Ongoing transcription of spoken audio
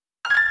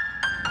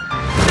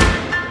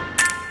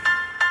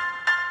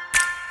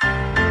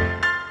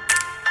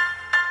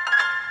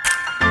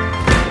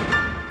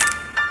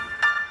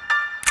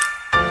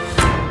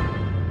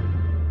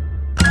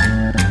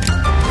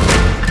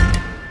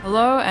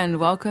and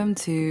welcome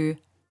to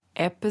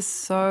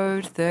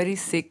episode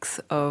 36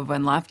 of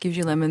When Life Gives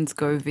You Lemons,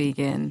 Go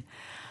Vegan.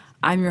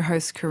 I'm your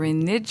host,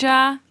 Corinne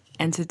Nidja,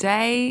 and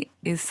today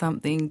is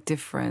something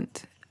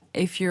different.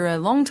 If you're a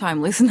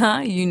long-time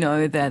listener, you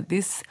know that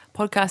this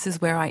podcast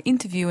is where I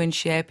interview and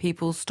share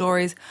people's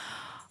stories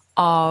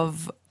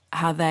of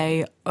how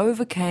they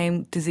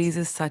overcame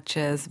diseases such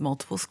as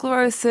multiple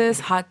sclerosis,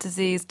 heart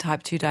disease,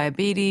 type 2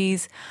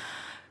 diabetes,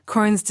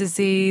 Crohn's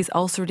disease,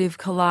 ulcerative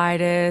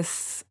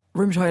colitis,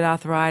 rheumatoid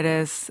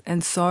arthritis,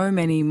 and so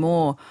many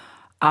more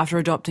after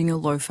adopting a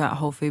low-fat,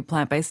 whole-food,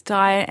 plant-based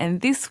diet. And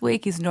this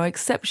week is no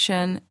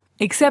exception,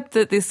 except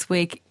that this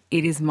week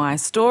it is my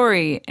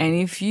story. And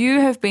if you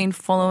have been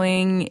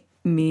following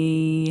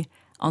me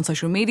on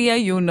social media,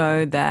 you'll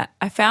know that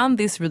I found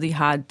this really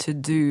hard to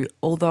do,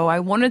 although I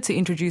wanted to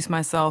introduce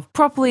myself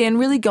properly and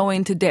really go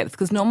into depth,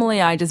 because normally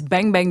I just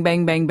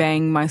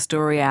bang my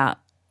story out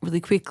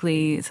really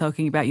quickly,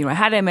 talking about, I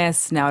had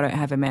MS, now I don't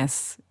have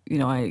MS.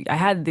 I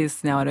had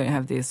this, now I don't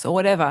have this, or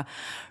whatever,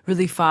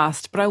 really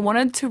fast. But I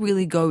wanted to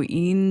really go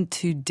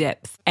into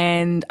depth.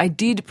 And I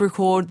did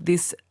record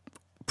this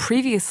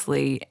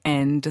previously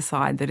and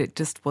decide that it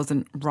just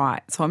wasn't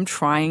right. So I'm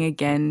trying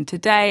again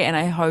today, and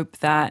I hope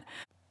that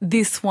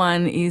this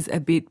one is a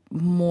bit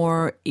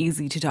more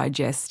easy to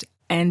digest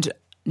and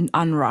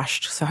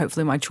unrushed. So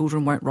hopefully my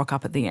children won't rock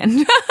up at the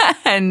end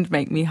and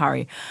make me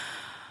hurry.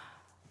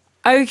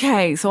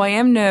 Okay, so I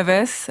am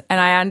nervous,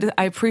 and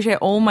I appreciate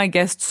all my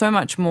guests so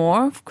much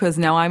more, because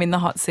now I'm in the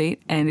hot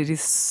seat and it is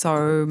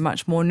so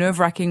much more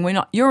nerve-wracking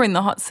when you're in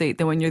the hot seat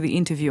than when you're the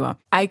interviewer.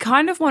 I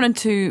kind of wanted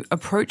to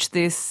approach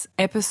this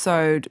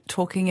episode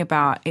talking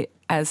about it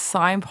as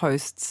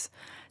signposts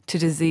to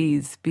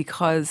disease,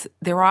 because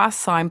there are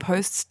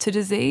signposts to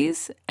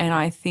disease, and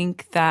I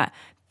think that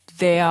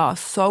they are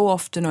so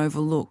often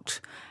overlooked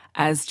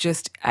as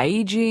just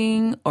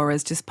aging, or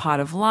as just part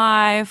of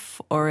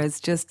life, or as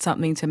just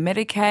something to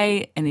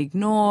medicate and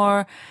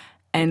ignore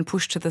and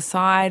push to the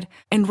side.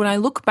 And when I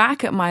look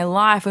back at my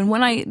life, and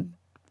when I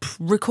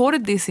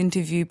recorded this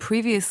interview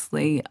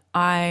previously,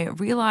 I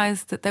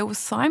realized that there were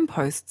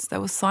signposts. There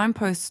were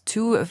signposts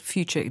to a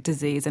future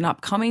disease, an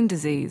upcoming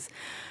disease.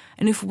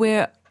 And if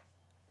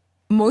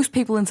most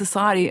people in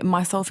society,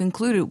 myself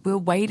included, we're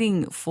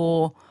waiting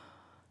for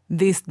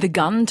the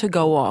gun to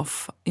go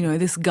off,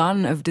 this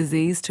gun of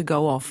disease to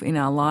go off in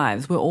our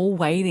lives. We're all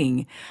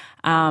waiting,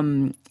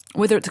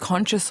 whether it's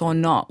conscious or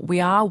not. We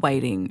are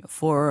waiting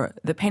for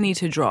the penny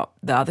to drop,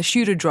 the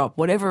shoe to drop,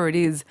 whatever it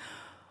is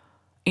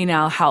in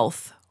our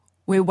health.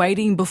 We're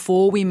waiting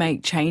before we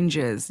make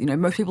changes.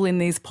 Most people in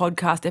these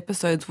podcast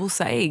episodes will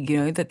say,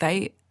 that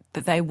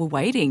they were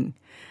waiting.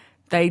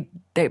 There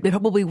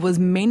probably was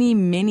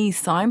many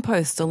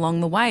signposts along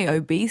the way: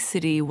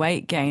 obesity,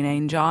 weight gain,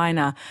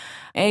 angina,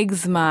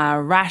 eczema,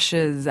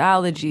 rashes,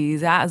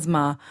 allergies,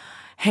 asthma,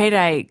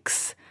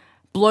 headaches,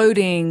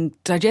 bloating,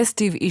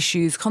 digestive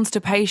issues,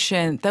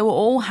 constipation. They were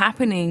all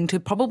happening to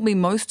probably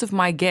most of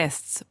my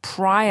guests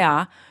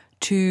prior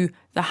to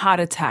the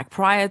heart attack,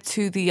 prior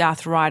to the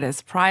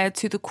arthritis, prior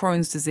to the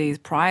Crohn's disease,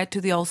 prior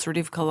to the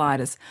ulcerative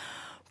colitis,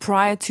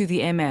 prior to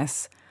the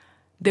MS.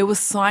 There were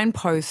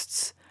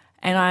signposts.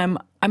 And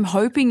I'm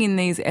hoping in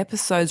these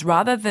episodes,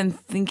 rather than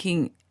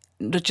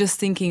just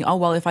thinking, oh,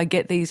 well, if I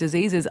get these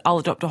diseases, I'll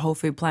adopt a whole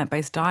food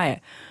plant-based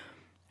diet.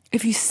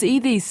 If you see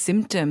these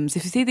symptoms,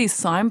 if you see these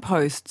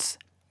signposts,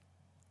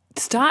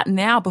 start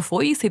now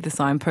before you see the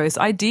signposts.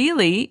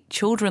 Ideally,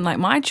 children like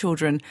my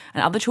children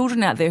and other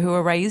children out there who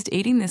are raised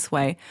eating this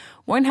way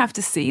won't have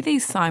to see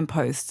these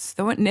signposts.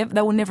 They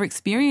will never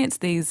experience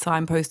these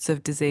signposts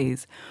of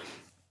disease,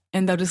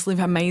 and they'll just live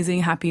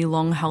amazing, happy,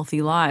 long,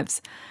 healthy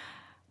lives.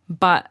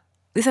 But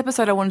this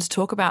episode, I wanted to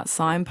talk about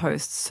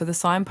signposts. So the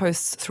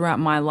signposts throughout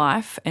my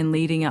life and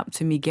leading up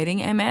to me getting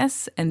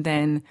MS, and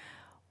then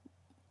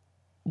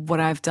what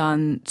I've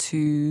done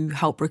to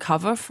help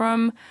recover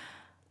from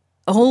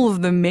all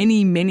of the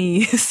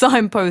many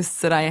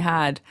signposts that I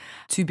had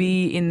to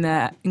be in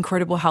the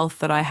incredible health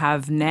that I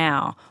have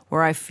now,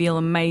 where I feel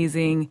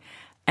amazing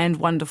and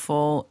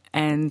wonderful,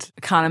 and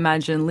can't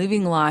imagine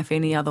living life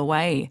any other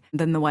way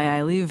than the way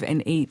I live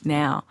and eat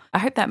now. I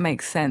hope that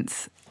makes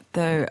sense.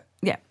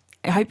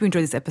 I hope you enjoy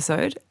this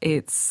episode.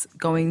 It's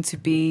going to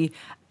be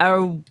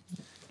a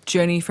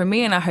journey for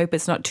me, and I hope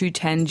it's not too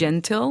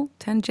tangential.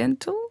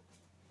 Tangential?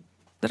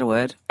 Is that a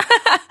word?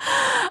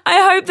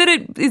 I hope that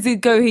it is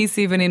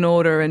cohesive and in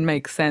order and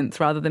makes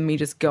sense, rather than me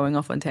just going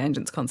off on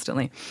tangents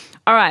constantly.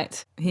 All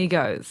right, here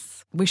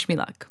goes. Wish me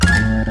luck.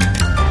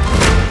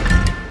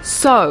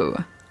 So,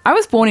 I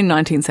was born in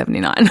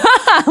 1979.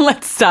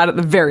 Let's start at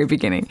the very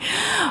beginning.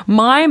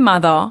 My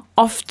mother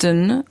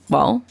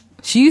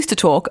she used to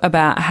talk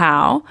about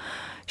how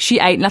she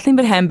ate nothing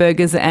but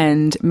hamburgers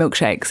and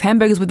milkshakes,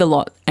 hamburgers with a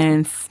lot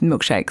and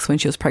milkshakes when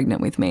she was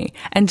pregnant with me.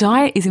 And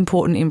diet is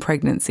important in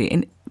pregnancy.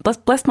 And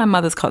bless my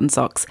mother's cotton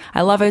socks.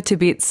 I love her to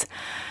bits.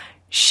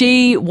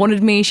 She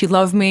wanted me, she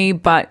loved me,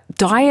 but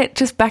diet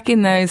just back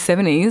in those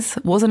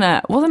 70s wasn't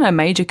a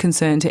major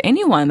concern to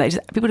anyone.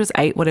 People just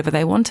ate whatever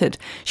they wanted.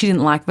 She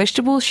didn't like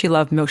vegetables. She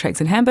loved milkshakes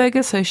and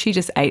hamburgers, so she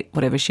just ate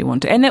whatever she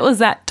wanted. And it was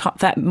that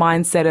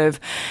mindset of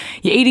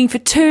you're eating for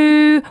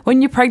two.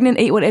 When you're pregnant,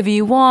 eat whatever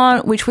you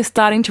want, which we're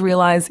starting to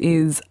realize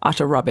is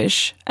utter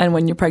rubbish. And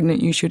when you're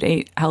pregnant, you should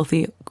eat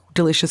healthy,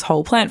 delicious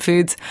whole plant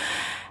foods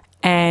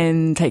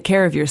and take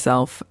care of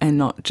yourself and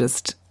not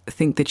just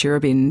think that you're a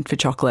bin for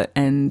chocolate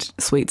and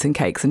sweets and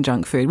cakes and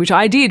junk food, which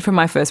I did for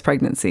my first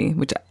pregnancy,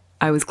 which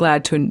I was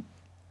glad to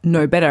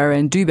know better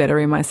and do better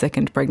in my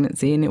second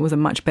pregnancy, and it was a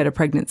much better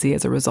pregnancy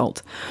as a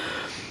result.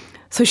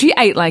 So she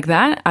ate like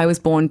that. I was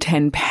born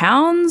 10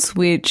 pounds,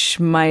 which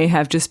may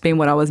have just been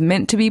what I was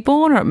meant to be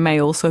born, or it may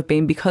also have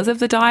been because of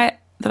the diet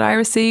that I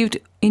received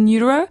in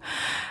utero.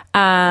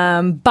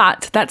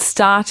 But that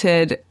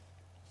started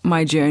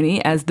my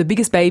journey as the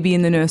biggest baby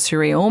in the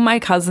nursery. All my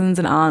cousins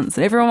and aunts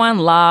and everyone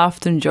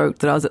laughed and joked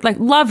that I was, like,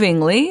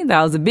 lovingly, that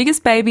I was the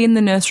biggest baby in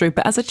the nursery.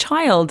 But as a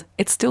child,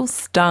 it still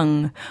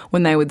stung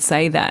when they would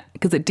say that,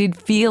 because it did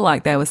feel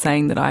like they were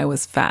saying that I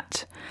was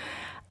fat.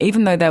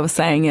 Even though they were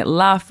saying it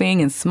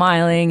laughing and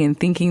smiling and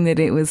thinking that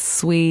it was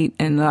sweet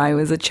and that I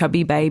was a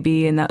chubby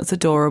baby and that was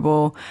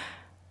adorable,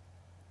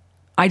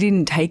 I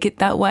didn't take it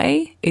that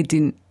way. It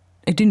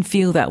didn't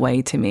feel that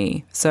way to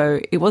me. So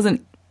it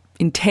wasn't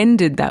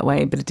intended that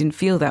way, but it didn't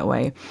feel that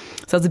way.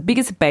 So I was the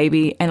biggest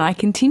baby, and I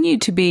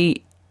continued to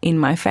be, in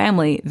my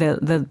family,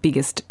 the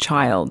biggest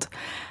child.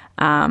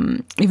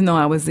 Even though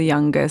I was the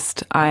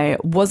youngest, I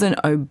was an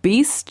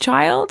obese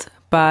child,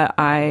 but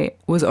I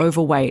was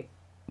overweight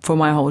for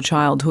my whole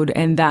childhood,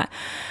 and that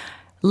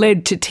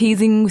led to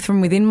teasing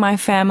from within my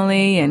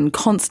family and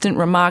constant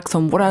remarks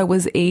on what I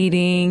was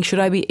eating. Should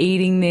I be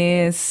eating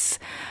this?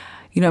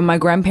 You know, my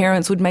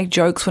grandparents would make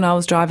jokes when I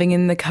was driving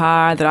in the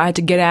car that I had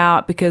to get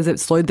out because it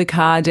slowed the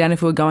car down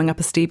if we were going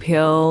up a steep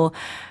hill.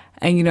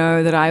 And, you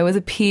know, that I was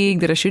a pig,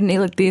 that I shouldn't eat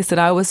like this, that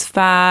I was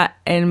fat.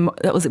 And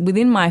that was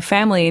within my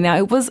family. Now,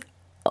 it was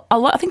a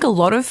lot. I think a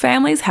lot of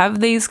families have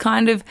these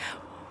kind of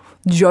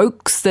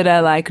jokes that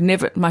are like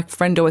never, my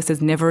friend always says,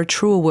 never a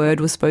truer word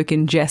was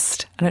spoken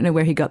jest. I don't know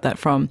where he got that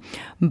from,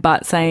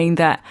 but saying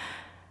that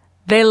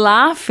they're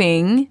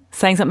laughing,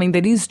 saying something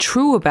that is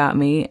true about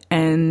me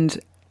and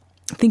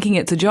thinking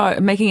it's a joke,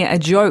 making it a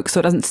joke so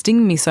it doesn't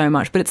sting me so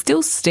much, but it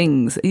still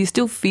stings. You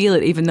still feel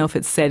it even though if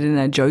it's said in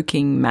a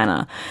joking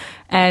manner.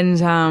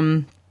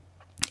 And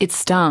it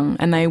stung,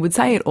 and they would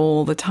say it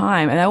all the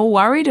time. And they were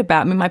worried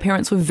about me. My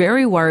parents were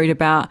very worried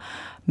about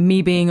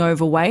me being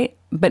overweight,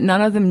 but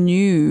none of them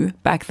knew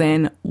back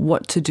then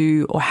what to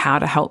do or how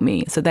to help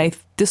me. So they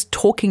just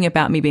talking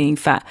about me being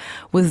fat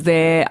was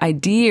their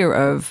idea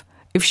of,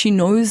 if she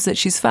knows that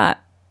she's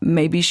fat,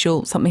 maybe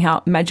she'll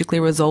somehow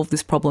magically resolve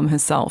this problem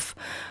herself.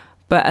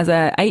 But as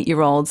a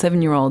 8-year-old,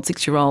 7-year-old,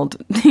 6-year-old,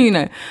 you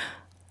know,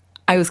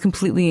 I was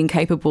completely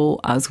incapable.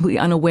 I was completely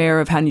unaware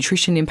of how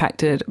nutrition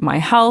impacted my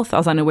health. I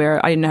was unaware.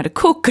 I didn't know how to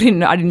cook. I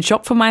didn't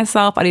shop for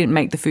myself. I didn't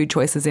make the food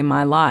choices in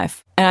my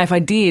life. And if I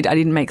did, I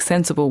didn't make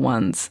sensible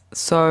ones.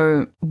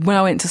 So when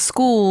I went to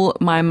school,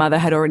 my mother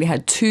had already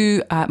had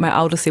two. My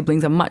older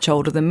siblings are much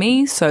older than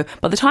me. So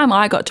by the time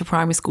I got to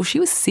primary school, she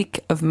was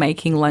sick of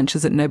making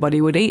lunches that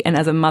nobody would eat. And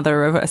as a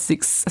mother of a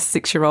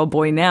six-year-old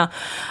boy now,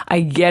 I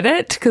get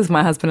it, because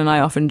my husband and I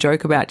often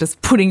joke about just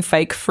putting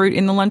fake fruit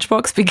in the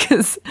lunchbox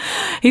because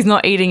he's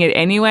not eating it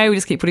anyway. We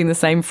just keep putting the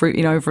same fruit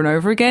in over and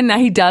over again. Now,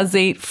 he does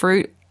eat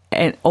fruit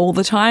and all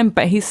the time,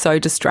 but he's so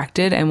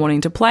distracted and wanting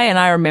to play. And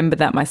I remember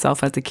that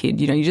myself as a kid.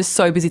 You know, you're just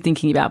so busy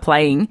thinking about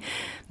playing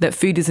that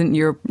food isn't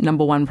your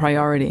number one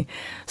priority.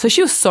 So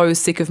she was so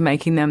sick of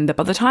making them that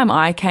by the time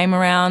I came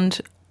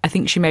around, I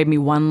think she made me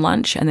one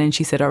lunch, and then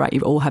she said, all right,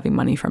 you're all having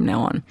money from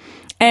now on.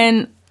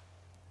 And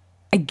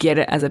I get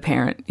it as a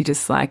parent. You're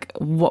just like,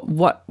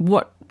 what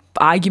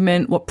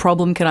argument, what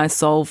problem can I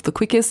solve the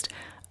quickest?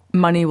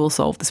 Money will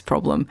solve this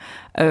problem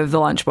of the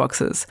lunch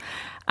boxes.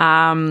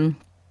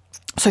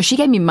 So she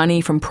gave me money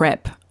from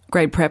prep,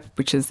 grade prep,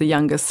 which is the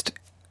youngest.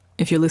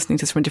 If you're listening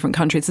to this from different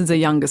countries, it's the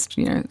youngest,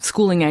 you know,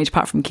 schooling age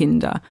apart from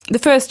kinder, the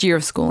first year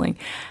of schooling.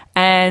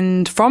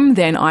 And from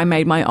then I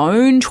made my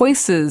own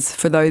choices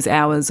for those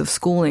hours of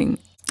schooling.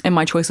 And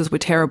my choices were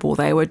terrible.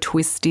 They were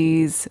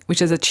twisties,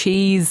 which is a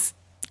cheese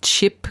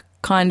chip,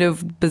 kind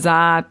of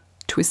bizarre,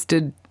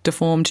 twisted,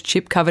 deformed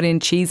chip covered in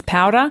cheese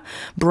powder,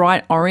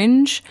 bright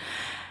orange,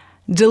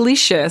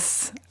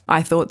 delicious.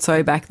 I thought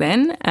so back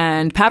then.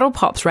 And Paddle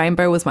Pops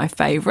Rainbow was my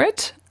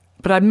favourite,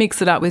 but I'd mix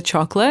it up with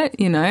chocolate,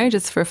 you know,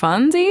 just for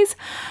funsies.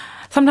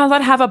 Sometimes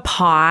I'd have a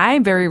pie,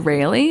 very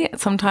rarely.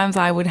 Sometimes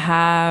I would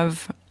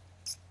have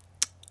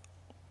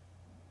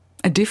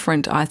a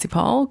different icy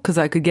pole because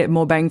I could get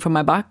more bang for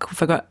my buck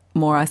if I got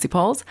more icy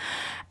poles.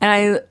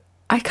 And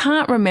I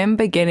can't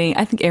remember getting,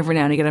 I think every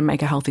now and again I'd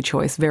make a healthy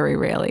choice, very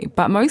rarely.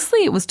 But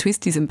mostly it was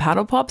twisties and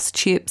Paddle Pops,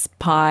 chips,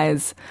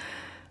 pies.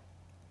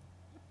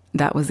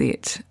 That was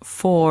it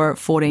for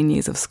 14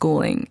 years of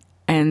schooling.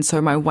 And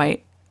so my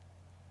weight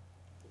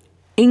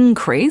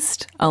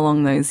increased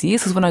along those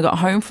years. Because when I got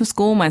home from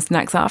school, my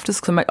snacks after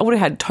school, I would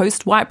have had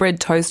toast, white bread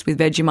toast with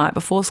Vegemite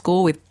before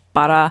school with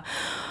butter,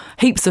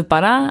 heaps of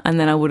butter. And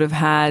then I would have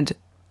had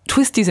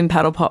twisties and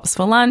paddle pops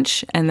for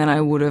lunch. And then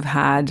I would have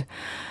had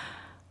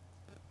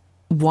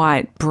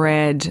white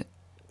bread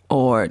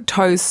or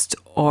toast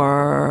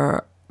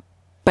or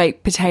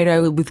baked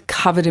potato with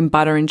covered in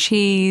butter and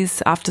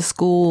cheese after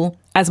school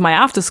as my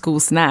after school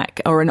snack,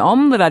 or an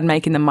omelette I'd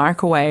make in the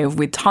microwave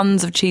with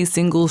tons of cheese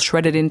singles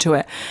shredded into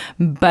it,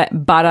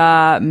 but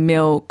butter,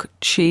 milk,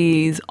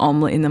 cheese,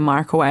 omelette in the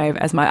microwave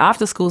as my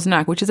after school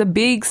snack, which is a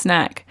big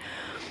snack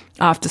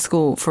after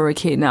school for a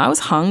kid. Now I was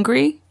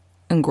hungry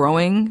and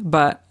growing,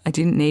 but I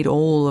didn't need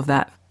all of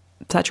that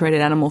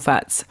saturated animal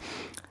fats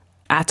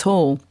at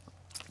all.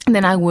 And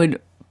then I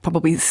would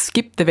probably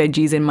skip the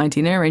veggies in my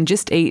dinner and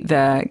just eat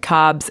the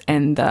carbs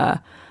and the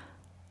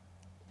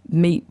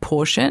meat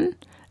portion,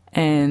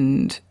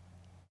 and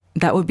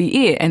that would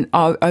be it. And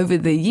over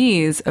the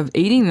years of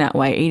eating that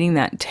way, eating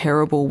that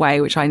terrible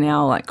way, which I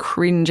now like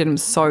cringe and I'm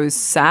so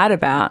sad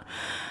about,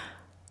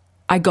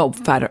 I got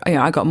fatter.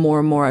 I got more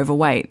and more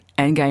overweight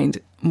and gained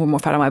more and more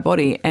fat on my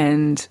body,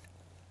 and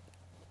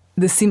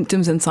the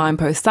symptoms and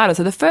signposts started.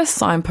 So the first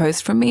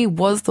signpost for me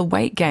was the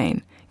weight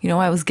gain.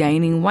 I was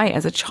gaining weight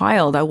as a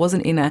child. I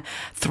wasn't in a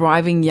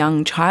thriving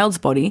young child's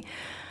body.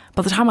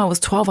 By the time I was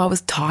 12, I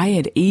was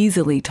tired,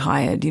 easily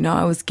tired.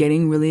 I was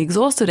getting really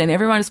exhausted, and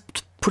everyone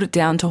just put it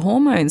down to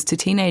hormones, to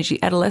teenage,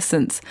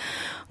 adolescence,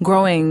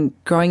 growing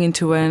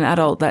into an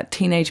adult. That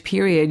teenage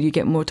period, you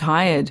get more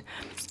tired.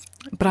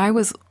 But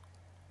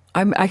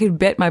I could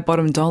bet my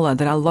bottom dollar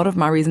that a lot of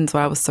my reasons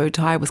why I was so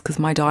tired was because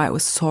my diet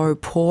was so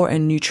poor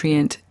and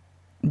nutrient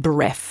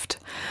bereft.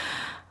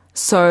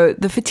 So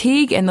the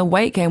fatigue and the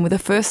weight gain were the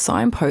first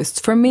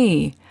signposts for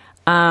me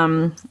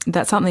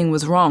that something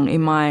was wrong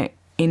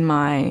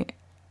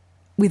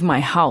with my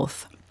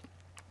health.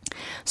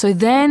 So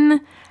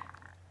then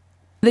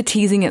the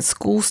teasing at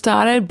school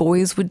started.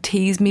 Boys would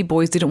tease me.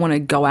 Boys didn't want to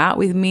go out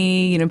with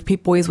me.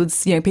 People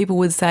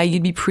would say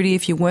you'd be pretty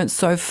if you weren't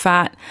so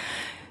fat.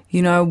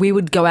 We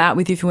would go out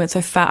with you if you weren't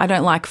so fat. I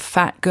don't like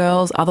fat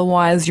girls.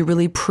 Otherwise, you're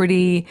really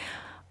pretty.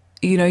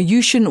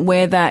 You shouldn't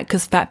wear that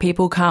because fat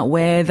people can't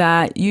wear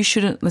that. You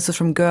shouldn't, this is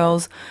from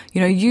girls,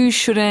 you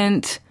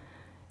shouldn't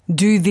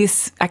do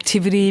this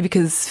activity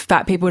because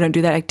fat people don't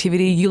do that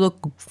activity. You look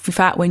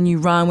fat when you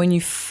run, when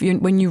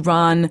you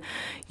run,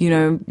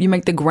 you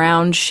make the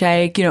ground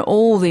shake,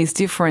 all these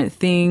different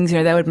things.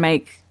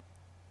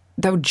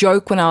 They would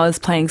joke when I was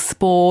playing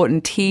sport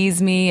and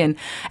tease me. And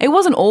it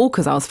wasn't all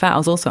because I was fat. I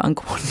was also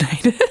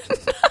uncoordinated.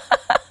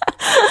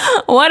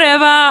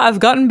 Whatever,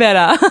 I've gotten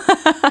better.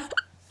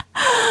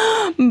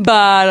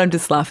 But I'm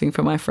just laughing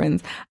for my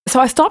friends.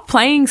 So I stopped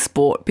playing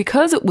sport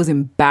because it was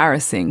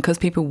embarrassing, because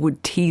people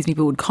would tease me,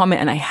 people would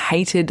comment, and I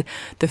hated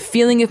the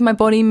feeling of my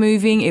body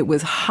moving. It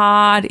was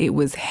hard. It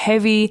was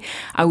heavy.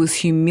 I was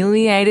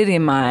humiliated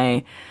in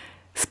my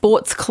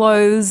sports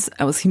clothes.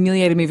 I was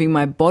humiliated moving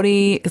my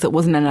body because it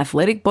wasn't an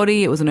athletic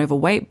body. It was an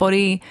overweight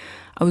body.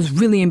 I was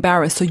really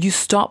embarrassed. So you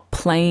stop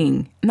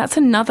playing. And that's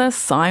another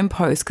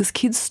signpost, because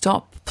kids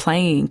stop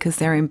playing because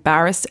they're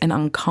embarrassed and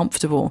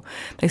uncomfortable.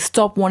 They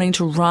stop wanting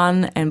to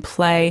run and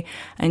play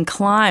and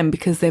climb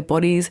because their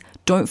bodies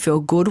don't feel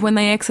good when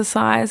they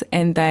exercise,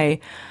 and they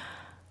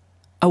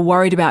are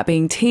worried about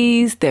being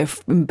teased, they're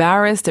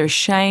embarrassed, they're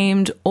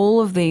ashamed,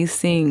 all of these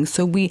things.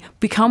 So we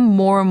become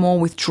more and more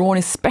withdrawn,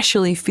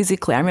 especially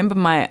physically. I remember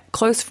my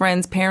close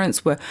friends'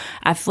 parents were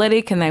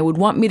athletic and they would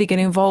want me to get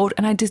involved,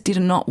 and I just did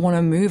not want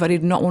to move. I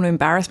did not want to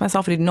embarrass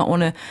myself.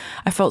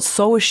 I felt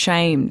so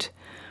ashamed.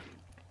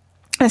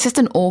 And it's just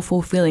an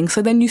awful feeling.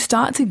 So then you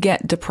start to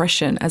get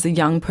depression as a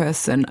young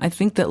person. I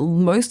think that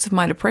most of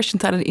my depression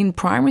started in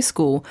primary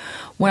school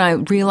when I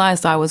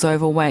realized I was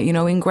overweight.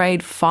 In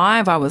grade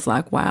 5, I was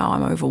like, wow,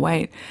 I'm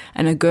overweight.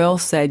 And a girl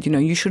said,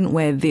 you shouldn't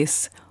wear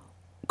this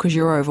because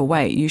you're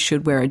overweight. You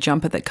should wear a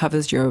jumper that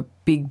covers your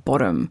big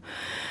bottom.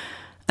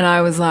 And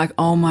I was like,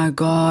 oh my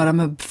God, I'm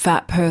a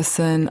fat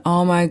person.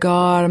 Oh my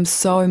God, I'm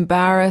so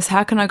embarrassed.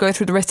 How can I go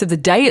through the rest of the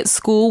day at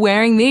school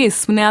wearing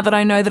this now that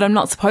I know that I'm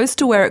not supposed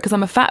to wear it because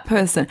I'm a fat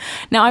person?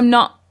 Now, I'm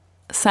not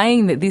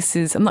saying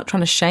that I'm not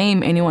trying to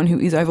shame anyone who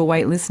is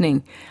overweight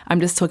listening. I'm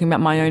just talking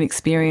about my own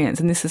experience,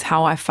 and this is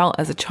how I felt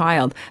as a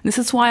child. This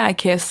is why I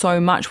care so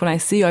much when I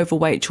see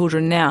overweight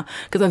children now,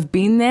 because I've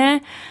been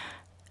there.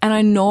 And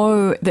I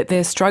know that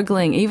they're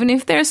struggling, even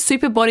if they're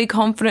super body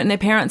confident and their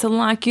parents are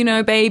like,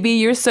 baby,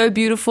 you're so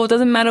beautiful. It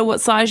doesn't matter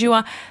what size you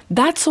are.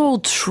 That's all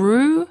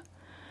true.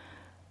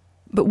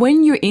 But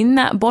when you're in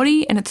that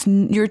body and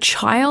you're a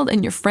child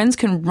and your friends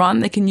can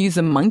run, they can use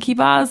the monkey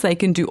bars, they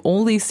can do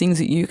all these things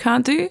that you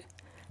can't do,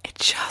 it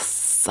just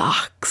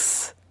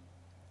sucks.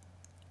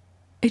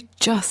 It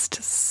just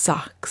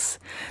sucks.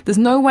 There's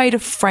no way to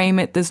frame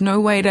it. There's no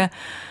way to,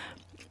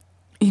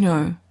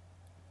 you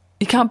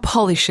can't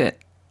polish it.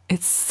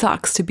 It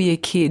sucks to be a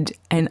kid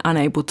and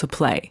unable to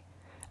play,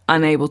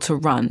 unable to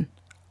run,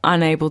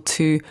 unable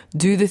to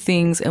do the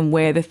things and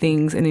wear the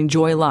things and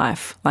enjoy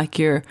life like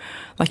your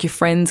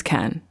friends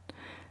can.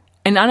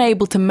 and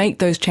unable to make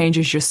those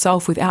changes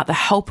yourself without the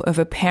help of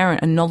a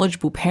parent, a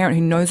knowledgeable parent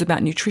who knows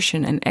about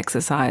nutrition and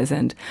exercise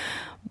and,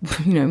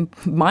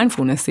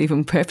 mindfulness,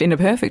 even in a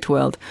perfect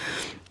world,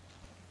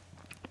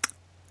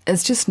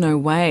 there's just no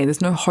way.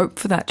 There's no hope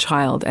for that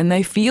child. And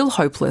they feel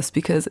hopeless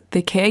because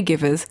their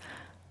caregivers,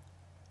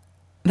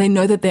 they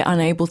know that they're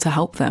unable to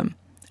help them,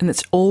 and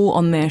it's all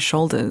on their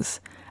shoulders.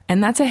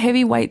 And that's a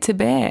heavy weight to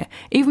bear,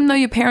 even though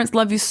your parents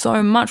love you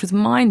so much, as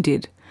mine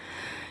did.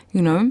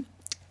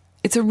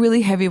 It's a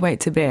really heavy weight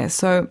to bear.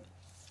 So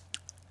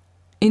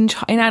in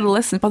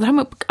adolescence, by the time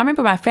I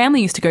remember my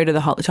family used to go to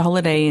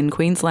holiday in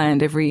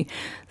Queensland every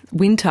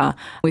winter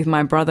with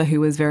my brother, who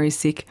was very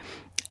sick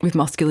with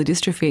muscular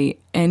dystrophy.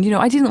 And,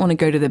 I didn't want to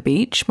go to the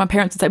beach. My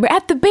parents would say, we're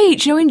at the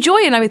beach, enjoy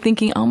it. And I was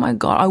thinking, oh my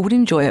God, I would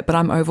enjoy it, but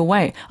I'm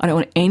overweight. I don't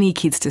want any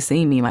kids to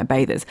see me, my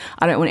bathers.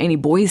 I don't want any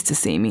boys to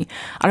see me.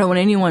 I don't want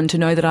anyone to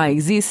know that I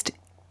exist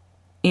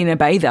in a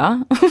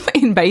bather,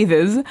 in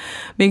bathers,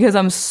 because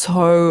I'm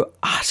so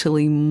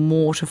utterly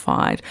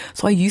mortified.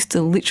 So I used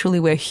to literally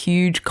wear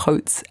huge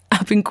coats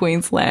up in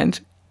Queensland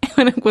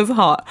when it was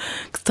hot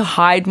to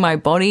hide my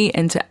body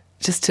and to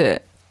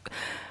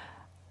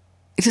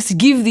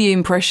give the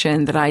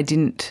impression that I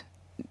didn't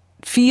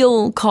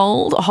feel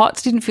cold,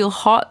 didn't feel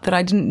hot, that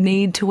I didn't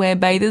need to wear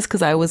bathers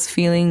because I was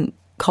feeling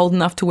cold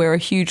enough to wear a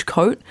huge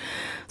coat,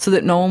 so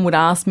that no one would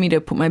ask me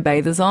to put my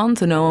bathers on,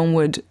 so no one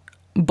would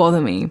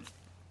bother me.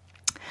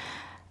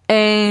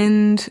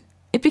 And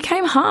it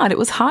became hard. It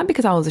was hard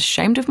because I was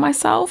ashamed of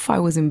myself. I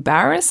was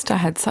embarrassed. I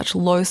had such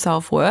low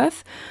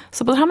self-worth.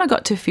 So by the time I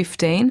got to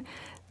 15,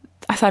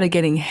 I started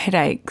getting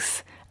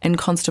headaches and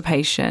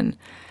constipation,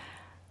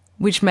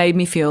 which made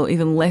me feel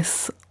even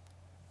less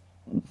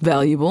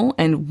valuable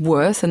and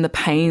worse. And the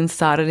pain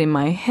started in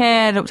my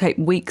head. It would take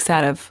weeks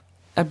have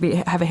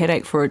a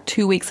headache for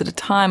 2 weeks at a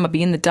time. I'd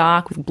be in the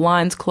dark with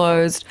blinds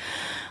closed.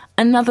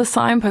 Another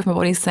signpost, my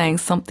body's saying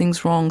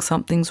something's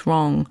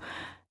wrong,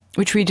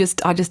 which I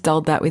just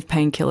dulled that with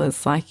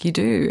painkillers like you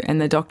do.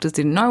 And the doctors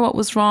didn't know what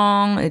was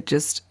wrong. It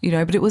just,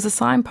 but it was a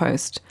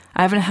signpost.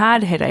 I haven't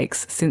had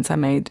headaches since I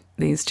made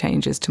these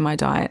changes to my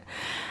diet.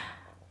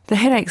 The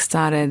headaches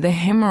started, the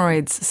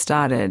hemorrhoids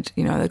started,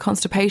 the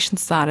constipation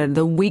started,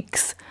 the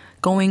weeks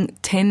going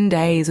 10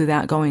 days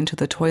without going to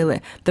the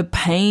toilet, the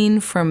pain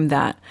from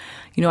that.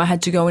 I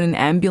had to go in an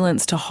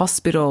ambulance to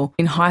hospital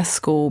in high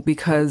school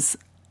because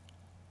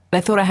they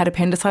thought I had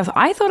appendicitis.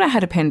 I thought I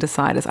had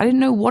appendicitis. I didn't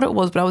know what it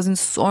was, but I was in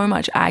so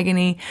much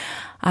agony.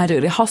 I had to go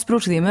to the hospital,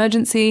 to the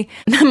emergency.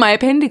 My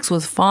appendix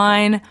was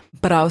fine,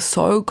 but I was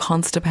so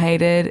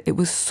constipated. It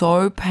was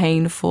so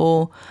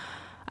painful.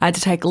 I had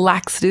to take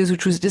laxatives,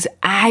 which was just,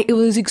 I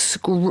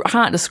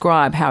can't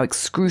describe how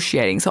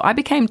excruciating. So I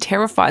became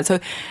terrified. So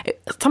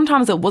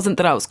sometimes it wasn't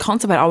that I was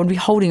constipated. I would be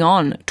holding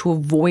on to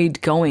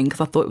avoid going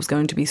because I thought it was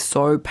going to be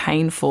so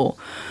painful.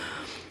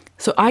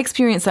 So I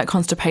experienced that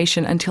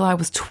constipation until I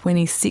was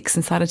 26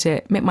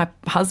 and met my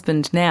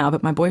husband now,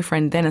 but my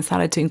boyfriend then, and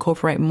started to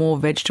incorporate more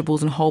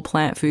vegetables and whole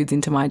plant foods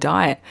into my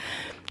diet.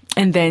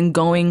 And then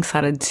going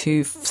started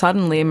to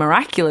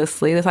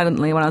miraculously,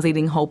 when I was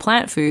eating whole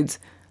plant foods,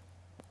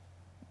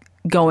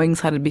 going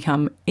started to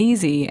become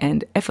easy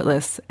and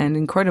effortless and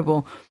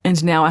incredible.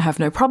 And now I have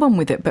no problem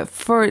with it. But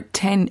for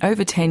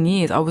over 10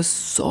 years, I was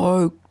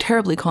so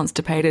terribly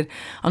constipated.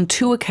 On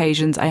 2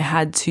 occasions, I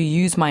had to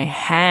use my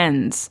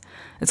hands.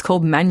 It's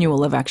called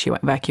manual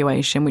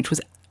evacuation, which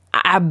was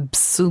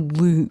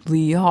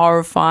absolutely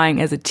horrifying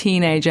as a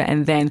teenager.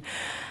 And then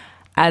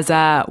as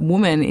a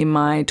woman in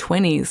my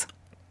 20s,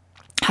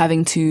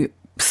 having to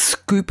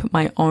scoop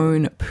my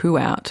own poo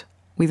out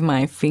with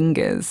my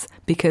fingers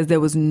because there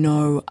was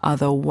no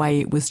other way.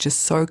 It was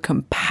just so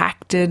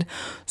compacted,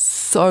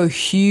 so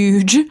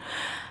huge.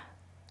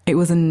 It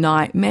was a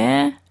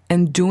nightmare.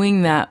 And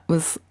doing that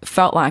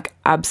felt like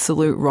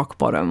absolute rock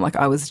bottom. Like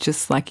I was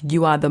just like,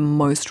 you are the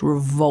most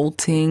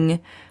revolting.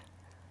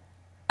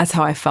 That's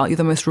how I felt. You're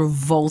the most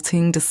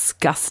revolting,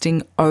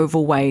 disgusting,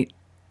 overweight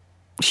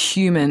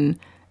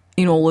human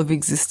in all of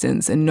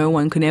existence, and no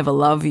one can ever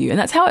love you. And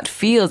that's how it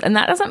feels. And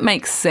that doesn't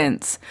make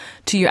sense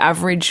to your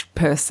average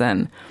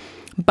person.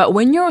 But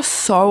when you're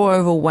so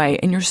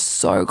overweight and you're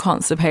so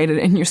constipated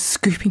and you're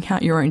scooping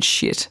out your own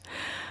shit,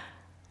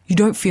 you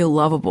don't feel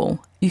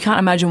lovable. You can't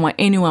imagine why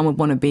anyone would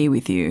want to be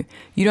with you.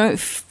 You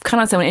can't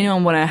understand why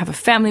anyone would want to have a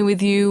family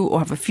with you or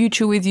have a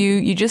future with you.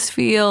 You just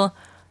feel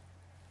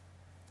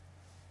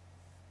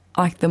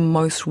like the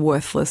most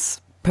worthless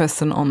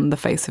person on the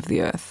face of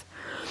the earth.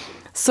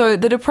 So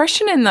the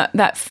depression in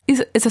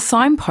it's a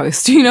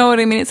signpost. You know what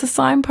I mean? It's a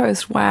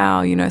signpost.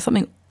 Wow,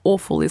 something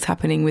awful is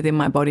happening within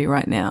my body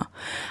right now.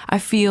 I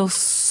feel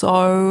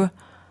so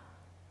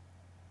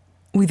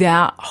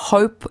without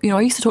hope. I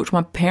used to talk to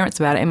my parents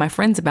about it and my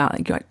friends about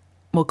it,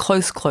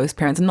 close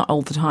parents, and not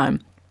all the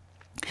time.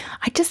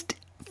 I just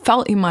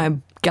felt in my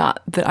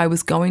gut that I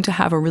was going to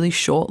have a really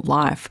short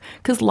life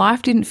because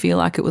life didn't feel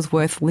like it was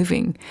worth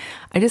living.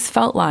 I just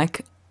felt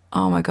like,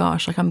 oh my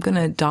gosh, like I'm going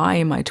to die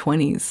in my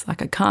 20s.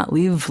 Like I can't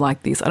live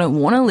like this. I don't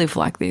want to live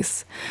like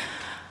this.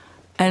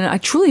 And I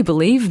truly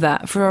believed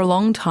that for a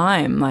long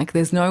time. Like,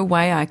 there's no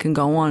way I can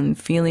go on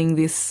feeling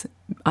this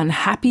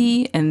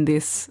unhappy and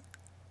this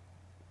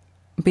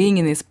being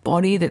in this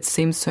body that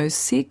seems so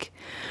sick.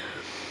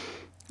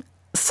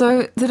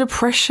 So the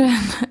depression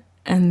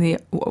and the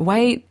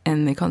weight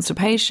and the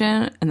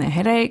constipation and the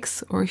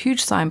headaches were a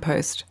huge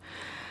signpost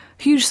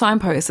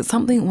that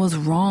something was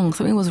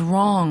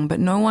wrong, but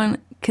no one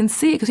can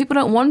see it because people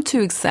don't want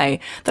to say,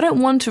 they don't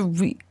want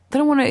to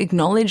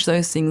acknowledge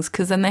those things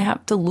because then they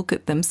have to look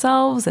at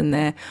themselves and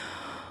there's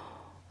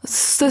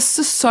just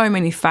so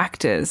many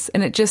factors,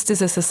 and it just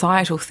is a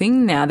societal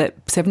thing now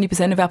that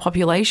 70% of our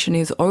population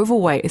is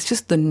overweight. It's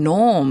just the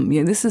norm.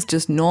 This is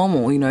just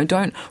normal.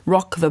 Don't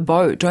rock the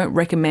boat. Don't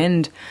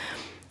recommend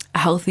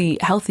healthy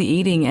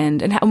eating.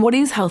 And what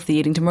is healthy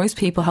eating? To most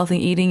people, healthy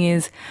eating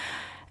is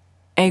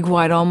egg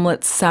white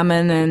omelets,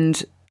 salmon,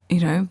 and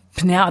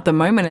now at the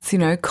moment it's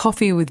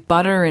coffee with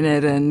butter in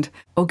it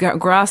or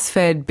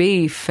grass-fed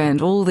beef,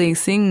 and all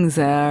these things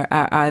are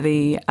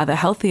the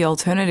healthy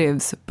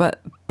alternatives.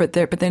 But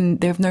then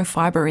they have no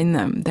fiber in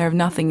them. They have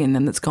nothing in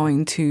them that's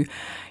going to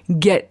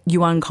get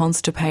you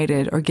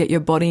unconstipated or get your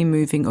body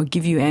moving or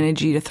give you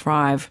energy to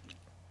thrive.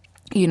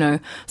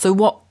 So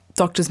what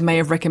doctors may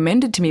have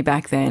recommended to me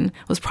back then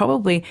was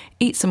probably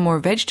eat some more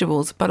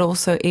vegetables, but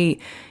also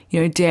eat,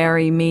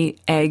 dairy,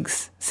 meat,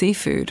 eggs,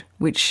 seafood,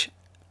 which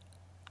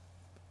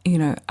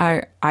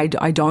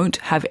I don't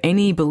have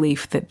any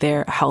belief that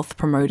they're health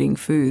promoting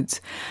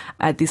foods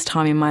at this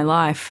time in my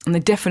life. And they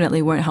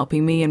definitely weren't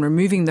helping me, and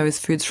removing those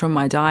foods from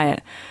my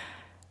diet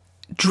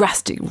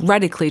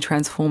radically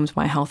transformed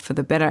my health for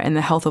the better and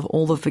the health of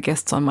all of the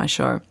guests on my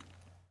show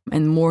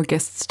and more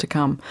guests to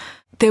come.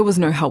 There was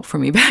no help for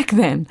me back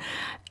then.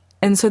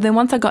 And so then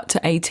once I got to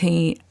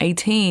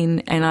 18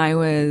 and I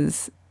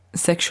was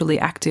sexually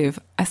active,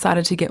 I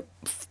started to get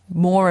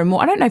more and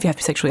more. I don't know if you have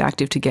to be sexually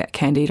active to get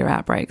candida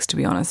outbreaks, to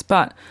be honest,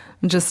 but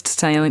I'm just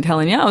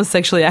telling you I was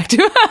sexually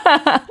active.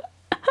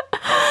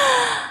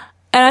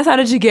 And I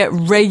started to get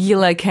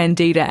regular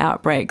candida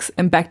outbreaks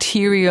and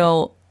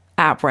bacterial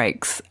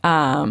outbreaks.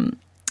 And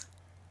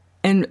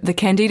the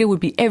candida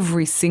would be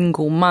every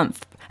single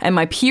month. And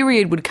my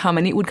period would come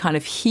and it would kind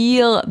of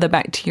heal the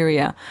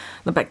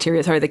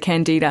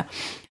candida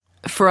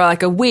for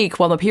like a week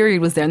while the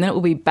period was there, and then it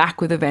will be back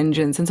with a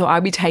vengeance. And so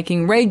I'd be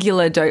taking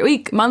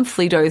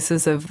monthly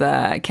doses of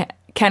the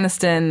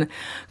Canesten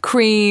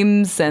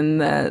creams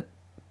and the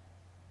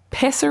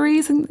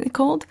pessaries, they're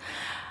called,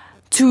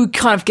 to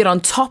kind of get on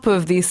top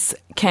of this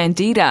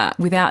candida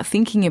without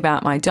thinking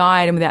about my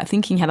diet and without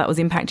thinking how that was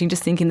impacting,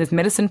 just thinking there's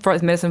medicine for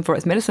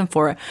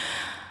it,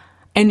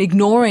 and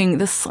ignoring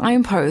the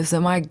signposts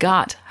that my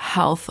gut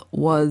health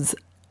was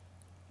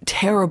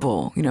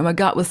terrible. My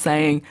gut was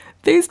saying,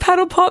 these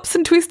paddle pops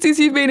and twisties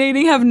you've been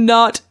eating have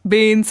not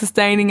been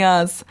sustaining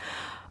us.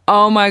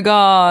 Oh my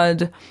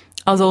God.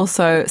 I was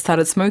also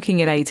started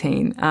smoking at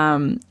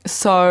 18.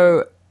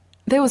 So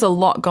there was a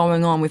lot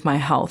going on with my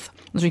health.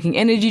 I was drinking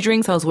energy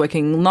drinks. I was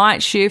working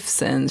night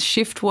shifts and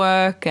shift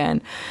work,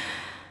 and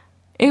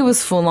it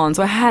was full on.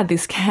 So I had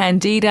this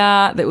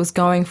candida that was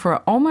going for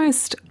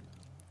almost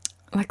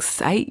like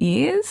 8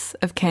 years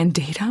of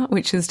candida,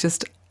 which is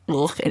just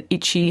an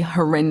itchy,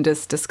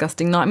 horrendous,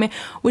 disgusting nightmare,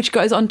 which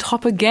goes on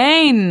top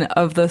again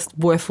of the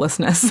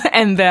worthlessness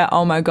and the,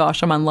 oh my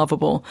gosh, I'm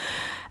unlovable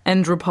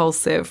and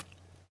repulsive.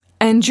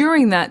 And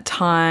during that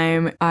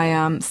time,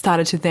 I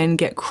started to then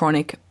get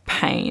chronic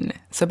pain.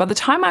 So by the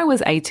time I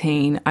was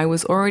 18, I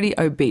was already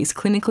obese,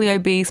 clinically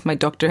obese. My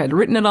doctor had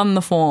written it on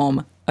the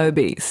form,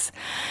 obese,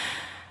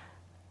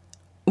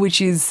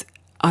 which is,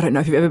 I don't know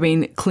if you've ever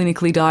been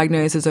clinically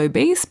diagnosed as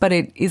obese, but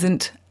it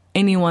isn't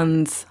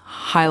anyone's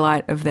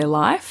highlight of their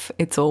life.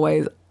 It's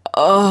always,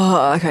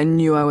 like I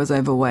knew I was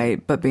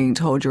overweight, but being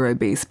told you're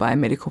obese by a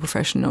medical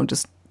professional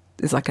just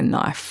is like a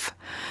knife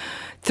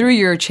through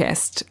your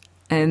chest.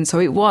 And so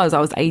I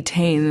was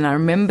 18, and I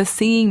remember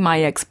seeing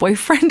my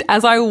ex-boyfriend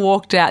as I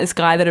walked out, this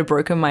guy that had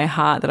broken my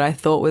heart that I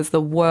thought was the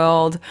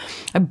world.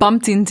 I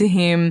bumped into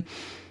him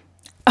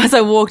as I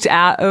walked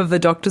out of the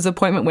doctor's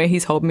appointment where he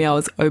told me I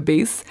was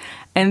obese.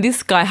 And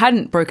this guy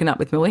hadn't broken up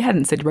with me. Well, he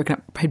hadn't said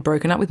he'd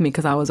broken up with me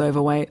because I was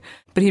overweight,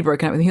 but he'd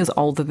broken up with me. He was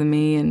older than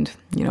me, and,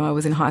 I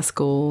was in high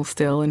school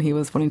still, and he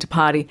was wanting to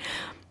party.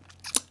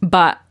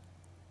 But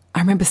I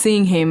remember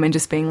seeing him and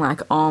just being like,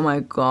 oh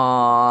my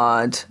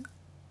God,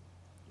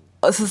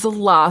 this is the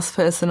last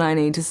person I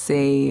need to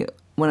see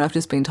when I've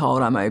just been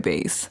told I'm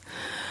obese.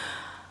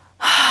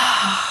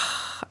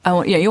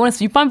 You want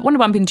to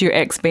bump into your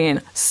ex being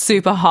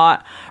super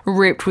hot,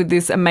 ripped with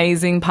this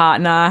amazing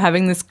partner,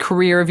 having this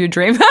career of your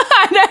dream.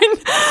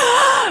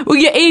 Well,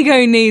 your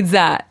ego needs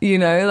that,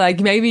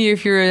 like maybe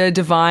if you're a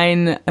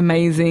divine,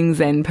 amazing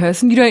Zen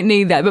person, you don't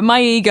need that. But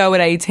my ego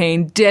at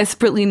 18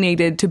 desperately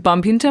needed to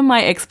bump into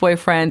my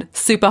ex-boyfriend,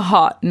 super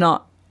hot,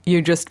 not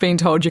you're just being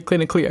told you're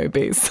clinically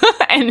obese.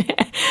 And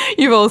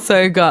you've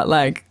also got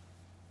like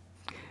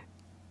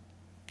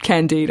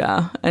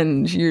candida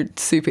and you're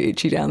super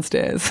itchy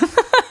downstairs.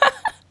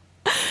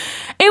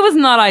 It was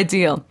not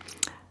ideal.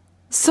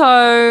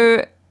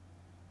 So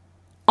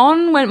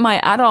on went my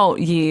adult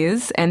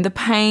years, and the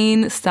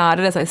pain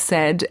started, as I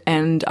said,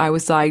 and I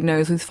was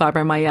diagnosed with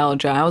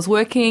fibromyalgia. I was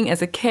working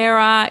as a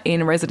carer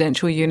in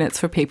residential units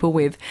for people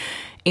with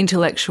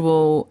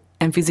intellectual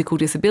and physical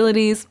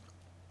disabilities.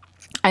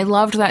 I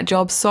loved that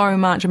job so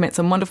much. I met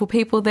some wonderful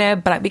people there,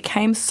 but it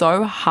became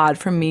so hard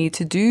for me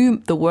to do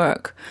the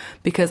work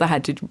because I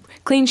had to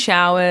clean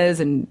showers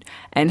and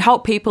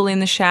help people in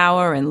the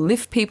shower and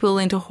lift people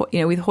into,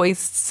 with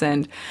hoists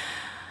and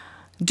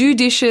do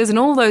dishes and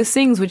all those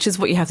things, which is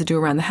what you have to do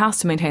around the house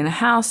to maintain a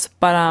house.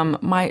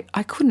 But my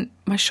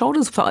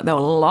shoulders felt like they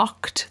were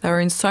locked. They were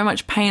in so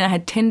much pain. I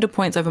had tender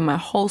points over my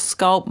whole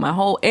scalp,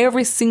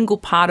 every single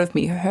part of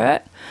me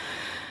hurt.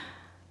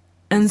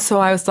 And so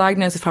I was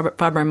diagnosed with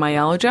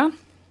fibromyalgia,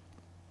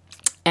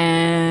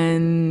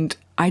 and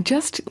I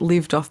just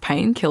lived off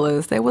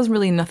painkillers. There was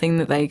really nothing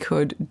that they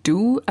could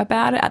do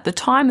about it. At the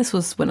time, this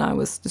was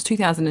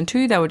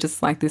 2002, they were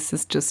just like, this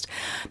is just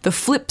the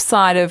flip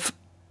side of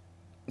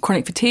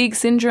chronic fatigue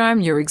syndrome.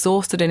 You're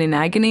exhausted and in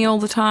agony all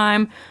the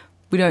time.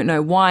 We don't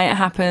know why it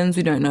happens.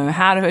 We don't know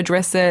how to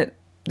address it.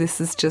 This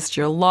is just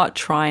your lot.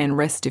 Try and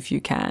rest if you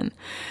can.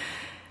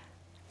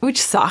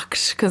 Which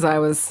sucked because I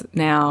was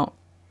now,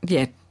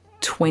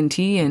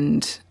 20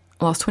 and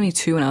I was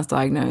 22 when I was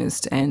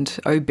diagnosed, and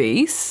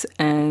obese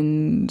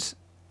and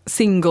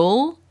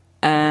single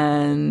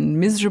and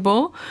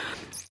miserable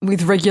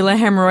with regular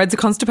hemorrhoids,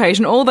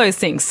 constipation, all those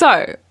things.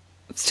 So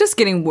it's just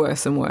getting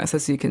worse and worse,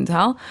 as you can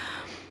tell.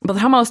 By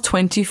the time I was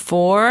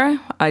 24,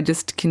 I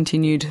just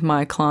continued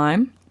my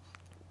climb,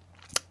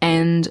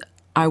 and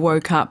I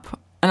woke up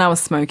and I was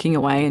smoking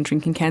away and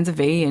drinking cans of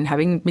V and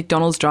having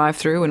McDonald's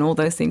drive-through and all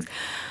those things.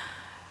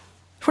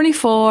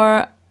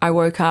 24, I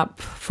woke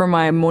up from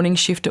my morning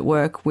shift at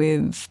work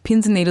with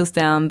pins and needles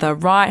down the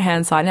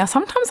right-hand side. Now,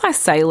 sometimes I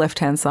say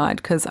left-hand side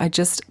because I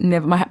just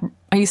never...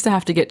 I used to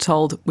have to get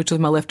told which was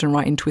my left and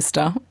right in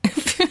Twister.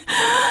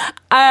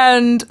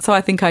 And so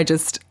I think I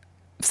just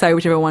say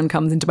whichever one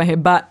comes into my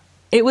head. But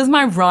it was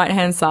my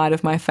right-hand side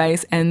of my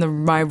face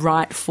and my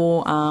right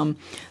forearm.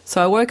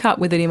 So I woke up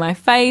with it in my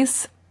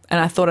face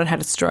and I thought I'd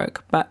had a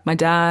stroke. But my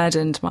dad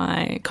and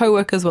my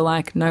co-workers were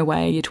like, no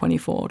way, you're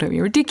 24. Don't be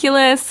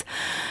ridiculous.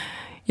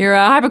 You're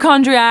a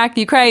hypochondriac,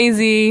 you're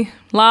crazy,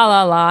 la,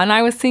 la, la. And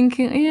I was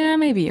thinking, yeah,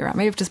 maybe you're right.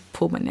 Maybe I've just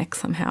pulled my neck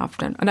somehow.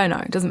 I don't know.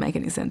 It doesn't make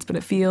any sense, but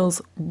it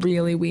feels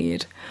really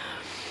weird.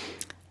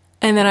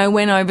 And then I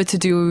went over to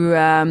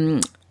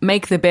do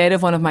make the bed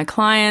of one of my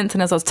clients.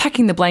 And as I was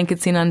tucking the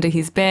blankets in under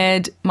his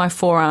bed, my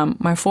forearm,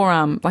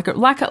 like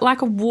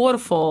a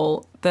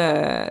waterfall,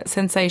 the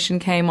sensation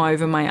came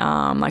over my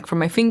arm. Like from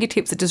my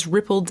fingertips, it just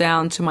rippled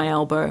down to my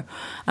elbow,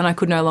 and I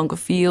could no longer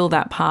feel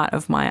that part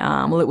of my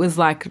arm. Well, it was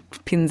like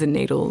pins and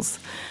needles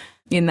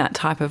in that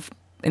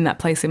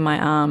place in my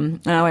arm.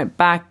 And I went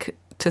back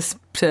to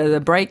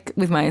the break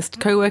with my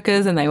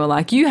co-workers, and they were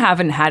like, you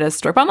haven't had a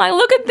stroke. I'm like,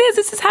 look at this.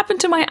 This has happened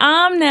to my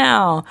arm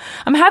now.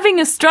 I'm having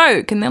a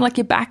stroke. And they're like,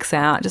 your back's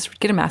out. Just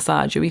get a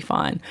massage. You'll be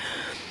fine.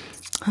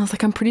 I was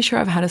like, I'm pretty sure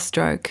I've had a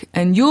stroke,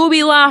 and you'll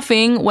be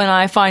laughing when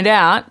I find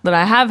out that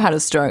I have had a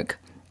stroke.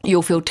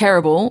 You'll feel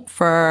terrible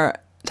for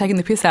taking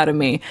the piss out of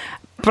me.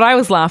 But I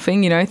was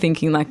laughing,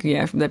 thinking like,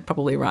 yeah, they're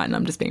probably right and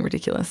I'm just being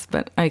ridiculous,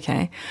 but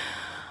okay.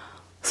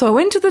 So I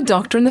went to the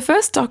doctor, and the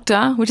first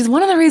doctor, which is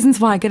one of the reasons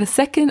why I get a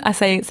second,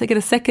 get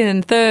a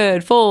second,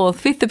 third,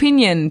 fourth, fifth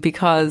opinion,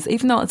 because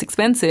even though it's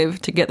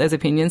expensive to get those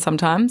opinions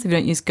sometimes, if you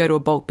don't go to a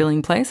bulk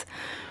billing place,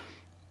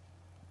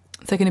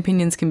 second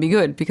opinions can be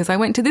good. Because I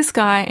went to this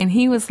guy and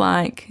he was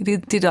like,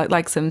 did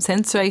like some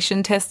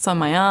sensation tests on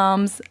my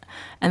arms,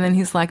 and then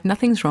he's like,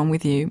 nothing's wrong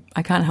with you.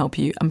 I can't help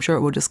you. I'm sure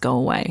it will just go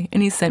away.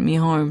 And he sent me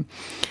home.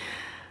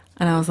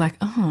 And I was like,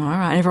 oh, all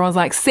right. And everyone was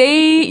like,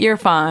 see, you're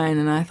fine.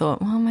 And I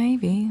thought, well,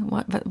 maybe.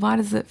 But why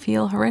does it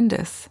feel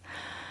horrendous?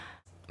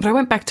 But I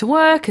went back to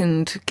work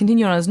and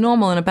continued on as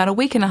normal. And about a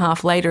week and a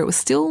half later, it was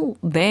still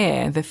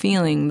there, the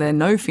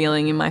no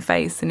feeling in my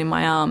face and in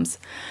my arms.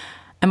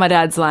 And my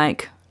dad's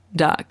like,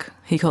 Duck.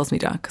 He calls me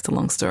Duck. It's a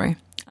long story.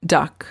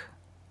 Duck,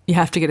 you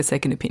have to get a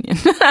second opinion.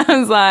 I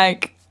was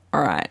like,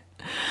 all right.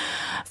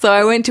 So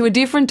I went to a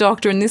different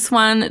doctor, and this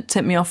one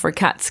sent me off for a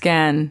CAT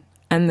scan.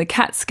 And the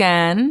CAT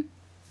scan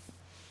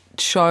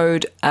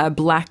showed a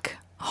black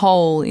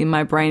hole in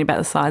my brain about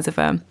the size of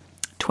a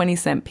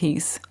 20-cent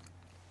piece.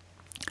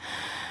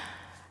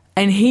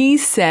 And he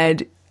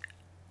said,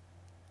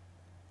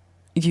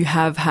 you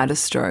have had a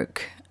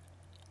stroke.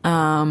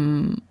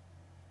 But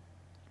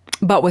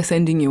we're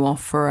sending you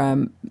off for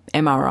an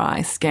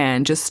MRI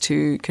scan just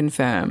to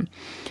confirm,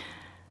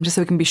 just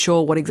so we can be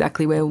sure what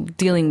exactly we're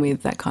dealing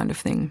with, that kind of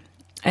thing.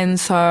 And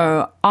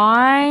so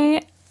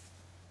I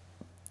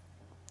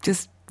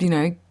just,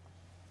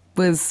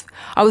 was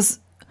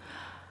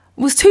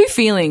two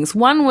feelings.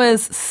 One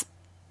was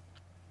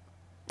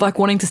like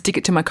wanting to stick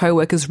it to my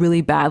co-workers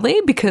really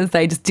badly because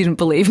they just didn't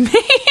believe me.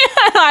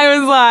 I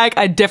was like,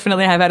 I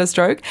definitely have had a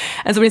stroke.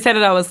 And so when he said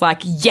it, I was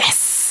like,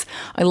 yes,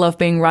 I love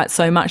being right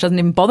so much. It doesn't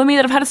even bother me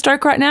that I've had a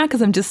stroke right now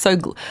because I'm just so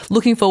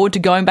looking forward to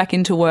going back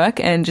into work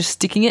and just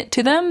sticking it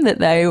to them that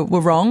they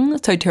were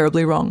wrong, so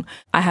terribly wrong.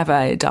 I have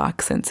a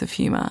dark sense of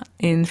humour,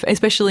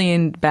 especially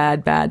in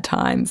bad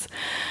times.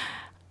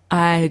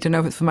 I don't know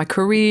if it's for my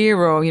career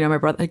or, my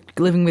brother,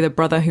 living with a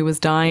brother who was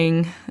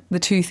dying. The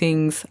two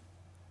things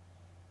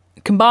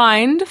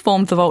combined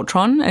formed the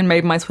Voltron and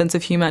made my sense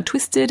of humour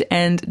twisted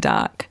and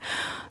dark.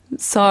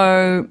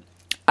 So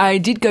I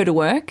did go to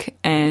work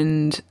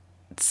and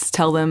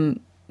tell them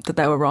that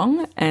they were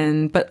wrong.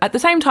 But at the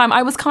same time,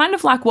 I was kind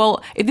of like,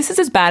 well, if this is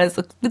as bad as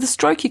with a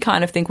stroke, you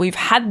kind of think, well, you've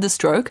had the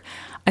stroke.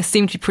 I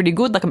seem to be pretty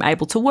good, like I'm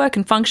able to work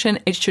and function.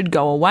 It should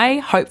go away,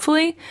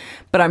 hopefully,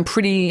 but I'm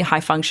pretty high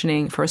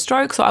functioning for a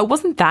stroke. So I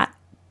wasn't that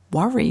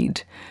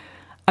worried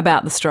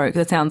about the stroke.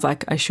 That sounds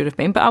like I should have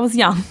been, but I was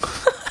young.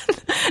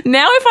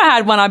 Now if I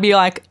had one, I'd be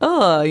like,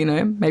 oh,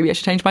 maybe I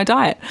should change my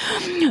diet.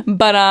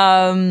 But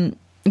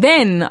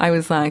then I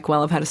was like,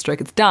 well, I've had a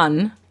stroke, it's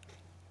done.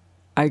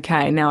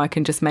 Okay, now I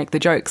can just make the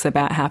jokes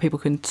about how people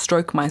can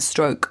stroke my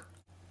stroke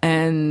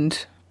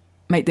and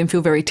make them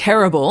feel very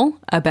terrible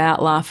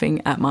about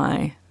laughing at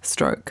my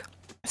stroke.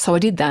 So I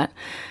did that.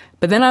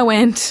 But then I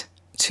went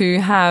to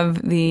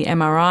have the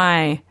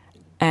MRI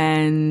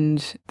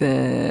and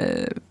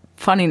the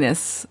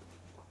funniness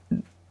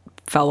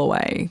fell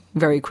away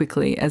very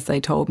quickly as they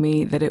told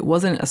me that it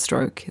wasn't a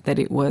stroke, that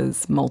it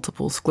was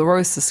multiple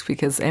sclerosis,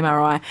 because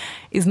MRI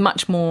is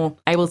much more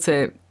able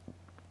to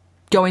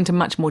go into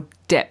much more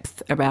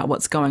depth about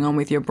what's going on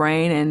with your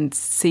brain and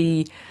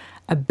see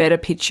a better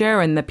picture.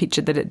 And the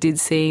picture that it did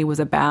see was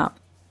about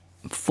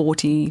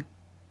 40,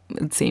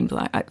 it seemed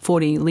like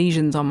 40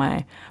 lesions on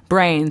my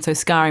brain. So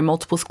scarring,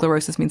 multiple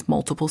sclerosis means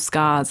multiple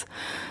scars.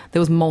 There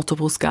was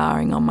multiple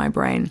scarring on my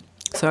brain.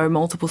 So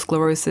multiple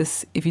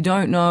sclerosis, if you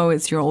don't know,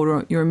 it's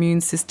your immune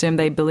system,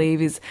 they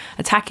believe, is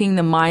attacking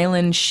the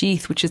myelin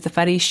sheath, which is the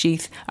fatty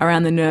sheath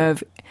around the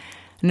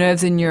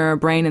nerves in your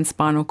brain and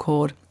spinal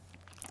cord.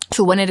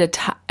 So when it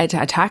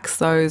attacks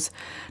that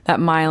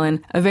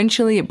myelin,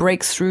 eventually it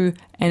breaks through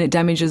and it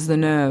damages the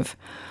nerve.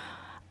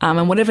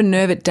 And whatever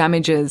nerve it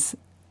damages,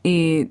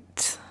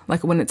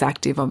 like when it's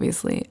active,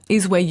 obviously,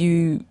 is where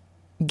you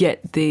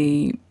get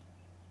the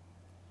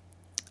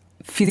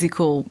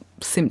physical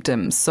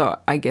symptoms. So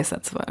I guess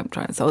that's what I'm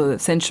trying to say. Or the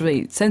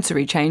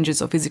sensory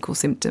changes or physical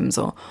symptoms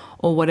or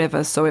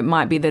whatever. So it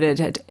might be that it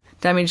had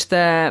damaged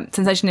the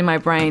sensation in my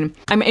brain,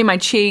 in my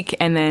cheek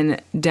and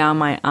then down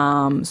my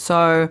arm.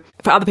 So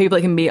for other people,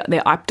 it can be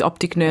their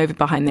optic nerve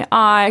behind their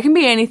eye. It can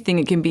be anything.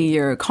 It can be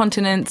your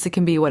continence. It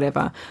can be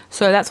whatever.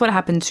 So that's what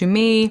happened to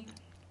me.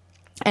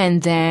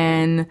 And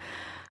then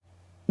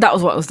that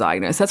was what was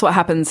diagnosed. That's what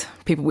happens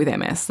people with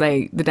MS.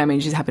 The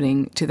damage is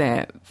happening to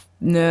their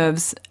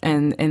nerves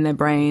and in their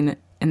brain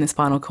and the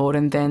spinal cord,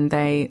 and then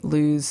they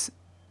lose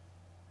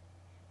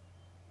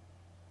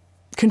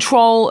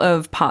control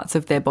of parts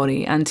of their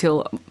body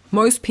until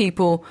most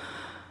people,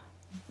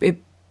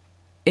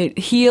 it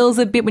heals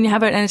a bit when you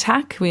have an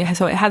attack.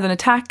 So it has an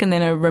attack and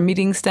then a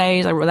remitting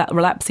stage, like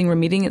relapsing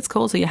remitting it's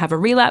called. So you have a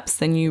relapse,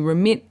 then you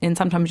remit, and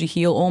sometimes you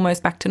heal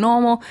almost back to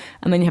normal,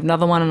 and then you have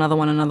another one,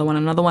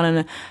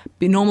 and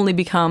it normally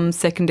becomes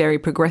secondary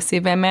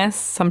progressive MS.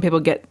 Some people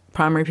get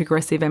primary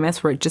progressive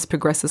MS where it just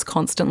progresses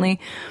constantly,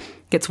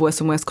 gets worse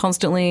and worse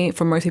constantly.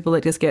 For most people,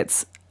 it just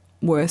gets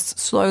worse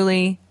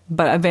slowly.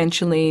 But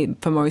eventually,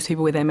 for most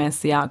people with MS,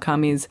 the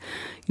outcome is,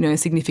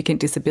 significant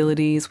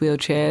disabilities,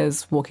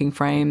 wheelchairs, walking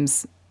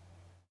frames,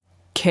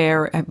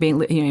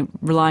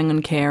 relying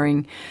on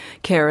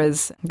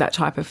carers, that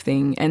type of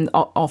thing. And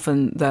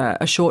often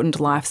a shortened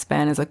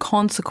lifespan is a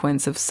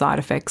consequence of side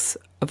effects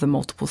of the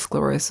multiple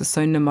sclerosis,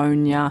 so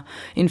pneumonia,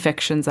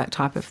 infections, that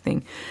type of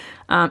thing.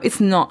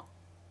 It's not,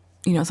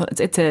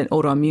 it's an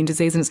autoimmune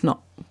disease, and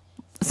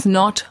it's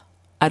not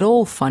at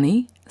all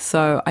funny.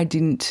 So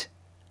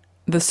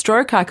the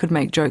stroke I could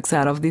make jokes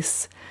out of.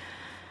 This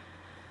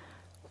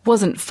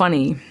wasn't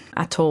funny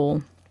at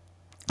all.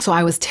 So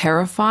I was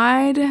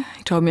terrified.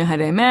 He told me I had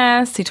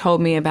MS. He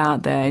told me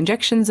about the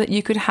injections that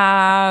you could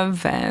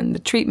have and the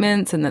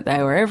treatments, and that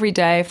they were every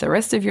day for the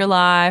rest of your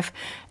life.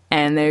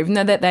 And even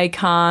though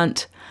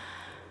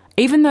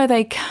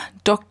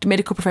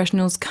medical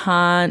professionals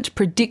can't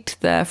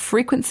predict the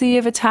frequency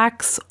of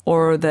attacks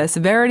or the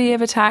severity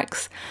of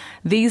attacks,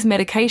 these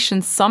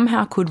medications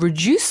somehow could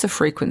reduce the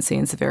frequency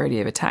and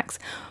severity of attacks,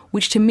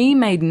 which to me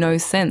made no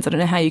sense. I don't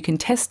know how you can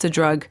test a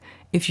drug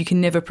if you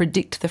can never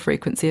predict the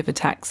frequency of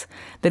attacks,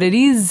 that it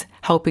is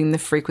helping the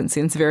frequency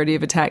and severity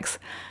of attacks.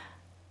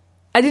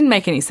 It didn't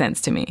make any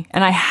sense to me,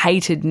 and I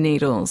hated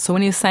needles. So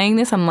when he was saying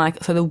this, I'm like,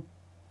 this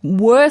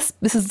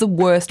is the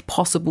worst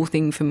possible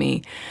thing for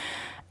me.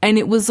 And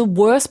it was the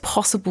worst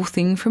possible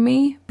thing for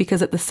me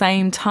because at the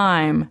same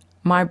time,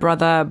 my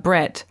brother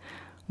Brett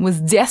was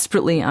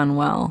desperately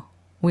unwell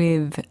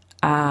with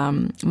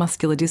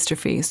muscular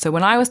dystrophy. So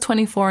when I was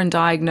 24 and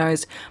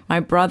diagnosed, my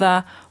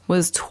brother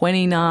was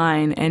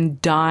 29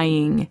 and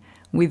dying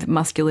with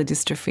muscular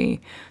dystrophy.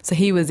 So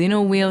he was in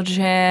a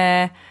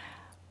wheelchair,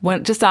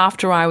 Just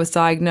after I was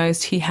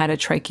diagnosed, he had a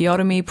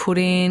tracheotomy put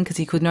in because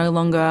he could no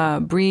longer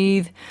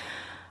breathe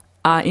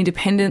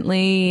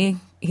independently.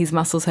 His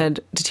muscles had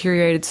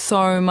deteriorated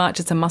so much.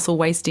 It's a muscle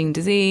wasting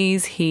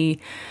disease. He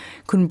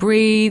couldn't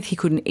breathe. He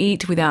couldn't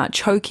eat without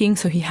choking.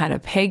 So he had a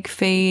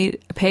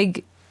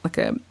like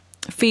a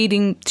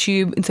feeding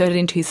tube inserted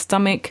into his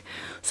stomach.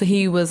 So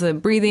he was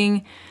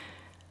breathing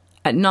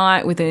at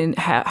night with the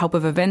help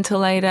of a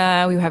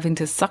ventilator. We were having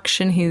to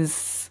suction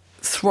his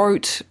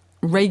throat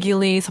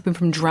regularly, stop him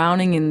from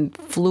drowning in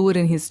fluid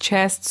in his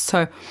chest.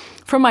 So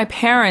from my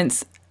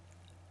parents,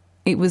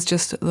 it was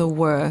just the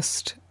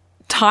worst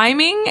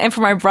timing. And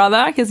for my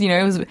brother, because,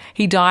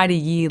 he died a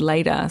year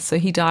later. So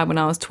he died when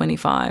I was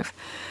 25.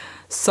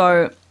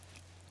 So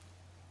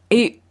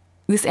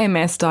this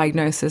MS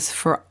diagnosis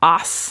for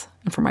us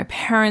and for my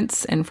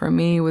parents and for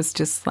me was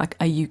just like,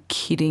 are you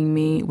kidding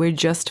me? We're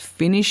just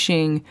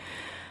finishing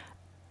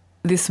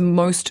this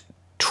most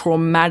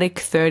traumatic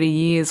 30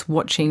 years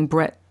watching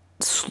Brett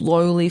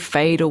slowly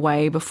fade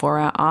away before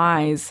our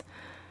eyes.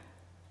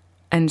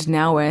 And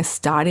now we're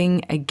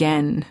starting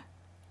again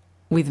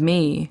with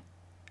me,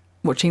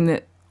 watching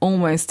the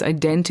almost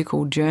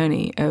identical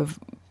journey of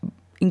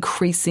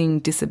increasing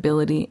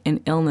disability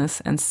and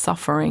illness and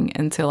suffering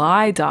until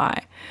I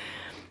die.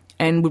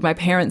 And would my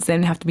parents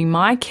then have to be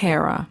my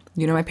carer?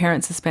 My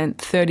parents have spent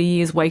 30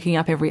 years waking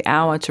up every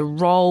hour to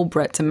roll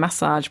Brett, to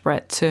massage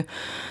Brett, to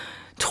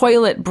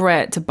toilet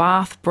Brett, to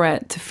bath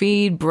Brett, to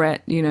feed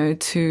Brett,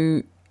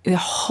 to their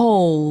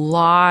whole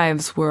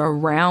lives were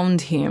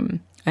around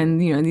him.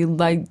 And,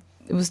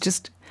 it was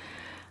just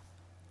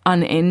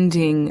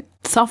unending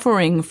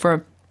suffering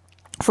for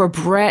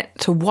Brett,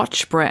 to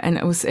watch Brett. And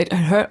it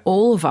hurt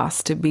all of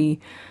us to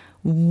be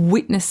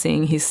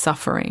witnessing his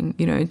suffering,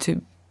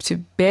 to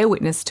bear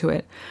witness to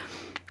it.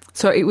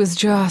 So it was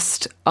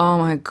just, oh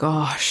my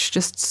gosh,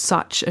 just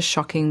such a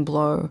shocking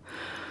blow.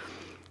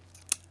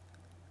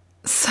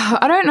 So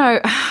I don't know,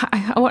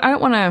 I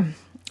don't want to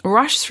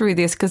rush through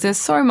this because there's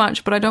so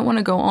much, but I don't want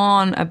to go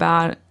on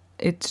about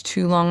it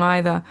too long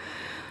either.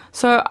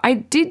 So I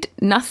did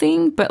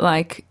nothing but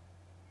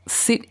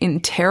sit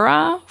in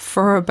terror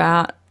for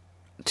about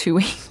 2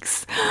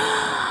 weeks.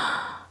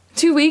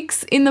 2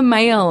 weeks. In the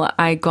mail,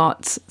 I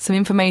got some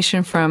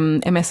information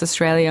from MS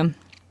Australia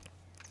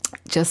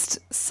just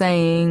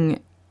saying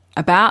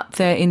about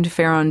their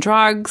interferon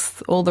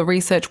drugs, all the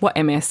research, what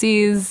MS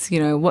is,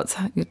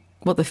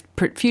 what the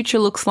future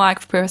looks like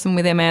for a person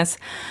with MS.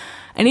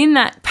 And in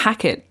that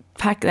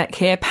that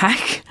care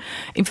pack,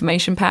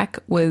 information pack,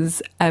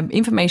 was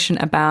information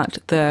about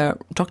the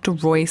Dr.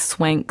 Roy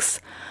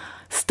Swank's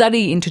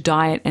study into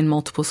diet and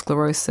multiple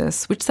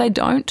sclerosis, which they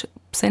don't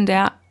send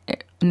out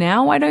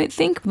now, I don't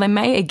think. They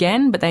may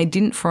again, but they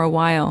didn't for a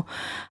while.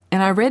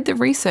 And I read the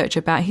research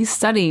about his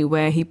study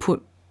where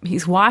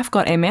his wife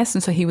got MS,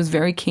 and so he was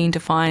very keen to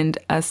find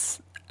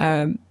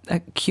a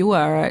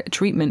cure, a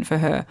treatment for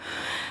her.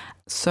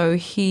 So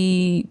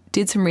he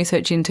did some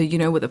research into,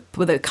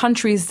 what the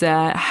countries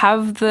that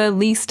have the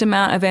least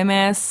amount of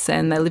MS,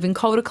 and they live in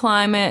colder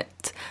climate.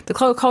 The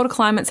colder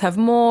climates have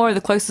more.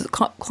 The closest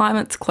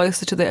climates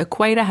closer to the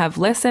equator have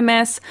less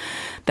MS.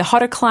 The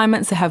hotter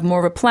climates, they have more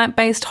of a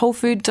plant-based whole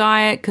food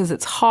diet because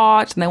it's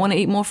hot and they want to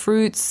eat more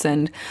fruits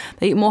and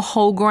they eat more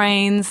whole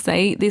grains.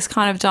 They eat this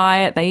kind of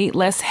diet. They eat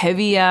less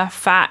heavier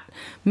fat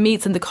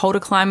meats in the colder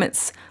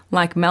climates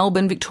like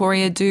Melbourne,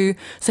 Victoria do.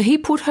 So he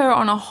put her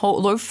on a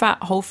low-fat,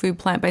 whole food,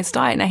 plant-based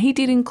diet. Now, he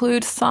did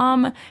include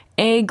some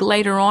egg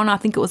later on. I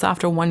think it was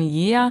after 1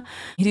 year.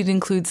 He did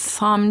include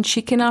some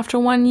chicken after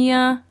 1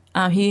 year.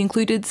 He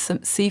included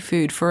some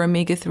seafood for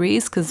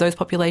omega-3s because those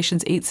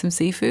populations eat some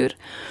seafood.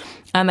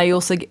 And they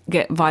also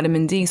get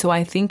vitamin D. So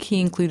I think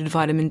he included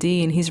vitamin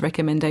D in his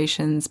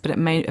recommendations, but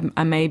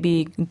I may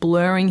be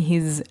blurring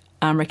his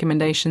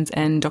recommendations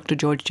and Dr.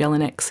 George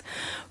Jelinek's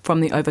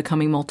from the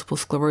Overcoming Multiple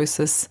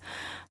Sclerosis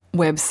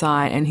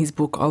website and his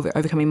book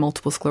Overcoming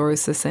Multiple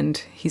Sclerosis and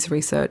his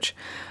research,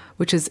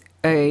 which is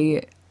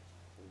a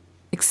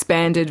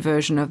expanded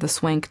version of the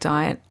Swank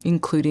diet,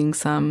 including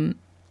some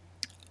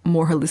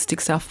more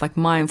holistic stuff like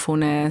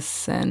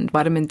mindfulness and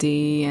vitamin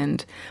D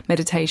and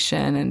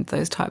meditation and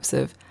those types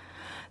of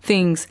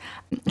things,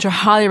 which I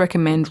highly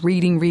recommend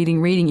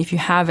reading if you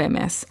have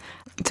MS.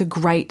 It's a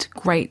great,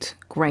 great,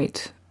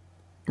 great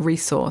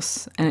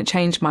resource, and it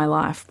changed my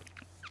life,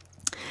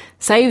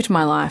 saved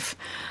my life.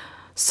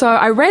 So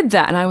I read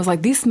that and I was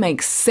like, this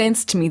makes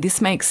sense to me.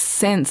 This makes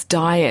sense,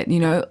 diet,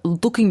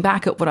 looking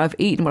back at what I've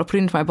eaten, what I put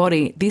into my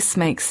body, this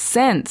makes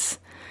sense.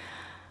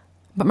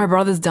 But my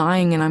brother's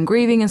dying and I'm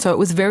grieving, and so it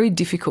was very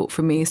difficult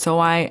for me. So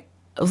I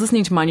was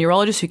listening to my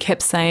neurologist who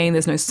kept saying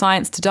there's no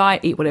science to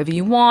diet, eat whatever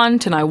you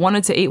want, and I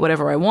wanted to eat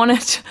whatever I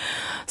wanted.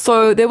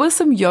 So there was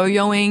some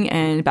yo-yoing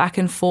and back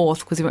and forth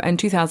because in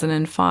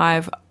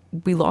 2005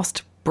 we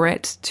lost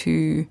Brett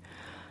to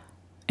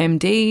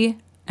MD,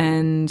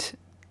 and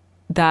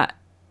that,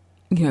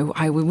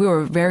 we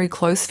were a very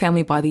close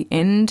family by the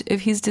end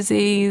of his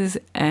disease,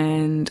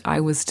 and I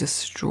was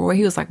destroyed.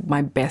 He was like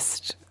my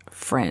best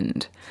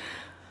friend.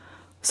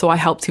 So I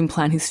helped him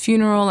plan his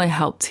funeral. I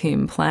helped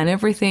him plan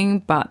everything.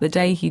 But the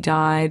day he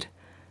died,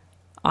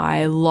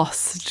 I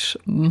lost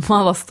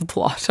the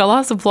plot. I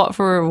lost the plot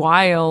for a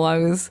while. I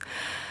was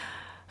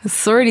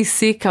already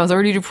sick. I was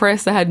already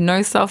depressed. I had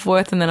no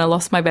self-worth. And then I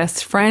lost my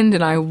best friend,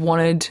 and I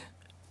really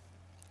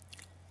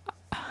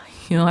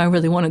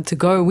wanted to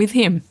go with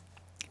him,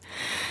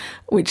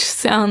 which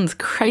sounds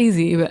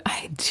crazy, but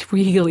I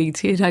really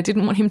did. I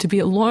didn't want him to be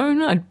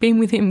alone. I'd been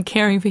with him,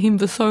 caring for him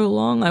for so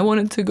long. I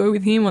wanted to go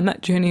with him on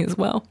that journey as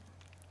well.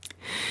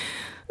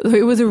 So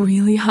it was a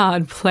really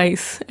hard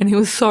place, and it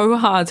was so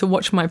hard to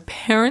watch my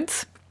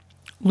parents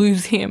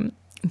lose him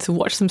and to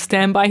watch them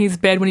stand by his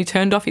bed when he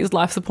turned off his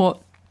life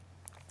support.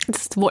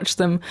 Just to watch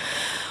them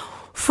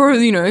for,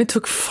 it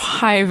took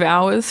 5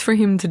 hours for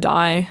him to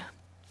die.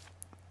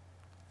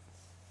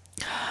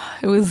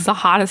 It was the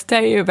hardest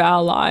day of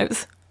our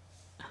lives.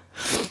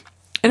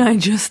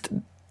 And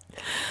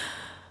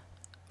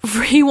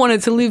he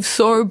wanted to live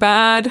so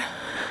bad.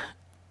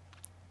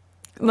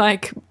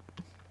 Like,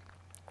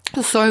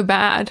 so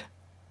bad.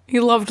 He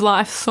loved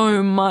life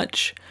so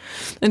much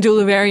until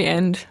the very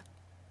end.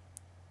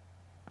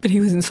 But he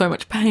was in so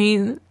much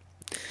pain.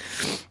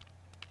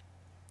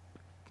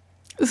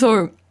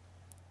 So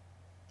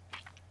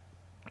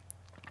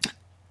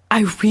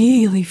I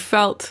really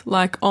felt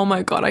like, oh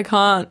my God, I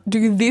can't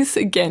do this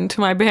again to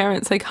my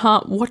parents. They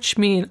can't watch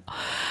me and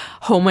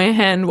hold my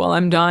hand while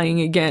I'm dying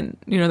again.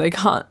 They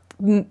can't,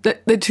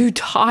 they're too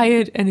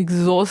tired and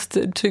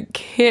exhausted to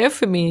care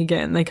for me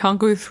again. They can't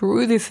go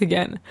through this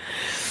again.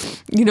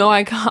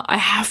 I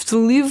have to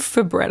live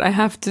for Brett. I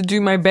have to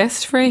do my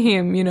best for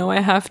him.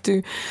 I have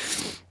to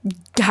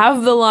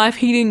have the life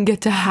he didn't get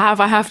to have.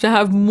 I have to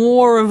have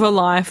more of a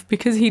life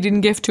because he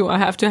didn't get to. I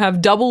have to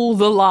have double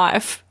the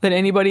life that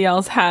anybody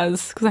else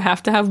has, because I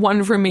have to have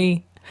one for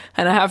me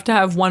and I have to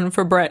have one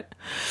for Brett.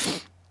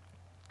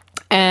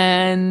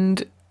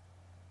 And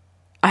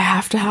I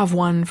have to have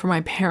one for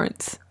my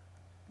parents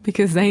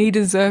because they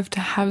deserve to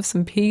have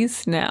some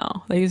peace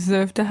now. They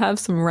deserve to have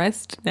some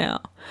rest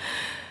now.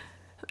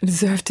 They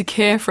deserve to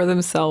care for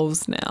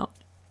themselves now.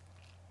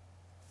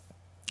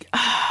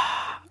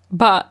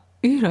 But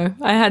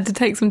I had to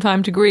take some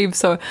time to grieve,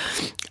 so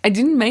I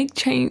didn't make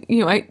change.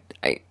 I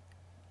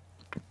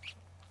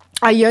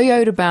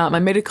yo-yoed about.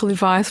 My medical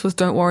advice was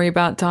don't worry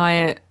about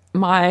diet.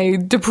 My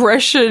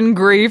depression,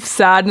 grief,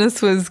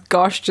 sadness was,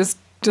 gosh, just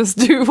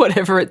do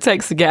whatever it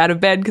takes to get out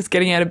of bed, because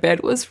getting out of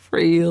bed was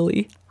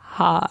really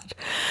hard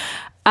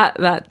at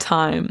that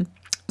time.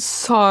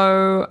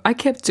 So I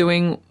kept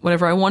doing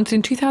whatever I wanted.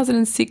 In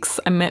 2006,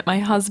 I met my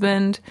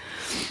husband.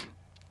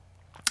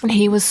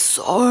 He was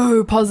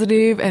so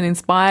positive and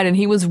inspired, and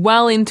he was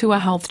well into a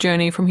health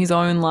journey from his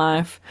own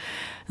life.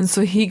 And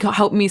so he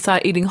helped me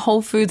start eating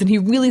whole foods, and he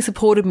really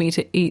supported me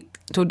to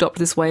adopt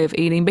this way of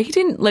eating. But he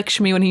didn't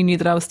lecture me when he knew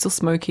that I was still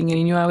smoking and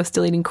he knew I was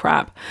still eating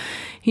crap.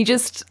 He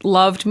just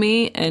loved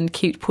me and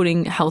kept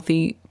putting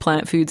healthy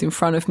plant foods in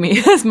front of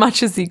me as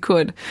much as he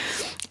could.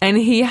 And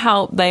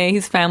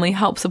his family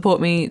helped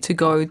support me to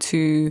go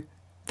to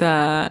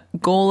the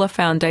Gawler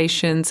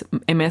Foundation's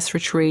MS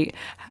retreat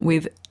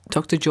with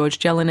Dr. George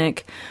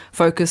Jelinek,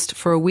 focused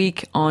for a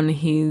week on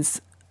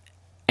his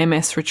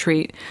MS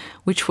retreat,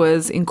 which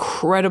was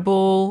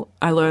incredible.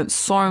 I learned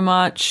so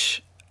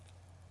much,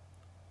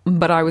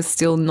 but I was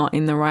still not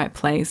in the right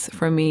place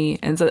for me.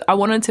 And so I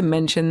wanted to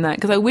mention that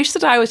because I wish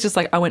that I was just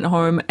like, I went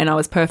home and I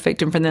was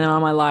perfect and from then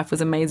on my life was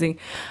amazing.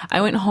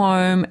 I went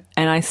home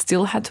and I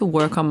still had to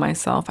work on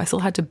myself. I still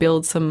had to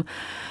build some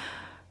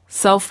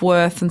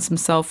self-worth and some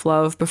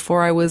self-love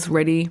before I was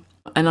ready.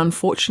 And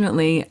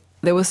unfortunately,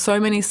 there were so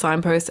many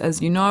signposts,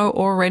 as you know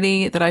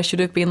already, that I should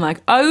have been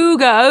like,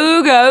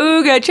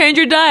 ooga, change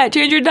your diet,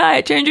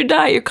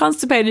 you're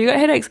constipated, you got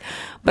headaches.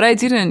 But I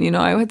didn't,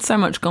 I had so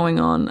much going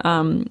on,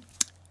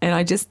 and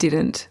I just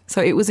didn't.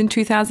 So it was in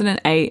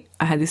 2008,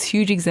 I had this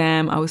huge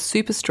exam, I was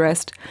super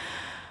stressed,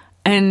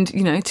 and,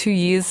 2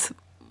 years,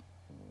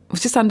 it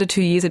was just under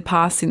 2 years had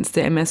passed since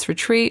the MS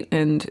retreat,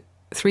 and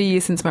 3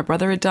 years since my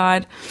brother had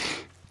died,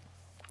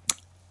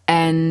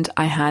 and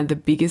I had the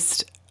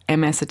biggest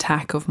MS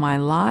attack of my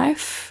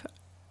life.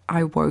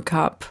 I woke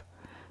up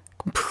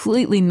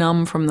completely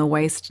numb from the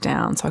waist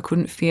down, so I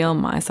couldn't feel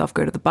myself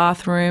go to the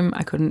bathroom.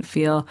 I couldn't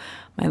feel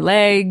my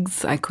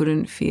legs. I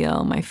couldn't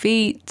feel my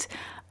feet.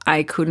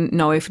 I didn't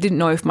know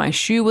if my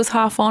shoe was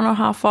half on or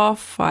half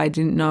off. I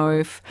didn't know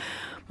if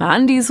my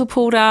undies were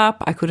pulled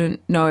up. I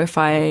couldn't know if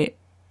I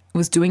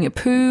was doing a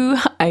poo.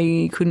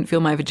 I couldn't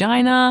feel my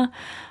vagina.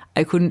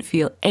 I couldn't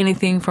feel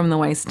anything from the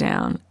waist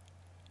down.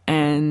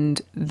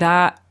 And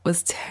that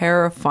was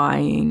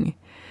terrifying.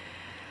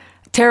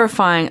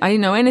 I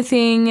didn't know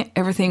anything.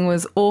 Everything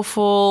was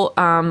awful.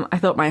 I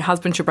thought my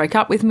husband should break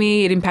up with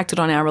me. It impacted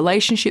on our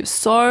relationship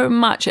so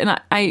much. And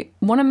I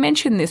want to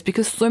mention this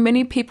because so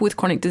many people with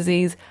chronic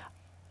disease,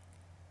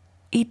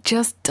 it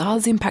just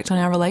does impact on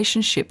our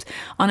relationships,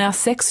 on our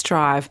sex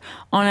drive,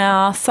 on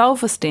our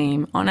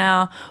self-esteem, on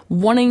our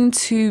wanting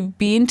to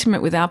be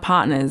intimate with our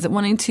partners,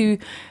 wanting to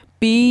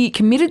be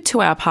committed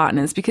to our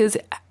partners. Because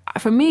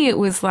for me, it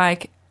was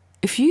like,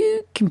 if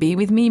you can be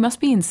with me, you must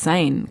be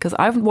insane, because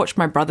I've watched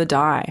my brother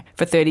die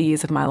for 30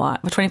 years of my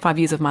life, for 25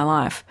 years of my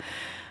life.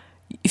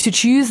 If to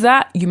choose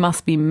that, you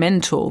must be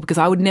mental, because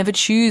I would never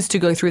choose to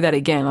go through that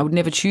again. I would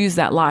never choose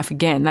that life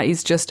again. That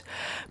is just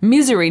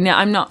misery.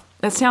 Now,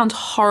 that sounds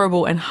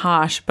horrible and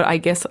harsh, but I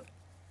guess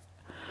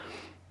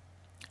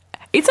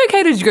it's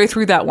okay to go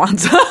through that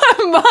once.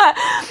 But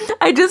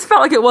I just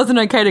felt like it wasn't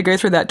okay to go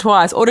through that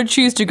twice, or to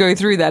choose to go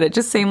through that. It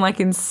just seemed like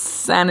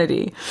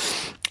insanity.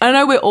 I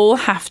know we all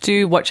have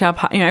to watch our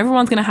part.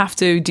 Everyone's going to have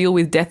to deal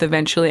with death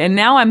eventually. And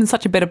now I'm in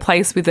such a better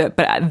place with it.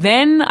 But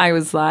then I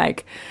was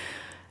like,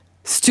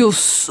 still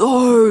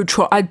so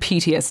I had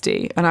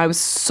PTSD, and I was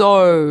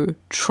so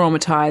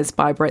traumatized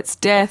by Brett's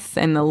death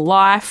and the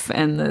life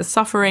and the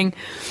suffering.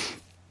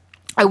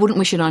 I wouldn't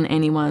wish it on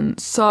anyone.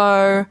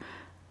 So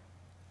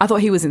I thought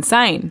he was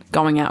insane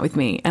going out with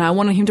me, and I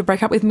wanted him to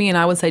break up with me, and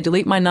I would say,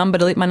 delete my number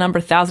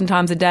 1,000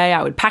 times a day.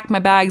 I would pack my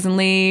bags and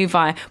leave.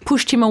 I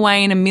pushed him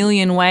away in a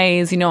million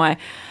ways. I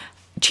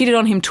cheated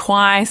on him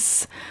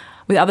twice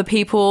with other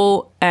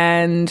people,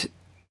 and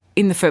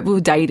we were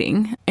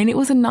dating, and it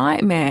was a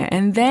nightmare.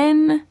 And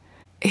then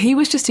he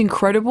was just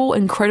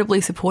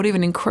incredibly supportive,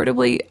 and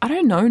incredibly,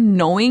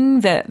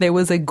 knowing that there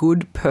was a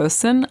good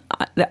person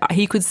that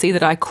he could see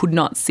that I could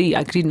not see.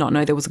 I did not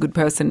know there was a good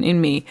person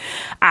in me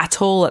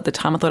at all at the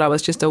time. I thought I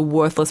was just a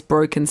worthless,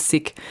 broken,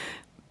 sick,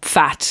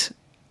 fat,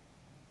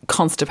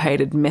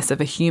 constipated mess of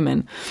a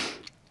human.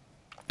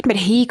 But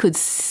he could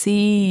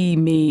see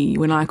me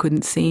when I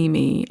couldn't see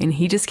me, and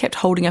he just kept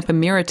holding up a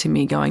mirror to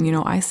me going,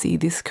 I see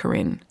this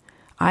Corinne.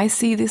 I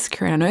see this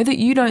Corinne. I know that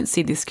you don't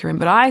see this Corinne,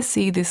 but I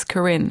see this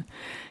Corinne.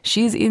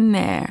 She's in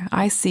there.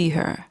 I see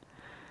her.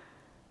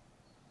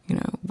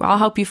 I'll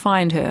help you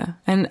find her.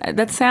 And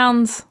that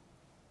sounds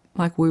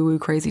like woo-woo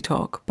crazy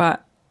talk,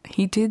 but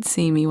he did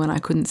see me when I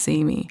couldn't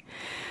see me.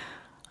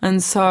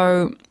 And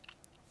so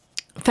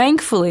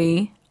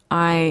thankfully,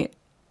 I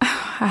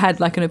had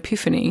like an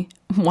epiphany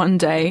one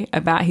day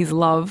about his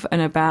love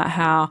and about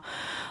how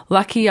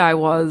lucky I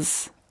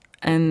was.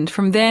 And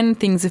from then,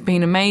 things have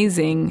been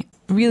amazing.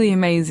 Really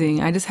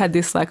amazing. I just had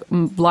this like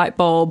light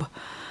bulb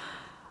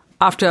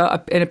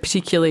after in a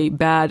particularly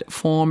bad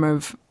form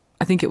of,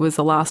 I think it was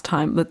the last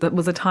time, that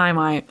was a time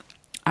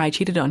I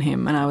cheated on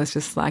him, and I was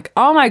just like,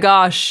 oh my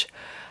gosh,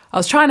 I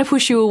was trying to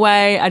push you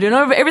away. I do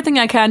everything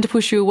I can to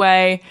push you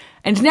away.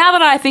 And now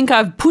that I think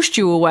I've pushed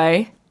you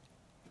away,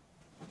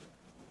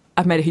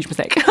 I've made a huge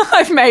mistake.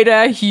 I've made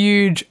a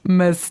huge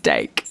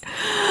mistake.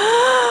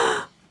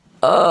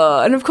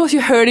 And of course,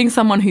 you're hurting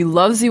someone who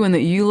loves you and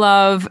that you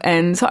love.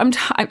 And so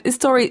this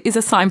story is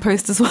a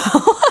signpost as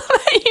well.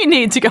 You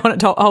need to go on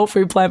a whole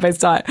food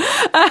plant-based diet.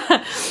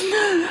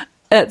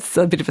 It's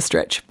a bit of a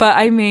stretch. But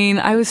I mean,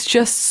 I was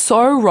just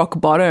so rock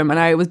bottom, and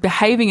I was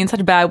behaving in such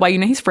a bad way.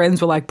 His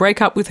friends were like,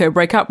 break up with her,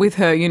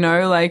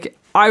 like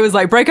I was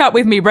like, break up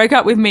with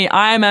me.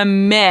 I am a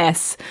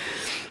mess.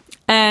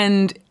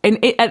 And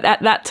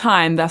at that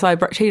time, so I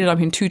cheated on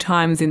him 2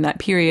 times in that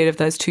period of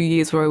those 2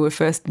 years where we were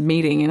first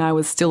meeting, and I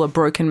was still a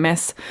broken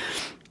mess.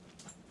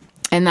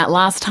 And that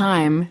last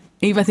time,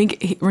 I think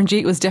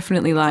Ranjit was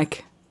definitely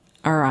like,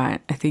 all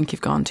right, I think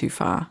you've gone too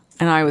far.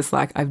 And I was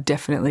like, I've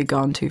definitely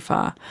gone too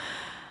far.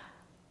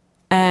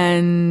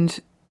 And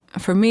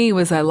for me, it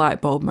was a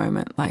light bulb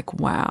moment, like,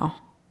 wow,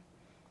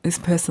 this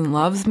person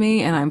loves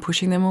me and I'm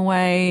pushing them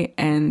away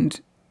and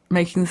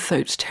making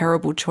such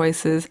terrible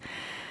choices.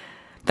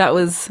 That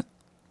was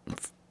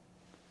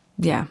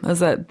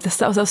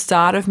the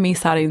start of me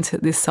starting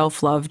this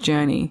self-love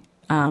journey,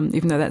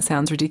 even though that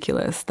sounds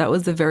ridiculous. That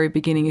was the very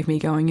beginning of me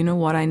going, you know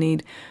what, I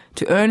need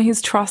to earn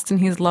his trust and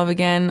his love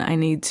again. I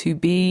need to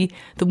be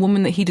the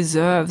woman that he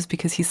deserves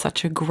because he's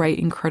such a great,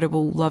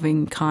 incredible,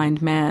 loving, kind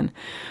man.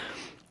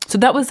 So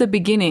that was the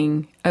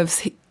beginning of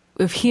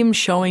him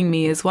showing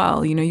me as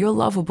well, you're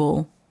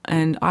lovable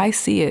and I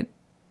see it.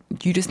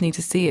 You just need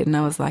to see it. And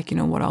I was like, you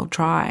know what, I'll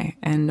try.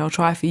 And I'll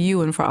try for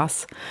you and for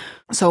us.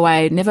 So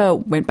I never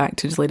went back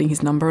to deleting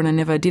his number, and I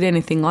never did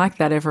anything like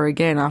that ever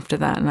again after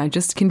that. And I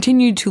just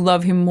continued to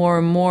love him more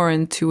and more,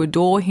 and to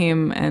adore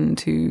him and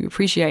to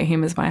appreciate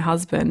him as my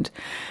husband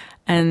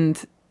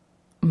and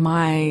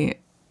my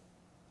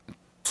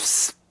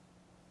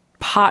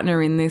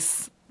partner in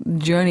this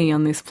journey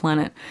on this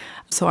planet.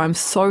 So I'm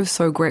so,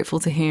 so grateful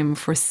to him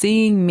for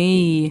seeing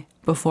me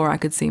before I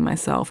could see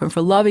myself, and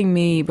for loving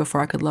me before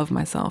I could love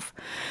myself,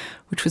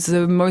 which was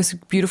the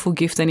most beautiful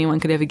gift anyone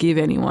could ever give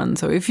anyone.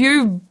 So if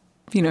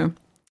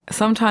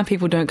sometimes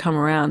people don't come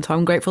around. So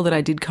I'm grateful that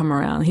I did come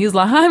around. He was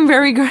like, I'm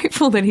very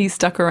grateful that he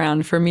stuck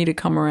around for me to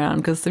come around,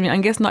 because I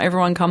guess not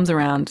everyone comes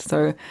around.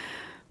 So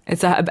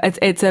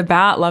it's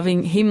about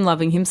loving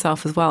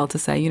himself as well, to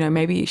say,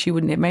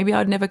 maybe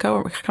I'd never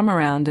come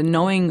around, and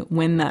knowing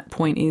when that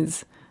point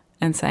is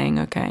and saying,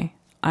 okay,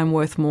 I'm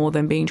worth more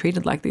than being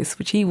treated like this,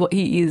 which he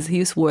is.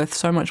 He's worth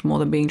so much more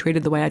than being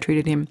treated the way I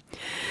treated him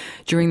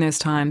during those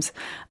times.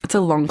 It's a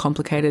long,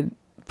 complicated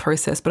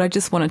process, but I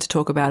just wanted to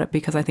talk about it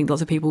because I think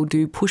lots of people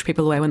do push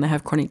people away when they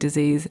have chronic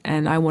disease,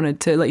 and I wanted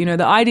to let you know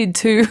that I did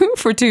too.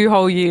 For 2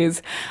 whole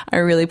years, I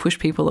really pushed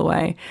people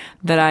away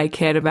that I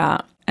cared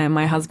about and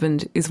my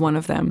husband is one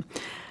of them.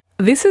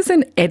 This is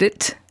an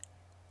edit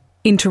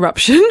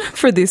interruption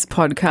for this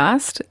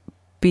podcast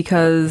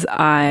because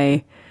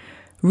I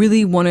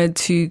really wanted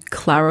to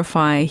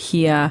clarify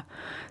here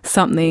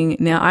something.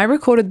 Now, I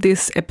recorded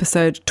this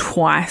episode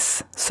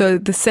twice. So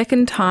the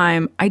second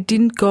time, I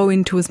didn't go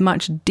into as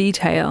much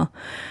detail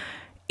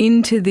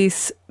into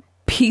this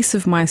piece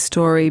of my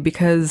story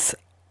because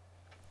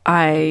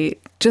I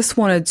just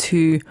wanted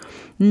to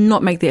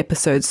not make the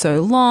episode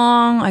so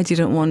long. I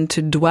didn't want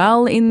to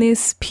dwell in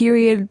this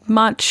period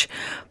much,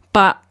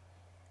 but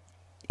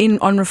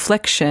on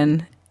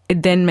reflection,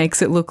 it then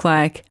makes it look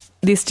like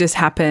this just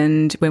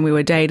happened when we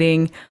were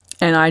dating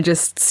and I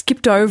just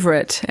skipped over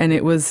it and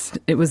it was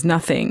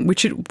nothing,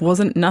 which it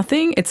wasn't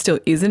nothing. It still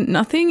isn't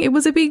nothing. It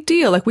was a big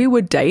deal. Like, we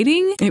were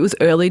dating. It was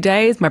early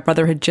days. My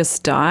brother had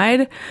just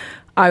died.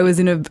 I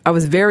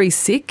was very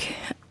sick.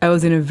 I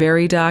was in a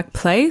very dark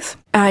place.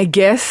 I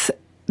guess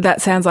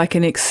that sounds like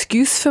an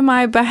excuse for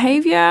my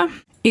behavior.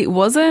 It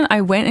wasn't.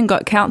 I went and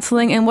got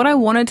counseling. And what I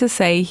wanted to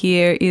say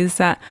here is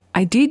that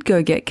I did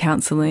go get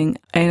counseling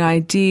and I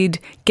did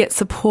get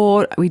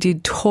support. We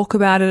did talk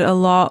about it a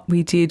lot.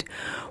 We did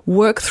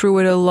work through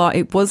it a lot.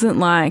 It wasn't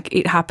like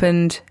it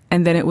happened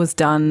and then it was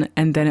done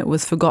and then it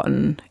was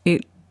forgotten.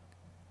 It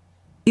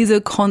is a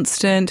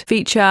constant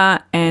feature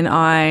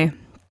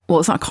well,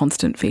 it's not a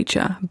constant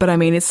feature, but I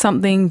mean, it's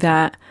something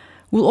that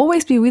will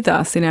always be with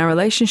us in our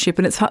relationship.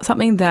 And it's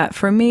something that,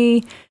 for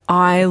me,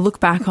 I look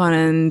back on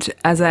and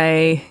as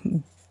a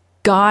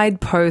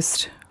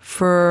guidepost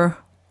for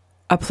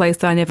a place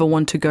that I never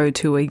want to go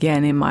to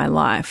again in my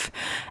life.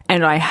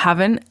 And I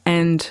haven't,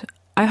 and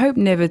I hope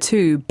never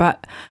to,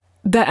 but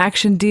that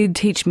action did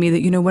teach me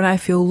that, when I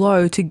feel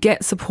low, to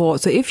get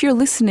support. So if you're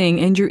listening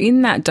and you're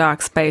in that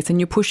dark space and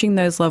you're pushing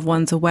those loved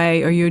ones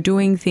away, or you're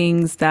doing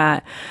things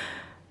that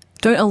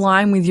don't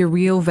align with your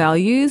real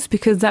values,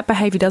 because that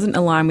behavior doesn't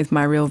align with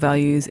my real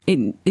values.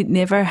 It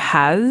never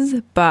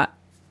has, but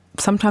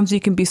sometimes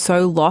you can be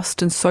so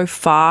lost and so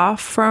far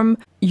from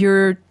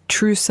your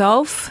true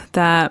self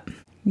that,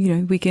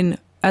 we can,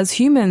 as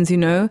humans,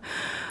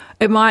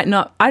 it might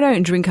not, I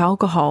don't drink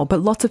alcohol,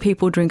 but lots of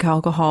people drink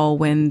alcohol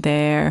when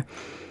they're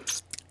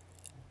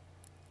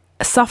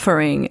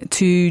suffering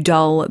to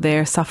dull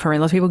their suffering.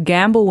 Lots of people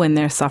gamble when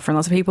they're suffering.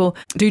 Lots of people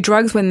do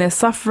drugs when they're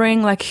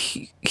suffering. Like,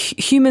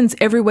 humans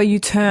everywhere you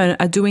turn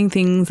are doing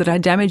things that are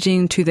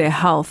damaging to their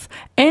health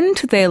and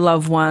to their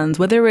loved ones,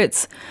 whether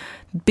it's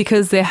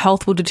because their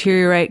health will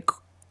deteriorate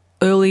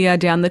earlier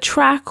down the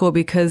track or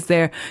because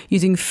they're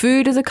using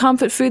food as a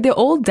comfort food. They're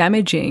all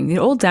damaging. They're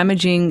all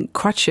damaging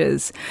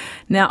crutches.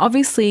 Now,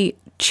 obviously,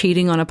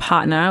 cheating on a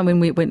partner when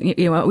we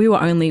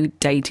were only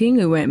dating,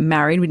 we weren't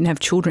married, we didn't have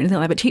children, anything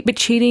like that. But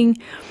cheating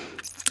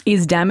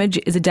is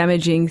a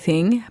damaging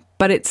thing.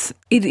 But it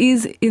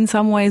is in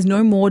some ways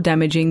no more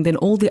damaging than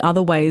all the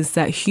other ways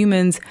that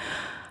humans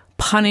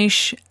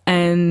punish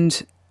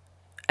and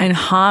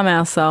harm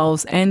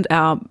ourselves and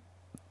our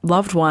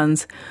loved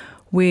ones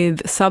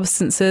with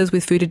substances,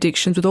 with food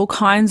addictions, with all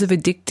kinds of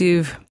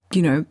addictive,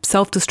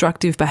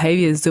 self-destructive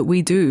behaviors that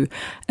we do.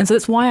 And so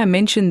that's why I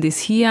mentioned this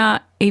here,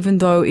 even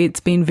though it's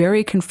been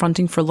very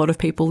confronting for a lot of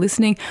people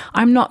listening.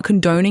 I'm not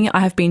condoning it. I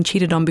have been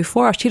cheated on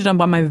before. I was cheated on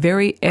by my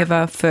very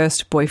ever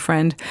first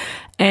boyfriend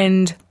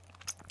and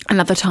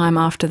another time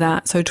after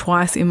that. So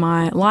twice in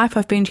my life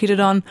I've been cheated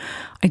on.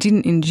 I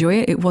didn't enjoy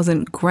it. It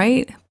wasn't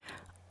great.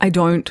 I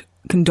don't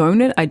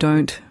condone it. I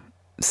don't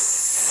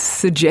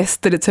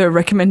suggest that it's a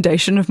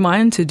recommendation of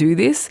mine to do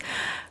this.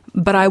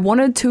 But I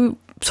wanted to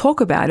talk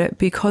about it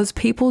because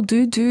people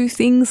do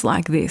things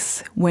like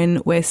this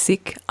when we're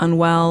sick,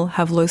 unwell,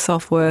 have low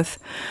self-worth.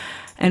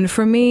 And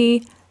for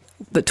me,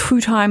 the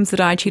 2 times that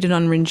I cheated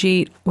on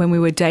Ranjit when we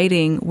were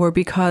dating were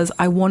because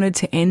I wanted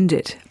to end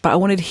it, but I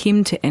wanted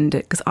him to end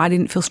it because I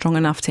didn't feel strong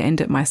enough to end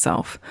it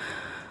myself.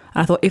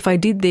 And I thought, if I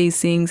did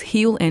these things,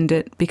 he'll end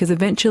it, because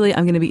eventually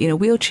I'm going to be in a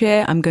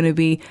wheelchair. I'm going to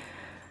be,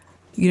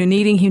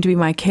 needing him to be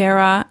my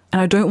carer,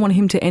 and I don't want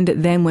him to end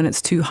it then when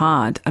it's too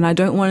hard. And I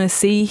don't want to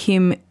see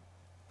him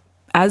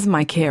as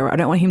my carer. I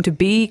don't want him to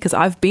be, because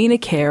I've been a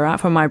carer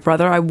for my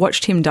brother. I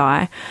watched him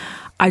die.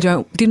 I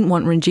didn't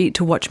want Ranjit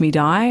to watch me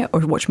die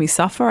or watch me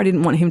suffer. I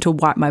didn't want him to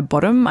wipe my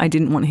bottom. I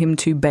didn't want him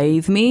to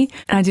bathe me.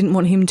 And I didn't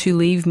want him to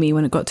leave me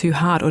when it got too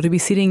hard, or to be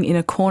sitting in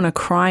a corner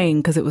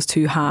crying because it was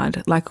too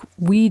hard, like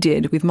we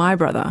did with my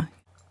brother.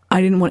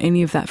 I didn't want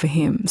any of that for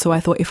him. So I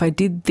thought, if I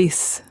did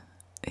this,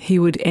 he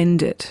would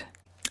end it.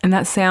 And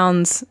that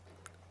sounds,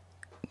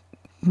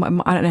 I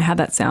don't know how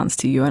that sounds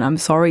to you. And I'm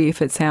sorry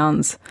if it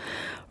sounds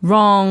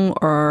wrong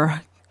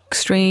or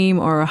extreme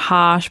or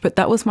harsh, but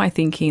that was my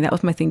thinking.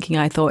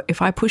 I thought,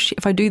 if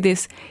I do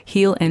this,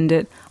 he'll end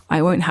it.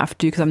 I won't have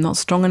to, because I'm not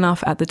strong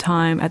enough at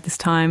this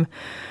time.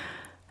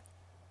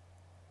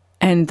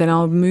 And then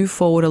I'll move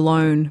forward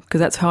alone,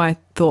 because that's how I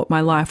thought my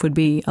life would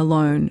be,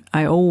 alone.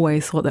 I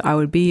always thought that I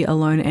would be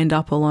alone, end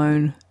up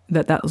alone,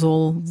 that was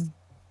all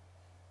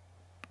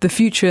the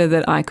future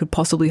that I could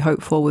possibly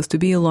hope for, was to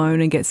be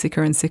alone and get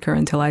sicker and sicker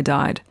until I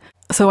died.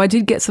 So I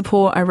did get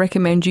support. I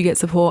recommend you get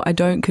support. I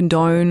don't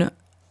condone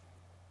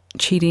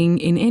cheating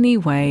in any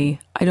way.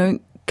 I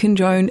don't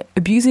condone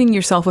abusing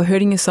yourself or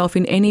hurting yourself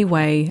in any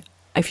way.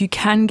 If you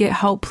can get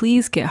help,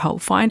 please get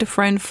help. Find a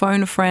friend,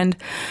 phone a friend.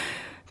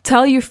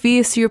 Tell your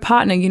fears to your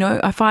partner. You know,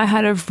 if I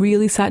had have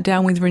really sat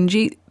down with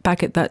Ranjit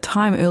back at that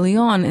time early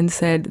on and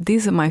said,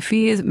 these are my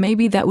fears,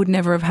 maybe that would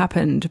never have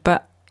happened.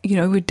 But, you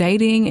know, we're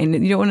dating and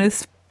you don't want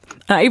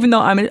to, even though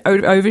I'm an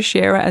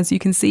oversharer, as you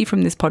can see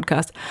from this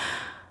podcast,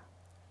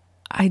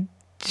 I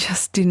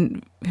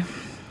didn't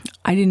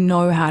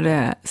know how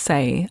to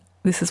say,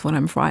 this is what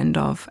I'm frightened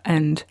of.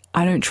 And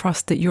I don't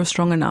trust that you're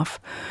strong enough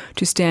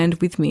to stand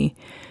with me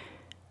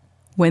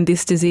when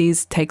this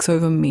disease takes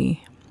over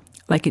me,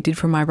 like it did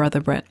for my brother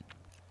Brett.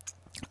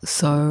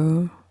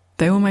 So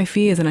they were my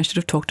fears, and I should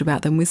have talked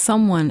about them with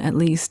someone, at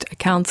least a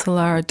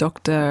counsellor, a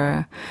doctor,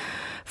 a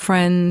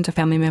friend, a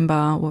family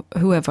member,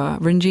 whoever.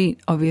 Ranjit,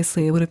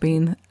 obviously, it would have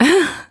been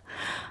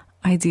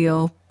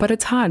ideal, but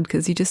it's hard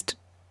because it's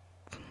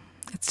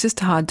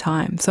just a hard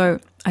time. So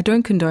I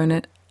don't condone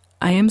it.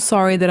 I am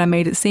sorry that I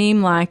made it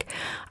seem like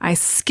I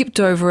skipped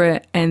over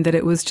it and that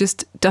it was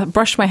just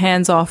brushed my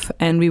hands off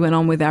and we went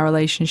on with our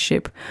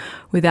relationship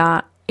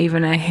without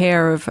even a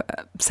hair of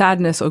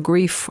sadness or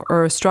grief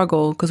or a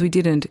struggle, because we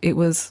didn't. It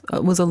was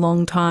a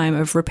long time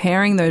of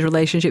repairing those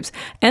relationships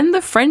and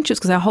the friendships,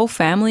 because our whole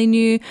family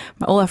knew,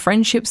 all our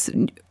friendships,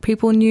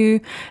 people knew,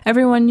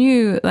 everyone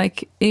knew.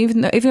 Like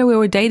even though we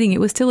were dating,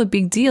 it was still a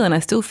big deal, and I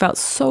still felt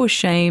so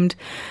ashamed,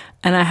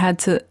 and I had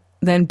to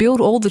then build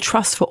all the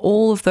trust for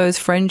all of those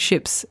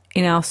friendships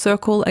in our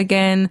circle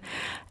again.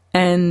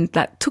 And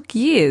that took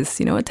years.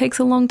 You know, it takes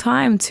a long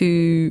time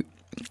to,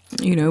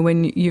 you know,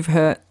 when you've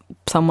hurt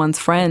someone's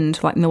friend,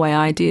 like in the way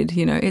I did,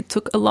 you know, it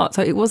took a lot.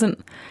 So it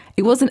wasn't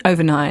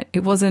overnight.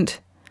 It wasn't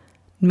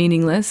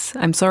meaningless.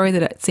 I'm sorry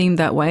that it seemed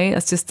that way.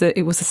 It's just that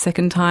it was the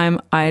second time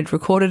I had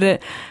recorded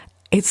it.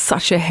 It's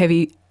such a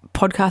heavy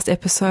podcast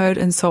episode.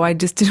 And so I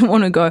just didn't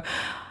want to go,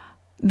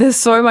 there's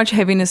so much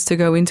heaviness to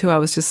go into. I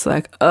was just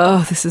like,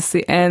 oh, this is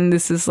the end.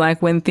 This is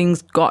like when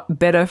things got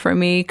better for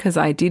me, because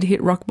I did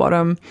hit rock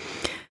bottom.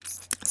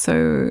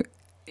 So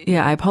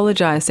yeah, I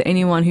apologize to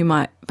anyone who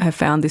might have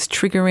found this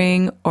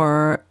triggering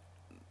or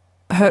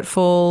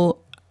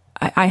hurtful.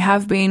 I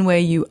have been where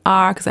you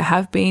are, because I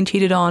have been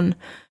cheated on.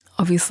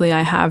 Obviously,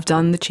 I have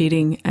done the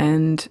cheating,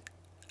 and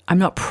I'm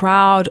not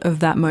proud of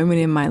that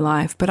moment in my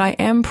life, but I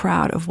am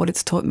proud of what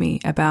it's taught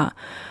me about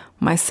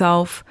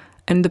myself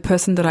and the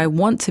person that I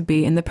want to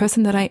be and the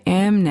person that I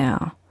am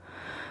now.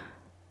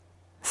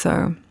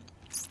 So,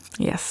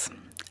 yes.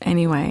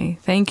 Anyway,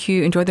 thank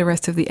you. Enjoy the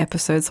rest of the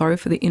episode. Sorry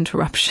for the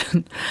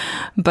interruption,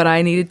 but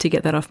I needed to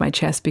get that off my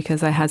chest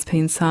because there has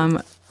been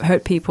some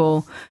hurt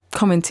people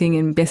commenting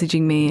and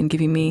messaging me and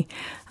giving me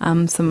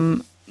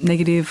some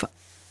negative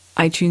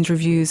iTunes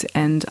reviews,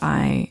 and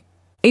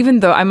even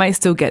though I might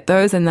still get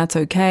those, and that's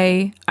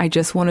okay, I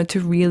just wanted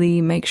to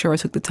really make sure I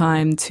took the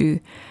time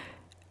to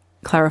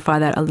clarify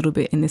that a little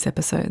bit in this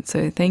episode.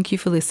 So thank you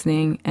for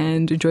listening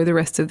and enjoy the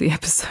rest of the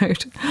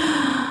episode.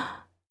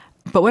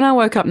 But when I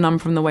woke up numb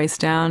from the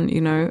waist down,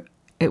 you know,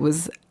 it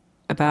was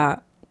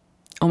about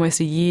almost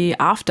a year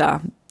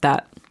after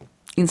that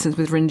instance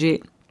with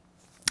Ranjit.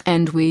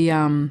 And we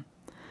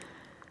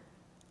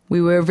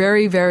were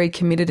very, very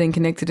committed and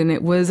connected, and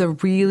it was a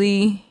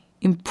really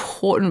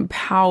important,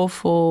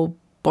 powerful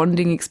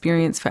bonding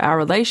experience for our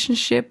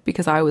relationship,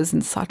 because I was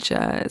in such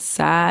a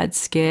sad,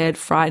 scared,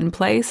 frightened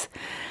place.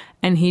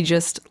 And he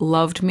just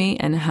loved me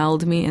and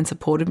held me and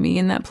supported me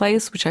in that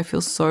place, which I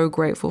feel so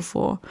grateful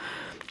for.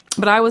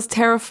 But I was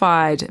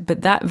terrified.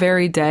 But that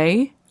very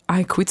day,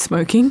 I quit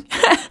smoking.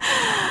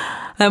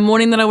 That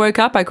morning that I woke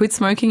up, I quit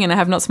smoking, and I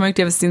have not smoked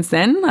ever since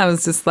then. I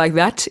was just like,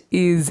 that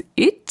is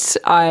it.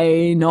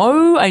 I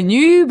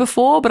knew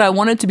before, but I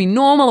wanted to be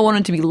normal. I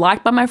wanted to be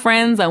liked by my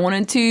friends. I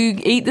wanted to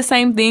eat the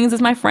same things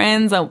as my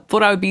friends. I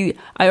thought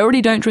I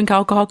already don't drink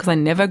alcohol because I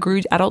never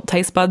grew adult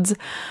taste buds.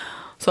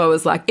 So I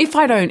was like, if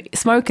I don't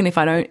smoke and if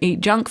I don't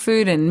eat junk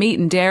food and meat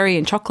and dairy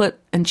and chocolate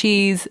and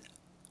cheese,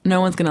 no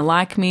one's going to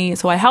like me.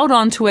 So I held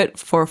on to it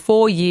for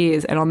 4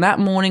 years. And on that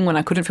morning when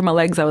I couldn't feel my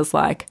legs, I was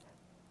like,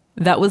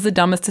 that was the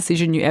dumbest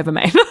decision you ever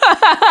made.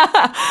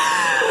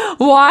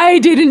 Why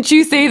didn't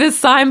you see the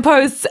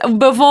signposts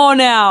before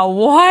now?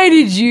 Why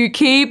did you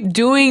keep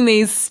doing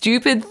these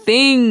stupid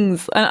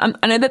things? I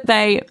know that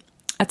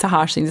that's a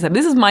harsh thing to say, but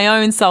this is my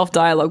own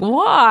self-dialogue.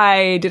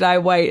 Why did I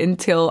wait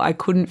until I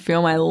couldn't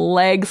feel my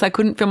legs? I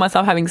couldn't feel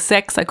myself having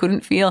sex. I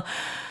couldn't feel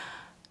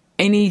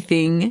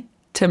anything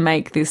to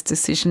make this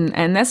decision.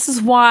 And this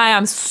is why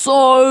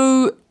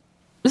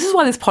this is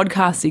why this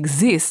podcast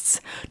exists,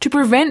 to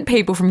prevent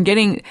people from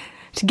getting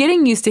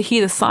used to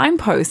hear the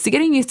signposts, to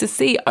getting used to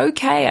see,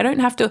 okay, I don't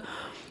have to,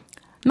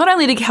 not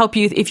only to help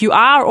you if you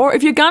are, or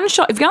if your gun's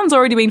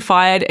already been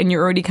fired and you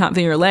already can't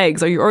feel your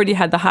legs, or you already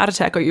had the heart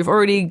attack, or you've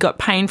already got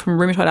pain from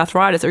rheumatoid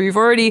arthritis, or you've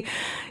already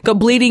got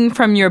bleeding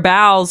from your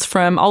bowels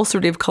from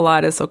ulcerative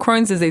colitis or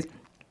Crohn's disease.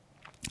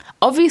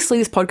 Obviously,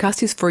 this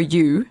podcast is for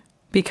you,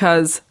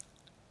 because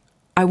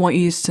I want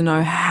you to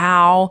know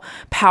how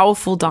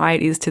powerful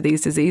diet is to these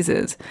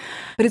diseases.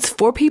 But it's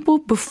for people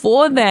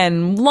before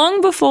then,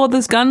 long before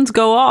those guns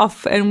go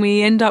off and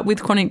we end up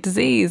with chronic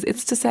disease.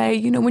 It's to say,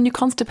 you know, when you're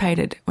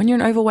constipated, when you're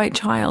an overweight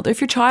child, if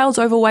your child's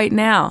overweight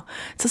now,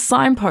 it's a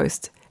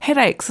signpost.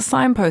 Headaches, a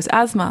signpost.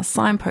 Asthma,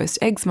 signpost.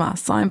 Eczema,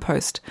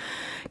 signpost.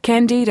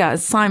 Candida,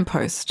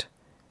 signpost.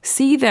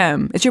 See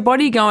them. It's your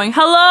body going,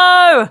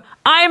 hello,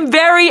 I'm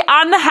very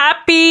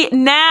unhappy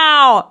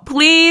now.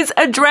 Please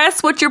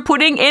address what you're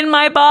putting in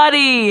my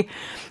body.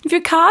 If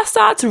your car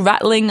starts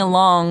rattling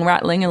along,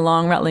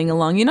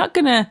 you're not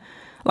going to,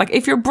 like,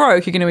 if you're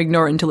broke, you're going to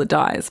ignore it until it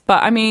dies.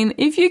 But I mean,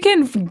 if you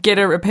can get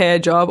a repair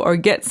job or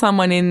get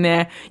someone in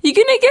there, you're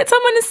going to get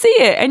someone to see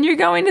it and you're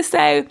going to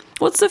say,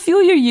 what's the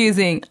fuel you're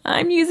using?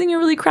 I'm using a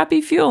really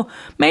crappy fuel.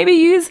 Maybe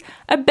use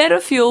a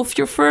better fuel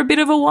for a bit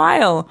of a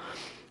while.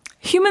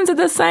 Humans are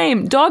the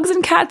same. Dogs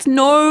and cats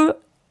know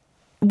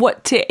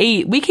what to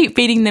eat. We keep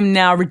feeding them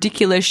now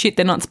ridiculous shit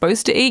they're not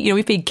supposed to eat. You know,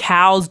 we feed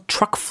cows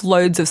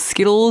truckloads of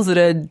Skittles that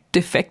are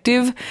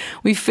defective.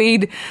 We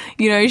feed,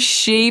 you know,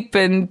 sheep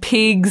and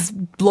pigs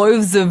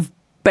loaves of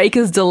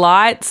Baker's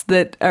Delights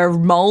that are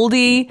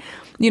moldy.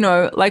 You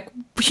know, like,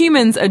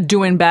 humans are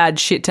doing bad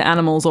shit to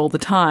animals all the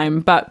time,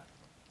 but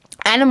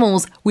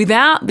animals,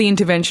 without the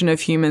intervention of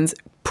humans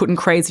putting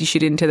crazy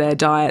shit into their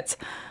diets,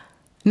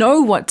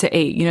 know what to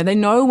eat. You know, they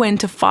know when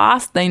to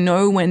fast, they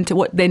know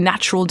what their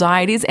natural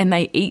diet is, and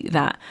they eat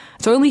that.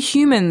 It's only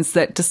humans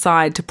that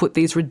decide to put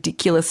these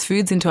ridiculous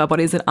foods into our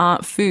bodies that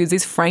aren't foods,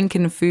 these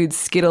Franken foods,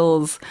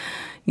 Skittles,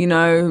 you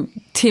know,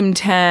 Tim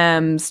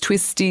Tams,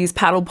 Twisties,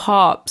 Paddle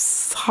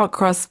Pops, hot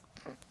cross,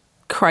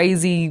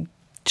 crazy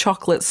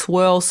chocolate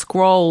swirl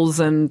scrolls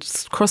and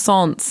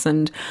croissants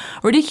and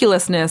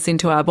ridiculousness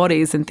into our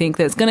bodies and think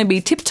that it's going to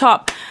be tip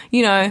top.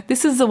 You know,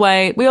 this is the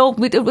way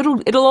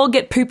it'll all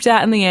get pooped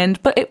out in the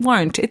end, but it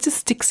won't. It just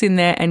sticks in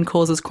there and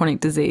causes chronic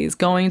disease,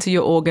 going to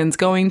your organs,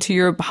 going to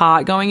your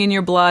heart, going in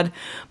your blood,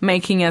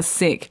 making us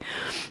sick.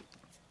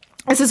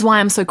 This is why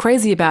I'm so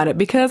crazy about it,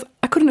 because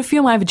I couldn't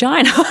feel my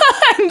vagina.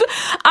 And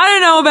I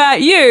don't know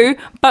about you,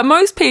 but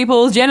most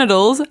people's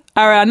genitals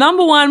are our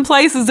number one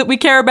places that we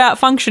care about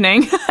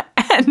functioning.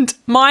 And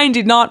mine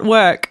did not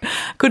work.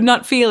 Could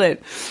not feel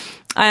it.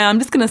 I'm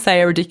just going to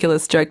say a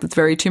ridiculous joke that's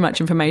very too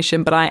much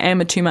information, but I am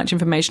a too much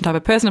information type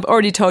of person. I've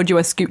already told you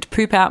I scooped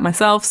poop out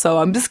myself, so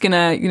I'm just going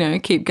to, you know,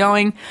 keep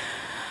going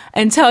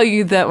and tell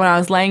you that when I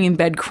was laying in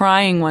bed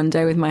crying one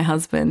day with my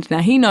husband, now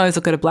he knows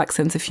I've got a black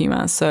sense of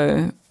humour,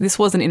 so this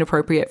wasn't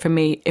inappropriate for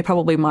me. It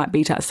probably might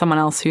be to someone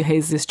else who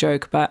hears this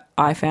joke, but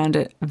I found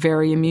it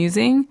very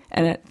amusing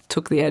and it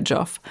took the edge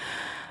off.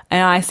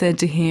 And I said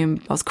to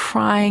him, I was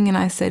crying and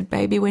I said,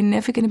 baby, we're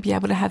never going to be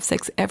able to have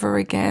sex ever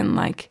again.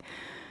 Like,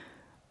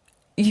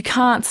 you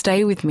can't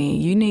stay with me.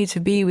 You need to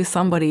be with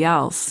somebody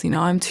else. You know,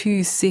 I'm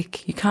too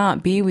sick. You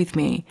can't be with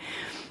me.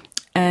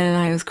 And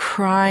I was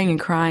crying and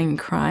crying and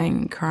crying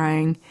and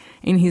crying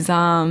in his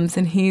arms.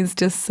 And he's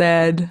just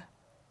said,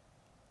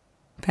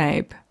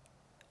 babe,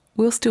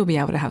 we'll still be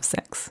able to have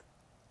sex.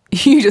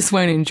 You just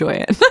won't enjoy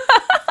it. And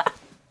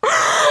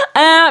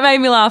that made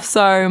me laugh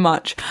so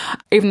much,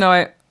 even though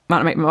it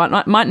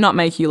might not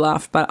make you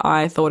laugh, but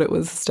I thought it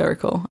was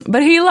hysterical.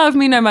 But he loved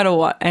me no matter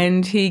what,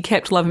 and he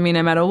kept loving me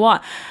no matter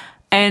what.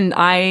 And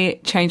I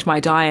changed my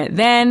diet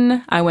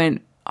then. I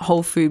went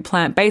whole food,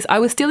 plant-based. I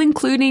was still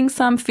including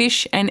some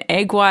fish and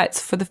egg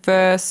whites for the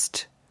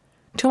first,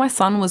 till my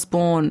son was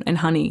born, and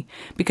honey,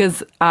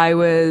 because I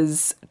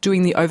was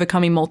doing the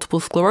overcoming multiple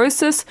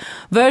sclerosis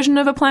version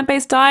of a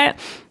plant-based diet,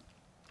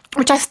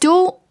 which I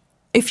still,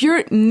 if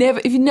you're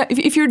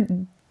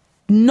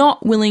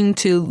not willing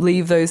to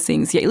leave those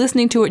things, yet you're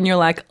listening to it and you're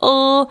like,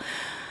 oh,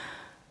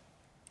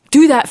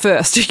 do that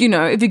first. You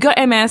know, if you've got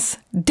MS,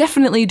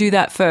 definitely do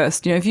that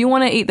first. You know, if you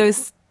want to eat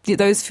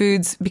those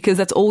foods because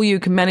that's all you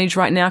can manage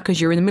right now because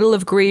you're in the middle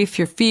of grief,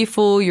 you're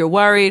fearful, you're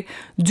worried,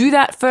 do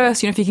that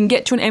first. You know, if you can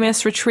get to an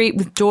MS retreat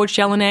with George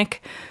Jelinek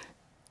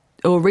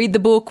or read the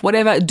book,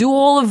 whatever, do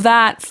all of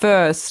that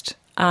first.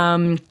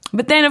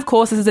 But then, of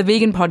course, this is a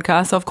vegan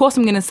podcast, so of course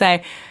I'm going to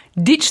say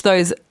ditch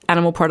those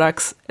animal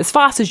products as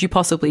fast as you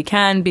possibly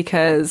can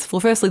because, well,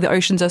 firstly, the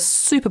oceans are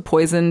super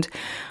poisoned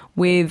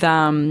with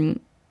you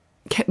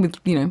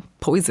know,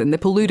 poison. They're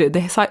polluted.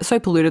 They're so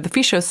polluted. The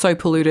fish are so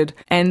polluted,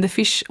 and the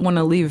fish want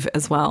to live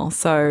as well.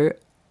 So,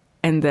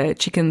 and the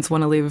chickens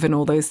want to live and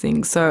all those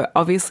things. So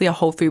obviously a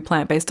whole food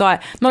plant-based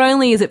diet, not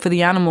only is it for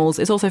the animals,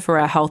 it's also for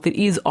our health. It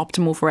is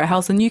optimal for our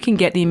health, and you can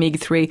get the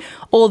omega-3,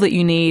 all that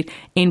you need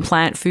in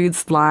plant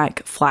foods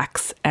like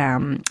flax,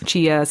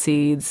 chia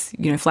seeds,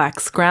 you know,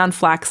 flax. Ground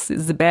flax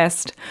is the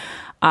best.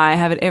 I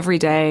have it every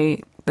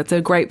day. That's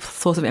a great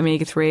source of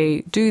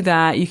omega-3. Do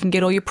that. You can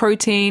get all your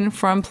protein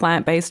from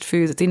plant-based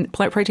foods.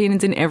 Protein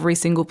is in every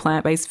single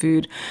plant-based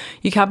food.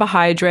 Your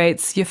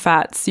carbohydrates, your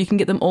fats, you can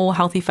get them all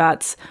healthy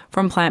fats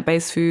from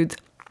plant-based foods.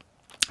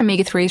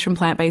 Omega-3s from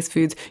plant-based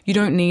foods. You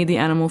don't need the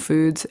animal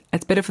foods.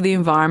 It's better for the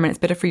environment. It's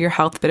better for your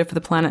health. It's better for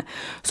the planet.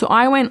 So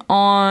I went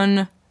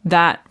on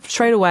that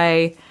straight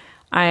away.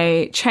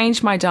 I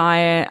changed my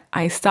diet.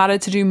 I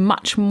started to do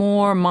much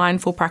more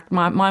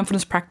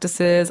mindfulness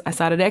practices. I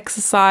started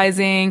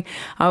exercising.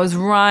 I was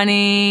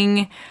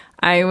running.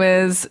 I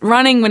was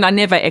running when I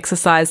never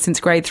exercised since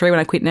grade 3 when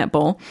I quit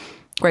netball.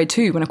 Grade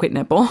 2 when I quit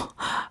netball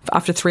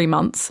after 3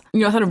 months. I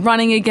started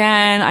running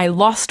again. I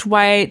lost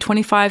weight,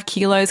 25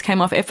 kilos,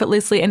 came off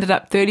effortlessly, ended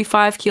up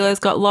 35 kilos,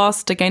 got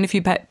lost. I gained a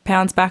few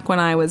pounds back when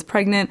I was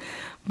pregnant,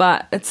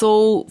 but it's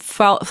all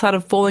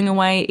started falling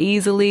away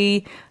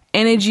easily.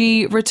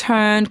 Energy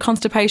returned,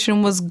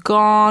 constipation was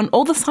gone.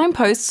 All the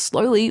signposts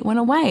slowly went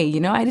away.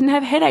 I didn't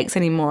have headaches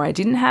anymore. I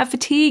didn't have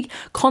fatigue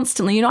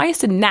constantly. I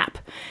used to nap.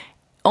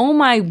 All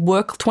my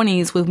work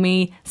 20s with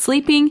me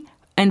sleeping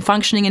and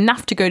functioning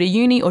enough to go to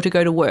uni or to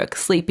go to work,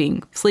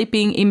 sleeping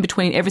in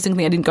between every single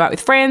thing. I didn't go out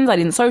with friends. I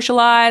didn't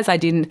socialize. I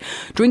didn't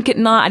drink at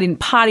night. I didn't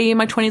party in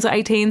my 20s or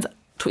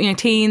 18s,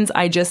 teens.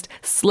 I just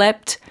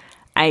slept,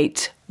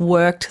 ate,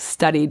 worked,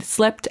 studied.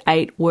 Slept,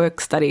 ate,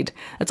 worked, studied.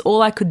 That's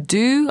all I could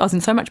do. I was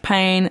in so much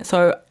pain.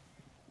 So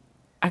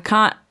I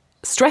can't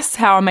stress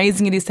how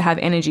amazing it is to have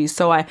energy.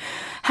 So I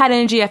had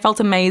energy. I felt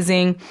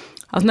amazing.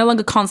 I was no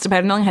longer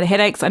constipated. I no longer had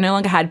headaches. I no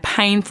longer had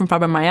pain from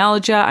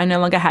fibromyalgia. I no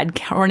longer had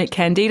chronic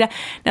candida.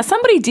 Now,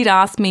 somebody did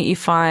ask me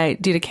if I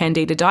did a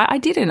candida diet. I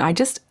didn't. I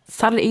just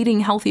started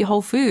eating healthy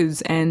whole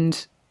foods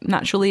and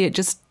naturally it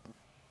just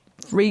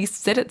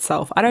reset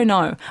itself. I don't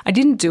know. I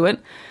didn't do it.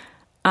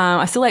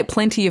 I still ate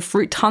plenty of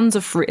fruit, tons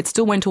of fruit. It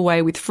still went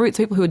away with fruit.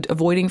 So people who are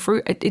avoiding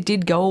fruit, it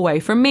did go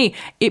away. From me,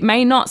 it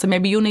may not. So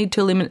maybe you'll need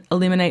to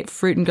eliminate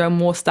fruit and go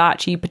more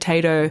starchy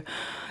potato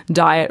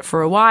diet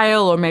for a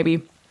while, or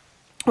maybe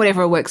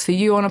whatever works for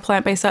you on a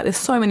plant-based diet. There's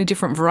so many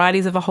different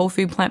varieties of a whole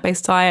food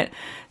plant-based diet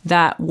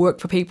that work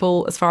for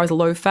people as far as a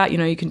low fat.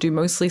 You can do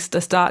mostly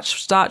the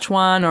starch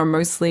one, or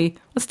mostly,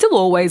 it's still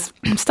always,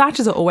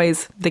 starches are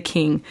always the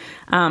king.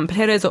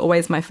 Potatoes are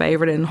always my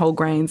favorite, and whole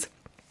grains.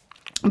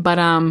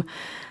 But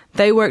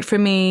they worked for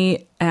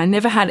me, and I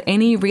never had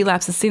any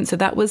relapses since. So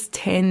that was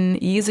 10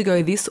 years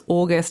ago, this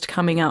August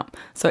coming up.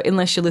 So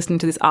unless you're listening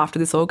to this after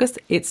this August,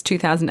 it's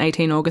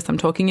 2018 August I'm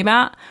talking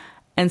about.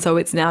 And so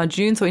it's now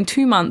June. So in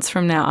 2 months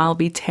from now, I'll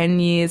be 10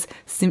 years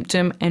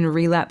symptom and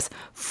relapse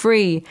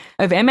free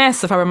of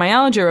MS, of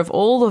fibromyalgia, of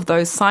all of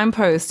those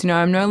signposts.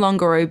 I'm no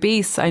longer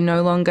obese. I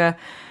no longer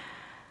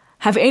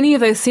have any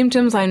of those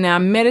symptoms. I now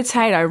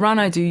meditate, I run,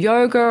 I do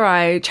yoga,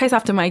 I chase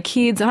after my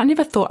kids. And I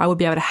never thought I would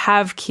be able to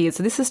have kids.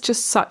 So this is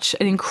just such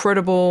an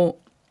incredible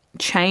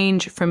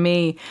change for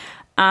me,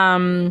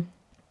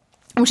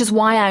 which is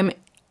why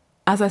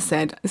as I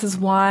said, this is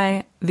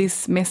why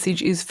this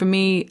message is for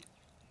me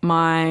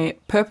my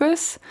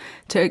purpose,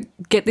 to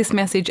get this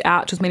message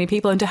out to as many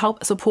people and to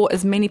help support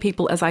as many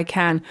people as I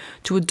can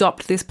to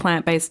adopt this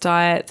plant-based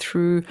diet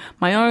through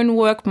my own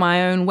work,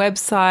 my own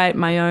website,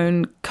 my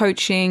own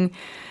coaching,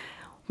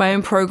 my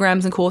own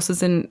programs and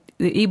courses, and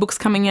the ebooks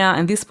coming out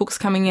and this book's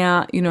coming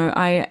out.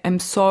 I am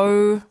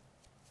so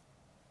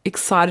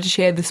excited to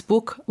share this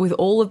book with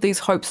all of these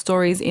hope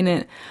stories in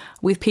it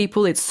with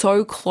people. It's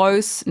so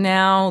close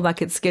now,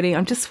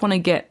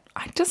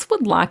 I just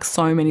would like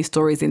so many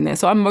stories in there.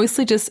 So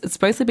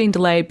it's mostly been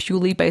delayed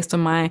purely based on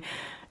my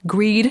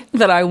greed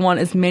that I want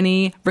as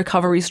many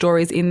recovery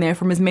stories in there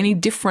from as many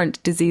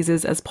different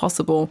diseases as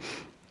possible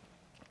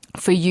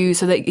for you,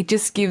 so that it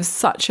just gives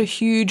such a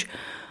huge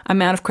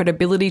amount of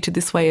credibility to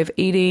this way of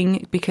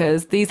eating,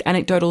 because these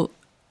anecdotal,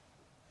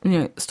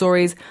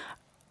 stories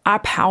are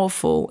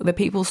powerful. The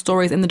people's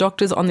stories and the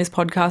doctors on this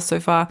podcast so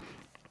far,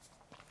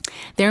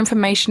 their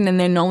information and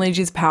their knowledge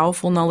is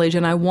powerful knowledge,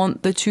 and I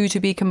want the two to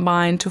be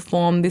combined to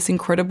form this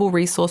incredible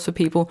resource for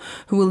people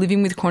who are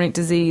living with chronic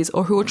disease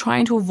or who are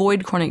trying to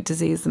avoid chronic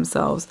disease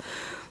themselves.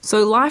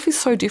 So life is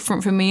so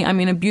different for me. I'm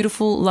in a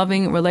beautiful,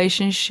 loving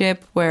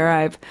relationship where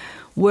I've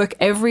work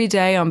every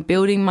day on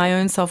building my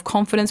own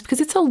self-confidence, because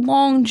it's a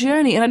long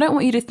journey, and I don't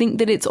want you to think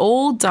that it's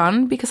all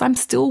done, because I'm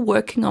still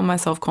working on my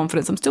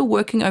self-confidence. I'm still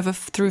working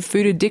through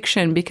food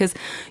addiction, because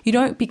you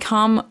don't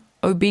become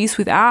obese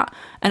without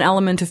an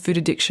element of food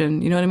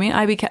addiction. You know what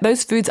I mean?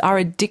 Those foods are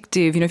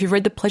addictive. If you've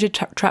read The Pleasure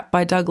Trap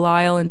by Doug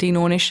Lisle and Dean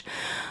Ornish,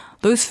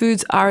 those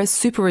foods are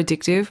super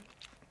addictive.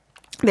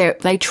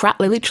 They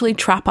literally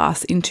trap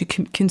us into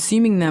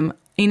consuming them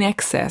in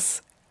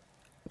excess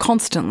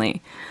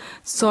constantly.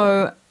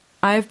 So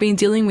I've been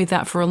dealing with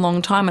that for a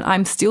long time, and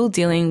I'm still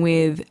dealing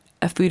with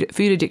a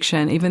food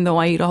addiction. Even though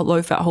I eat a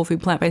low-fat, whole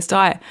food, plant-based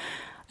diet,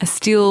 I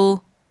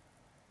still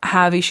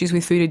have issues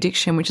with food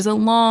addiction, which is a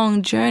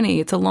long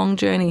journey. It's a long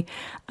journey.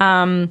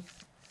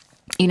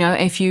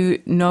 If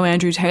you know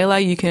Andrew Taylor,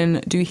 you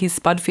can do his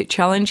Spud Fit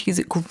Challenge. He's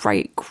a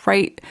great,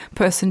 great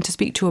person to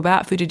speak to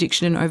about food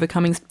addiction and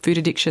overcoming food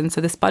addiction. So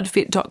the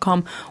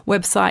spudfit.com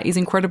website is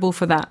incredible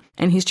for that.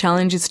 And his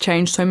challenge has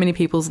changed so many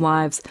people's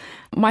lives.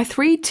 My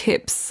 3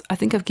 tips, I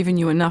think I've given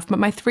you enough, but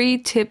my 3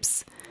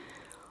 tips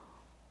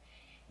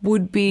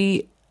would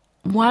be,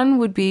 one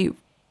would be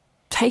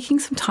taking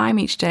some time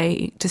each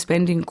day to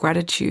spend in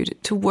gratitude,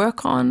 to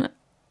work on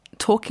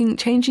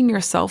changing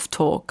your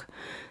self-talk.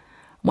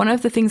 one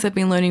of the things I've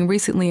been learning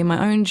recently in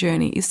my own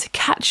journey is to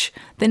catch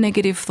the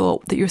negative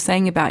thought that you're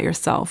saying about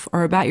yourself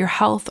or about your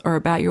health or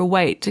about your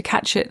weight, to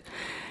catch it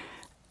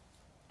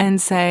and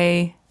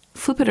say,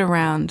 flip it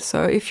around.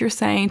 So if you're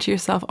saying to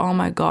yourself, oh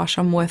my gosh,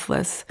 I'm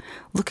worthless.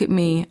 Look at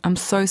me. I'm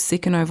so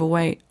sick and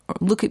overweight. Or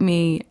look at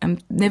me. I'm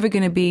never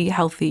going to be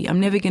healthy. I'm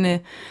never going to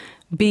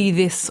be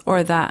this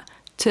or that.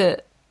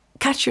 To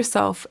catch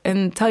yourself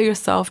and tell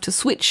yourself to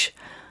switch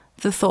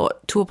the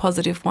thought to a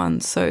positive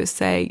one. So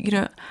say,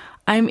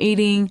 I'm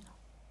eating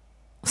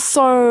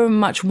so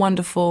much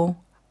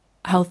wonderful,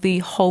 healthy,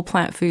 whole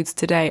plant foods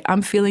today.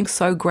 I'm feeling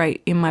so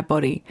great in my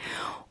body.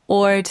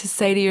 Or to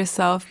say to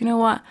yourself, you know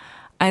what?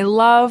 I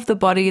love the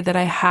body that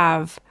I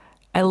have.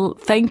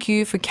 Thank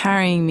you for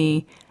carrying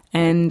me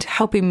and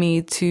helping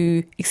me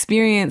to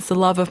experience the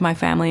love of my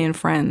family and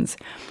friends.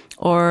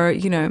 Or,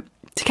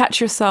 to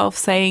catch yourself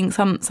saying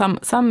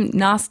some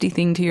nasty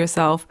thing to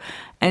yourself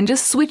and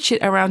just switch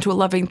it around to a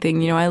loving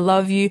thing. I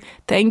love you.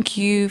 Thank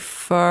you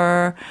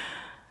for,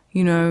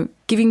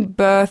 giving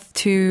birth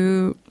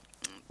to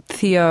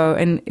Theo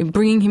and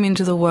bringing him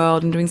into the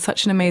world and doing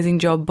such an amazing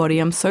job, body.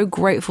 I'm so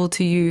grateful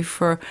to you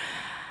for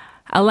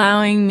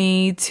allowing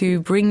me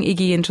to bring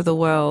Iggy into the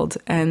world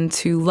and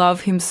to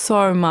love him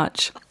so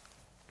much,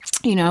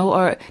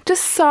 or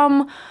just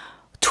some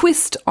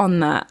twist on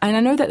that. And I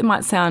know that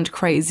might sound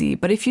crazy,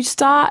 but if you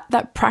start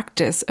that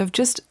practice of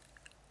just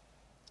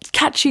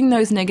catching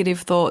those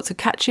negative thoughts, or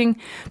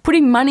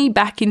putting money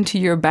back into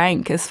your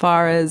bank, as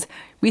far as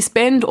we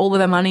spend all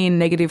of our money in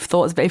negative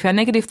thoughts, but if our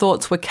negative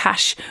thoughts were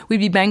cash, we'd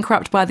be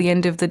bankrupt by the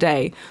end of the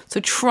day. So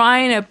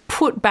trying to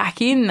put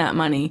back in that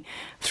money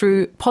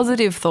through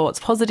positive thoughts,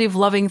 positive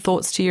loving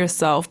thoughts to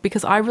yourself,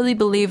 because I really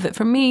believe that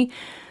for me,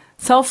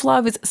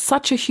 self-love is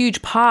such a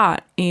huge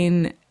part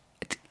in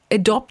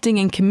adopting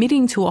and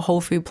committing to a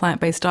whole food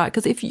plant-based diet.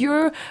 Because if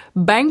you're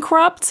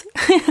bankrupt,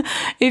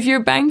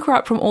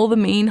 from all the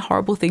mean,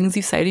 horrible things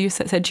you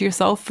said to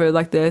yourself for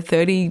like the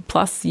 30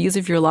 plus years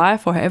of your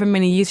life, or however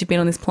many years you've been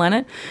on this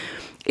planet,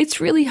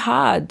 it's really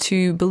hard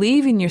to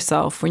believe in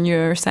yourself when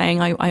you're saying,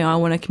 I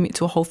want to commit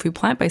to a whole food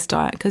plant-based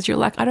diet, because you're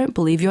like, I don't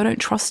believe you, I don't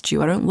trust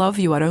you, I don't love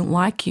you, I don't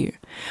like you.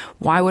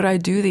 Why would I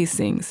do these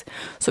things?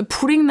 So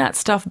putting that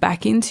stuff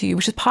back into you,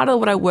 which is part of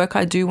what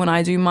I do when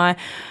I do my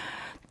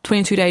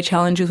 22-day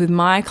challenges with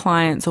my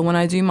clients, or when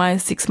I do my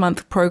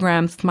 6-month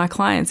programs with my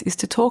clients, is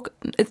to talk.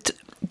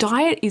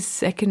 Diet is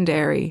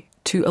secondary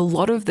to a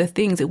lot of the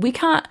things. We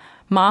can't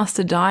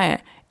master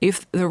diet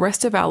if the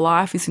rest of our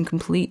life is in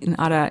complete and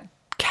utter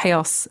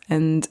chaos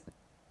and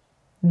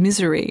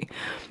misery.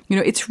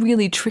 It's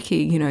really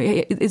tricky.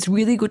 It's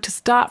really good to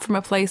start from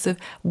a place of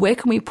where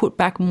can we put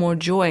back more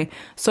joy.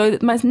 So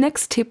my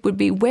next tip would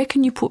be, where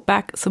can you put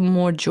back some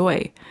more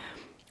joy?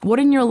 What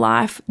in your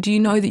life do you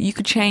know that you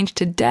could change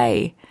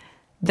today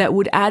that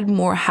would add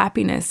more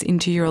happiness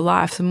into your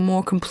life, some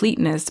more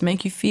completeness,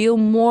 make you feel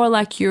more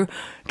like you're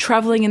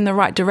traveling in the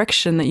right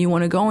direction that you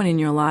want to go in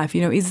your life?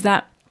 Is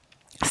that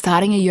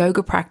starting a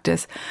yoga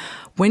practice?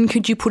 When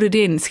could you put it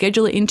in?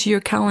 Schedule it into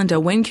your calendar.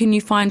 When can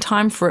you find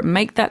time for it?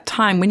 Make that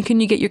time. When can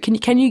you get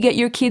can you get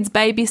your kids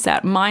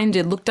babysat,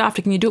 minded, looked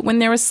after? Can you do it when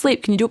they're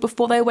asleep? Can you do it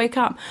before they wake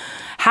up?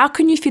 How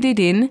can you fit it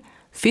in,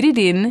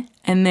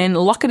 and then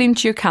lock it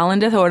into your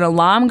calendar so an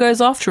alarm goes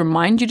off to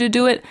remind you to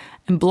do it,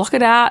 and block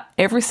it out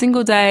every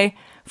single day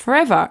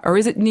forever? Or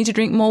is it you need to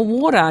drink more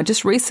water?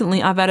 Just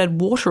recently, I've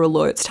added water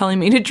alerts telling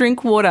me to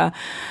drink water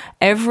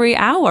every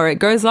hour. It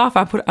goes off.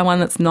 I put one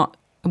that's not.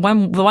 The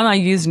one I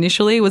used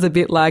initially was a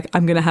bit like,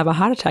 I'm going to have a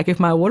heart attack if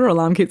my water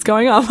alarm keeps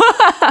going off.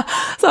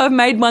 So I've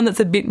made one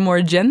that's a bit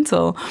more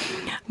gentle.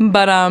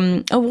 But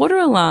a water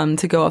alarm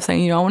to go off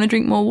saying, I want to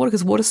drink more water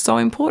because water's so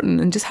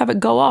important, and just have it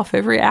go off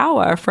every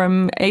hour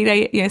from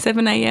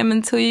 7 a.m.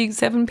 until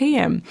 7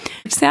 p.m.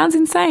 Which sounds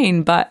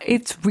insane, but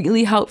it's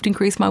really helped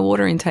increase my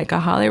water intake. I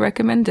highly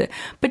recommend it.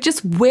 But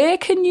just where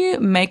can you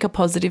make a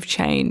positive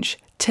change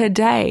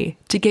today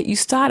to get you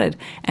started,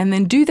 and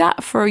then do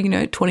that for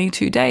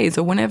 22 days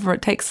or whenever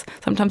it takes.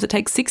 Sometimes it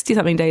takes 60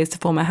 something days to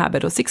form a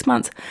habit, or 6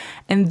 months,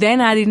 and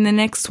then add in the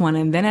next one,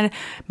 and then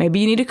maybe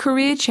you need a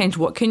career change.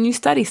 What can you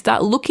study?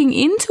 Start looking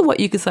into what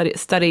you could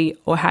study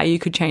or how you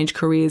could change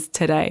careers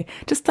today.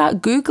 Just start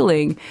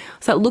Googling,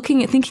 start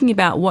looking at thinking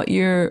about where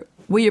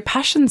your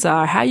passions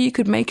are, how you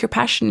could make your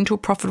passion into a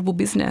profitable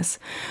business,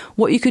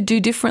 what you could do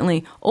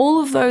differently. All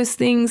of those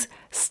things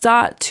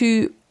start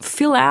to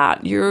fill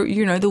out your,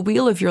 the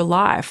wheel of your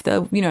life.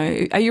 Are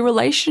your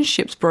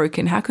relationships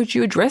broken? How could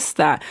you address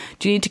that?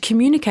 Do you need to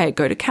communicate,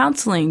 go to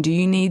counseling? Do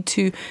you need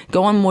to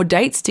go on more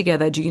dates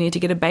together? Do you need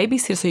to get a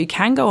babysitter so you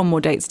can go on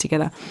more dates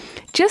together?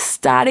 Just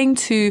starting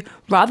to,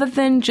 rather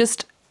than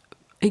just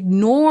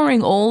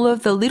ignoring all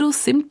of the little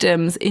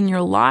symptoms in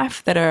your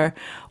life that are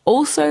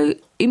also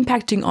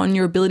impacting on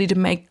your ability to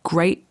make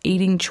great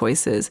eating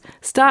choices,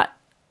 start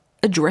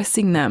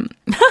addressing them.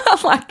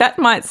 Like, that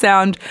might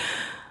sound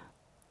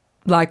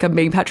like I'm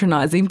being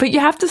patronizing, but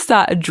you have to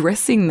start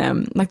addressing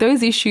them. Like,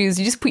 those issues,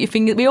 you just put your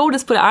fingers, we all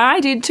just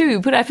I did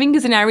too, put our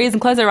fingers in our ears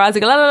and close our eyes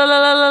and go la la la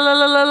la la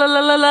la la la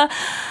la la,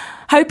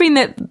 hoping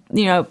that,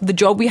 the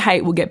job we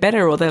hate will get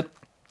better, or the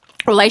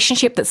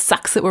relationship that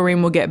sucks that we're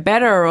in will get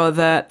better, or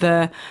that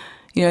the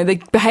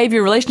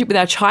behavior relationship with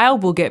our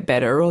child will get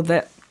better, or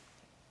that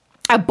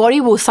our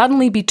body will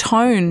suddenly be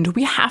toned.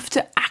 We have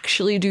to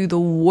actually do the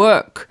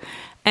work.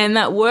 And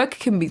that work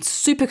can be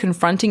super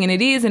confronting, and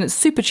it is, and it's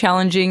super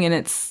challenging, and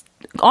it's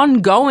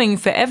ongoing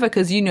forever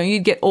because,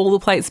 you'd get all the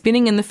plates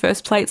spinning and the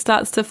first plate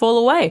starts to fall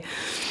away.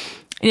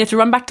 And you have to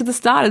run back to the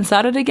start and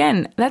start it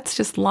again. That's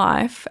just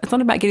life. It's not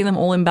about getting them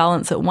all in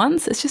balance at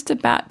once. It's just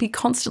about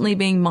constantly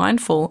being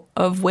mindful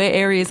of where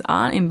areas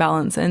aren't in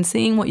balance and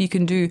seeing what you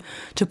can do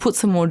to put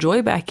some more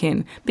joy back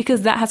in,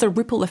 because that has a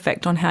ripple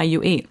effect on how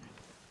you eat.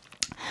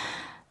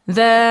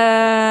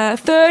 The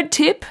third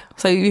tip,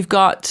 so you've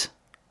got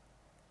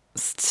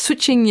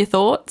switching your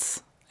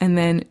thoughts and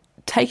then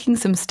taking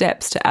some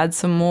steps to add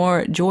some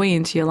more joy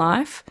into your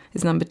life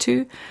is number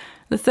 2.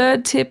 The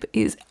third tip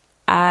is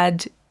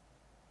add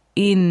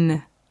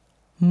in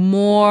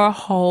more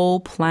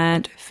whole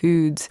plant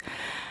foods.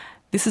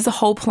 This is a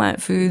whole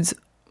plant foods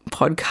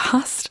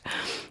podcast,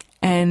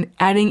 and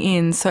adding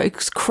in, so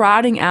it's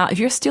crowding out. If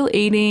you're still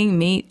eating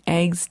meat,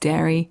 eggs,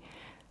 dairy,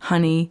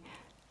 honey,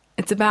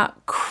 it's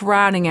about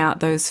crowding out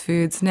those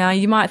foods. Now,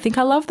 you might think,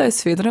 I love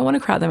those foods. I don't want to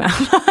crowd them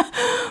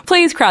out.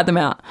 Please crowd them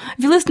out.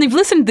 If you've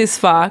listened this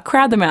far,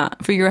 crowd them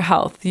out for your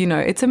health.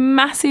 It's a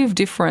massive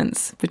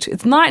difference.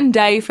 It's night and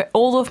day for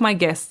all of my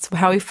guests,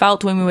 how we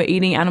felt when we were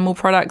eating animal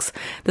products,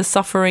 the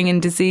suffering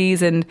and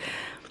disease and,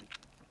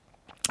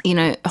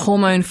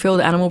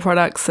 hormone-filled animal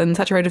products and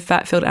saturated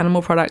fat-filled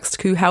animal products,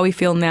 to how we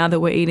feel now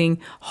that we're eating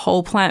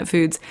whole plant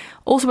foods.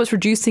 Also, it's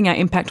reducing our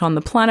impact on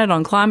the planet,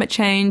 on climate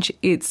change.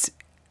 It's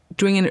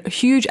doing a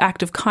huge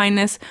act of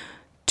kindness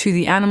to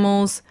the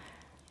animals.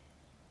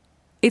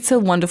 It's a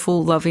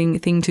wonderful, loving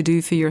thing to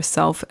do for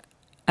yourself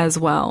as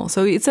well.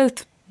 So it's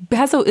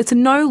a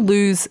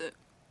no-lose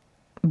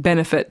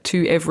benefit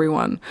to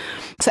everyone.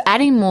 So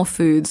adding more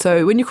food.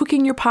 So when you're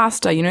cooking your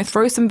pasta,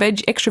 throw some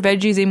extra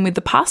veggies in with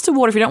the pasta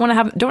water. If you don't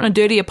want to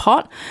dirty a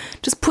pot,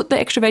 just put the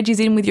extra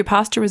veggies in with your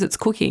pasta as it's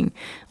cooking.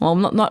 Well,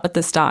 not at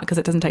the start, because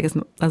it doesn't take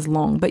as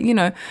long. But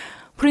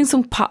putting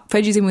some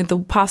veggies in with the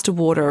pasta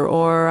water,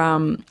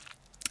 or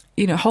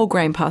whole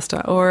grain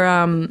pasta, or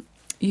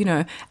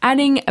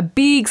adding a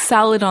big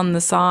salad on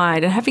the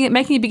side and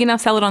making a big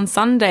enough salad on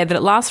Sunday that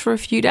it lasts for a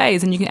few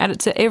days, and you can add it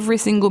to every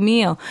single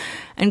meal,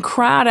 and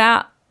crowd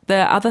out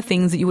the other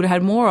things that you would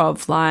have had more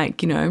of,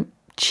 like,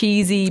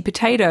 cheesy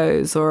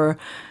potatoes or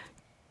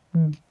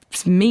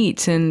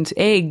meat and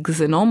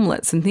eggs and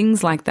omelets and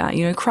things like that.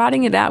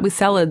 Crowding it out with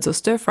salads or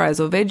stir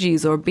fries or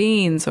veggies or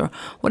beans or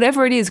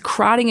whatever it is,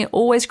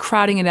 always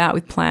crowding it out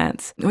with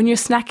plants. When you're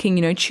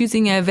snacking,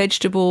 choosing a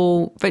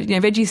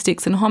veggie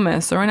sticks and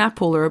hummus, or an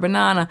apple or a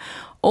banana,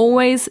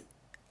 always.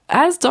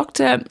 I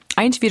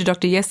interviewed a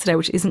doctor yesterday,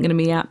 which isn't going to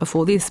be out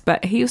before this,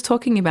 but he was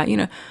talking about,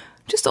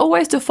 just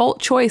always default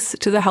choice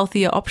to the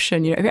healthier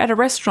option. If you're at a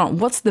restaurant,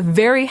 what's the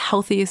very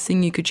healthiest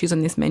thing you could choose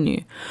on this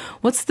menu?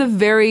 What's the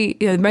very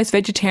most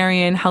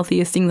vegetarian,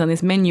 healthiest things on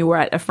this menu? Or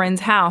at a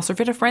friend's house, or if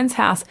you're at a friend's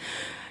house,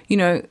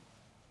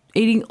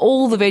 eating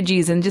all the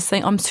veggies and just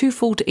saying, I'm too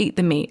full to eat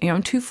the meat.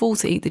 I'm too full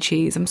to eat the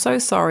cheese. I'm so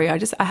sorry. I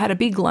had a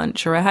big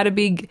lunch, or I had a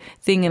big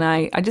thing, and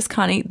I just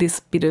can't eat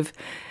this bit of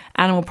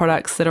animal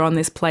products that are on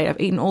this plate.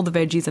 I've eaten all the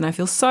veggies and I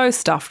feel so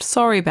stuffed.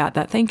 Sorry about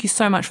that. Thank you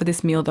so much for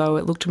this meal, though.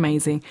 It looked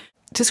amazing.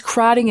 Just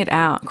crowding it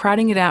out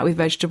with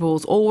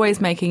vegetables, always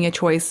making a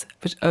choice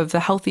of the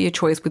healthier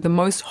choice with the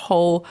most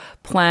whole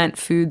plant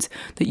foods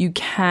that you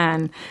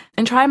can,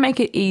 and try and make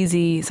it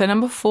easy. So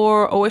number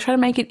 4, always try to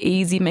make it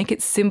easy, make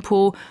it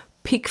simple.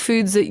 Pick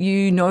foods that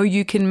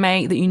you can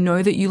make,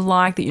 that that you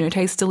like, that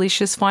taste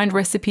delicious. Find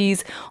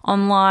recipes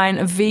online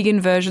of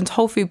vegan versions,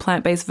 whole food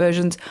plant-based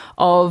versions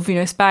of,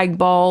 spag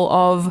bowl,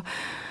 of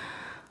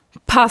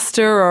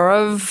pasta, or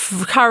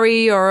of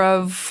curry, or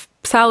of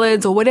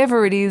salads, or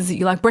whatever it is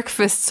you like,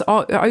 breakfasts,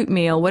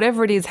 oatmeal,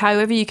 whatever it is,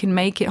 however you can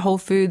make it whole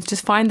foods.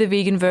 Just find the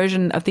vegan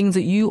version of things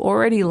that you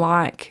already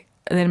like,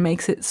 and then it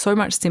makes it so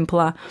much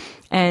simpler,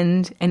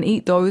 and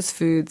eat those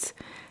foods.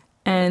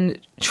 And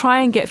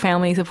try and get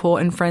family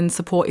support and friends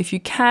support if you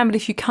can. But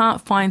if you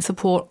can't, find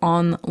support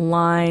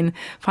online.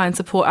 Find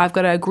support. I've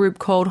got a group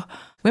called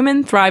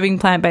Women Thriving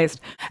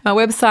Plant-Based. My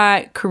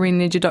website,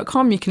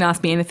 CorinneNidja.com. You can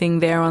ask me anything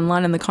there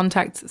online in the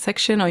contact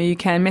section, or you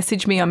can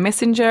message me on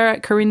Messenger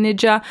at Corinne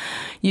Nidja.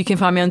 You can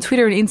find me on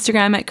Twitter and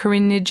Instagram at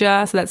Corinne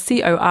Nidja. So that's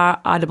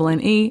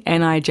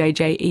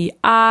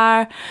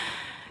CorinneNidjer.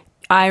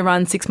 I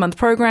run 6-month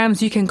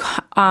programs. You can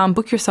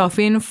book yourself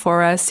in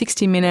for a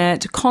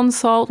 60-minute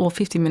consult, or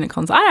 50-minute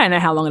consult. I don't know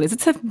how long it is.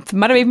 It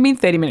might have even been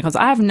 30-minute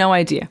consult. I have no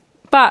idea.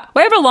 But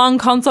whatever long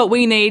consult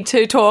we need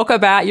to talk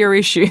about your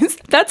issues,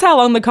 that's how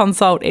long the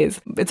consult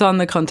is. It's on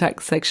the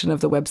contact section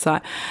of the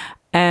website.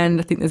 And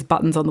I think there's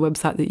buttons on the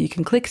website that you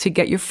can click to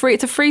get your free.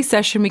 It's a free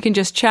session. We can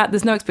just chat.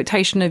 There's no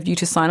expectation of you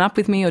to sign up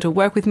with me or to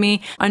work with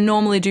me. I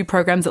normally do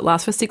programs that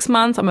last for 6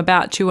 months. I'm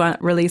about to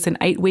release an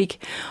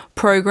 8-week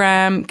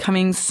program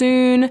coming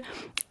soon.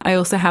 I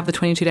also have the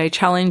 22-day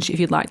challenge. If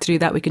you'd like to do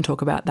that, we can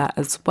talk about that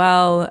as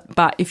well.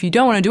 But if you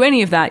don't want to do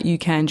any of that, you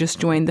can just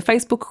join the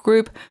Facebook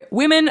group,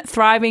 Women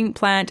Thriving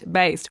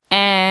Plant-Based.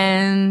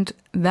 And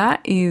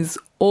that is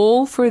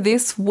all for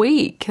this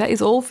week. That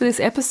is all for this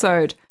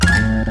episode.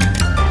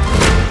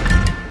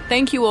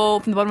 Thank you all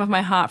from the bottom of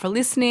my heart for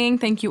listening.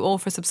 Thank you all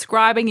for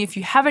subscribing. If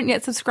you haven't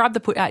yet subscribed, I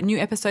put out new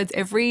episodes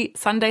every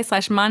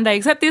Sunday/Monday,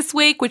 except this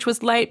week, which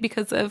was late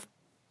because of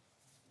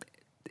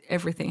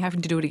everything,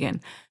 having to do it again.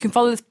 You can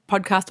follow this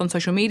podcast on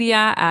social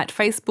media at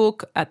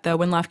Facebook, at the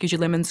When Life Gives You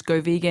Lemons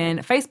Go Vegan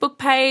Facebook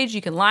page.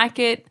 You can like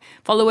it,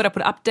 follow it. I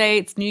put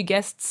updates, new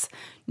guests,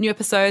 new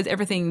episodes,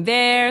 everything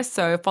there.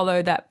 So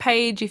follow that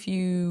page if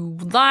you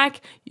would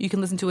like. You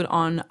can listen to it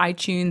on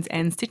iTunes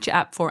and Stitcher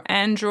app for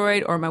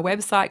Android, or on my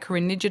website,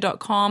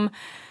 corinneninja.com.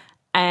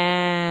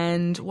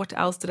 And what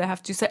else did I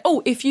have to say?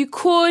 Oh, if you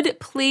could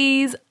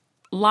please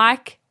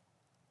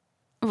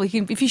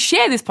if you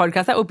share this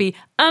podcast, that would be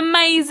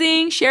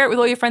amazing. Share it with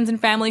all your friends and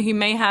family who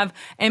may have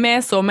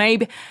MS or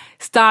maybe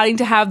starting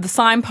to have the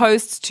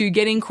signposts to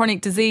getting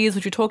chronic disease,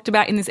 which we talked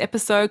about in this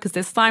episode, because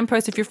there's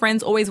signposts. If your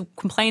friend's always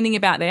complaining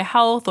about their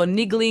health or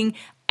niggling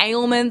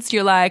ailments,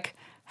 you're like,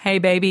 hey,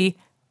 baby,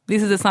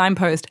 this is a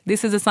signpost.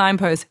 This is a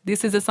signpost.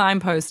 This is a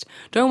signpost.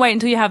 Don't wait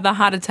until you have the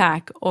heart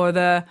attack or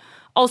the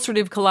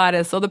ulcerative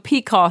colitis or the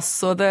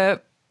PCOS or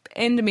the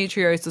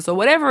endometriosis or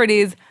whatever it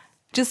is.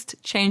 Just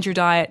change your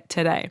diet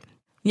today.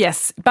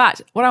 Yes,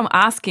 but what I'm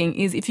asking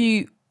is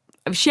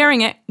sharing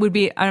it would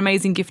be an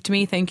amazing gift to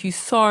me. Thank you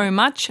so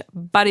much.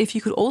 But if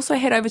you could also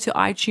head over to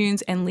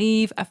iTunes and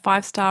leave a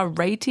 5-star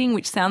rating,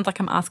 which sounds like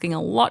I'm asking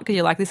a lot because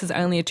you're like, this is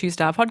only a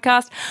 2-star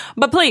podcast.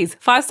 But please,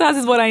 5 stars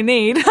is what I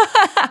need.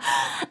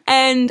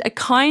 And a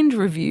kind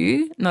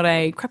review, not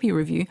a crappy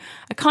review,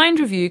 a kind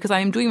review, because I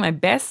am doing my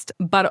best,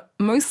 but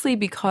mostly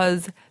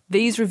because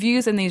these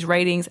reviews and these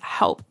ratings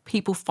help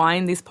people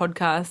find this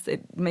podcast.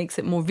 It makes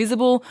it more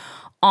visible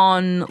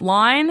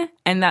online,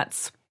 and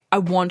I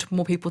want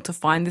more people to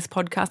find this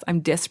podcast.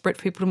 I'm desperate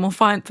for people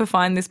to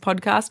find this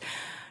podcast,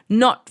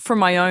 not for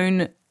my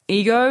own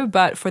ego,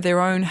 but for their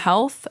own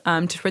health,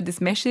 to spread this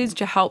message,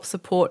 to help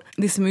support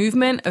this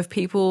movement of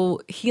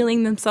people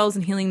healing themselves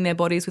and healing their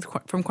bodies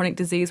from chronic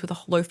disease with a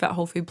low-fat,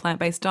 whole-food,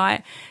 plant-based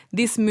diet.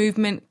 This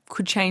movement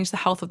could change the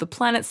health of the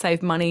planet,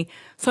 save money,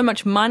 so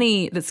much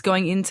money that's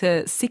going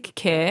into sick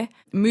care,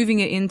 moving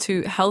it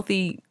into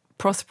healthy,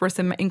 prosperous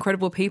and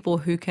incredible people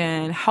who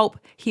can help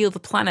heal the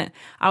planet.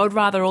 I would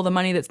rather all the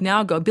money that's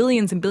now got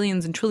billions and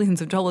billions and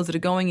trillions of dollars that are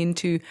going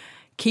into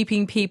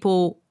keeping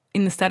people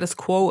in the status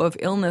quo of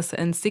illness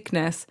and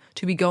sickness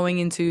to be going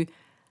into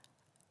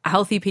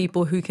healthy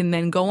people who can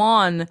then go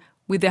on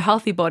with their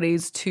healthy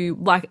bodies to,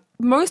 like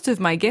most of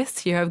my guests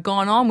here have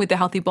gone on with the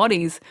healthy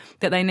bodies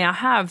that they now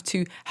have,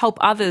 to help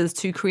others,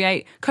 to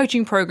create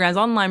coaching programs,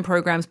 online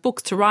programs,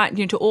 books, to write,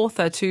 to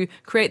author, to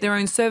create their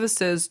own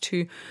services,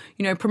 to,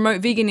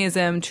 promote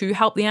veganism, to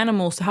help the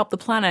animals, to help the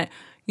planet.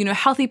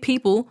 Healthy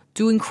people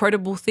do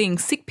incredible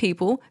things. Sick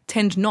people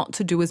tend not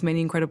to do as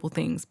many incredible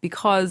things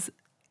because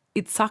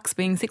it sucks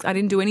being sick. I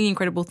didn't do any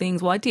incredible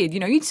things. Well, I did.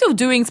 You're still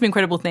doing some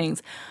incredible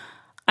things.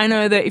 I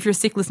know that if you're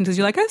sick listening to this,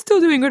 you're like, I'm still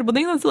doing incredible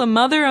things. I'm still a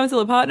mother. I'm still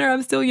a partner.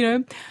 I'm still,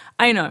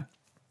 I know.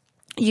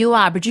 You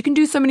are, but you can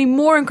do so many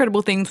more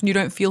incredible things when you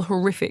don't feel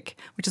horrific,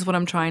 which is what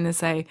I'm trying to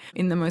say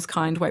in the most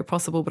kind way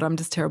possible, but I'm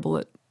just terrible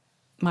at,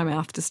 my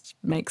mouth just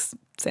makes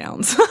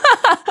sounds.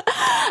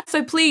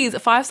 So please, a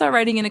 5-star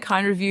rating and a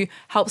kind review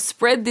helps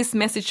spread this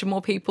message to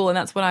more people, and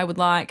that's what I would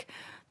like.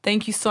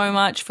 Thank you so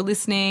much for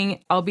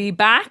listening. I'll be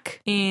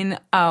back in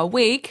a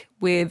week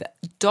with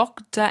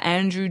Dr.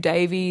 Andrew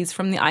Davies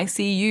from the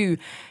ICU.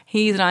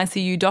 He's an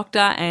ICU doctor,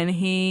 and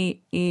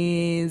he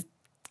is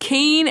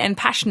keen and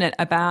passionate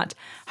about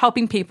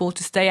helping people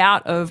to stay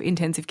out of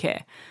intensive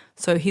care.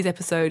 So his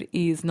episode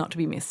is not to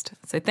be missed.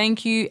 So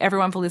thank you,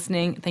 everyone, for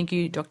listening. Thank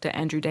you, Dr.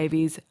 Andrew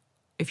Davies,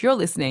 if you're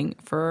listening,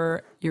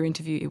 for your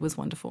interview. It was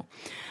wonderful.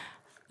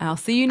 I'll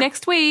see you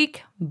next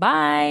week.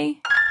 Bye.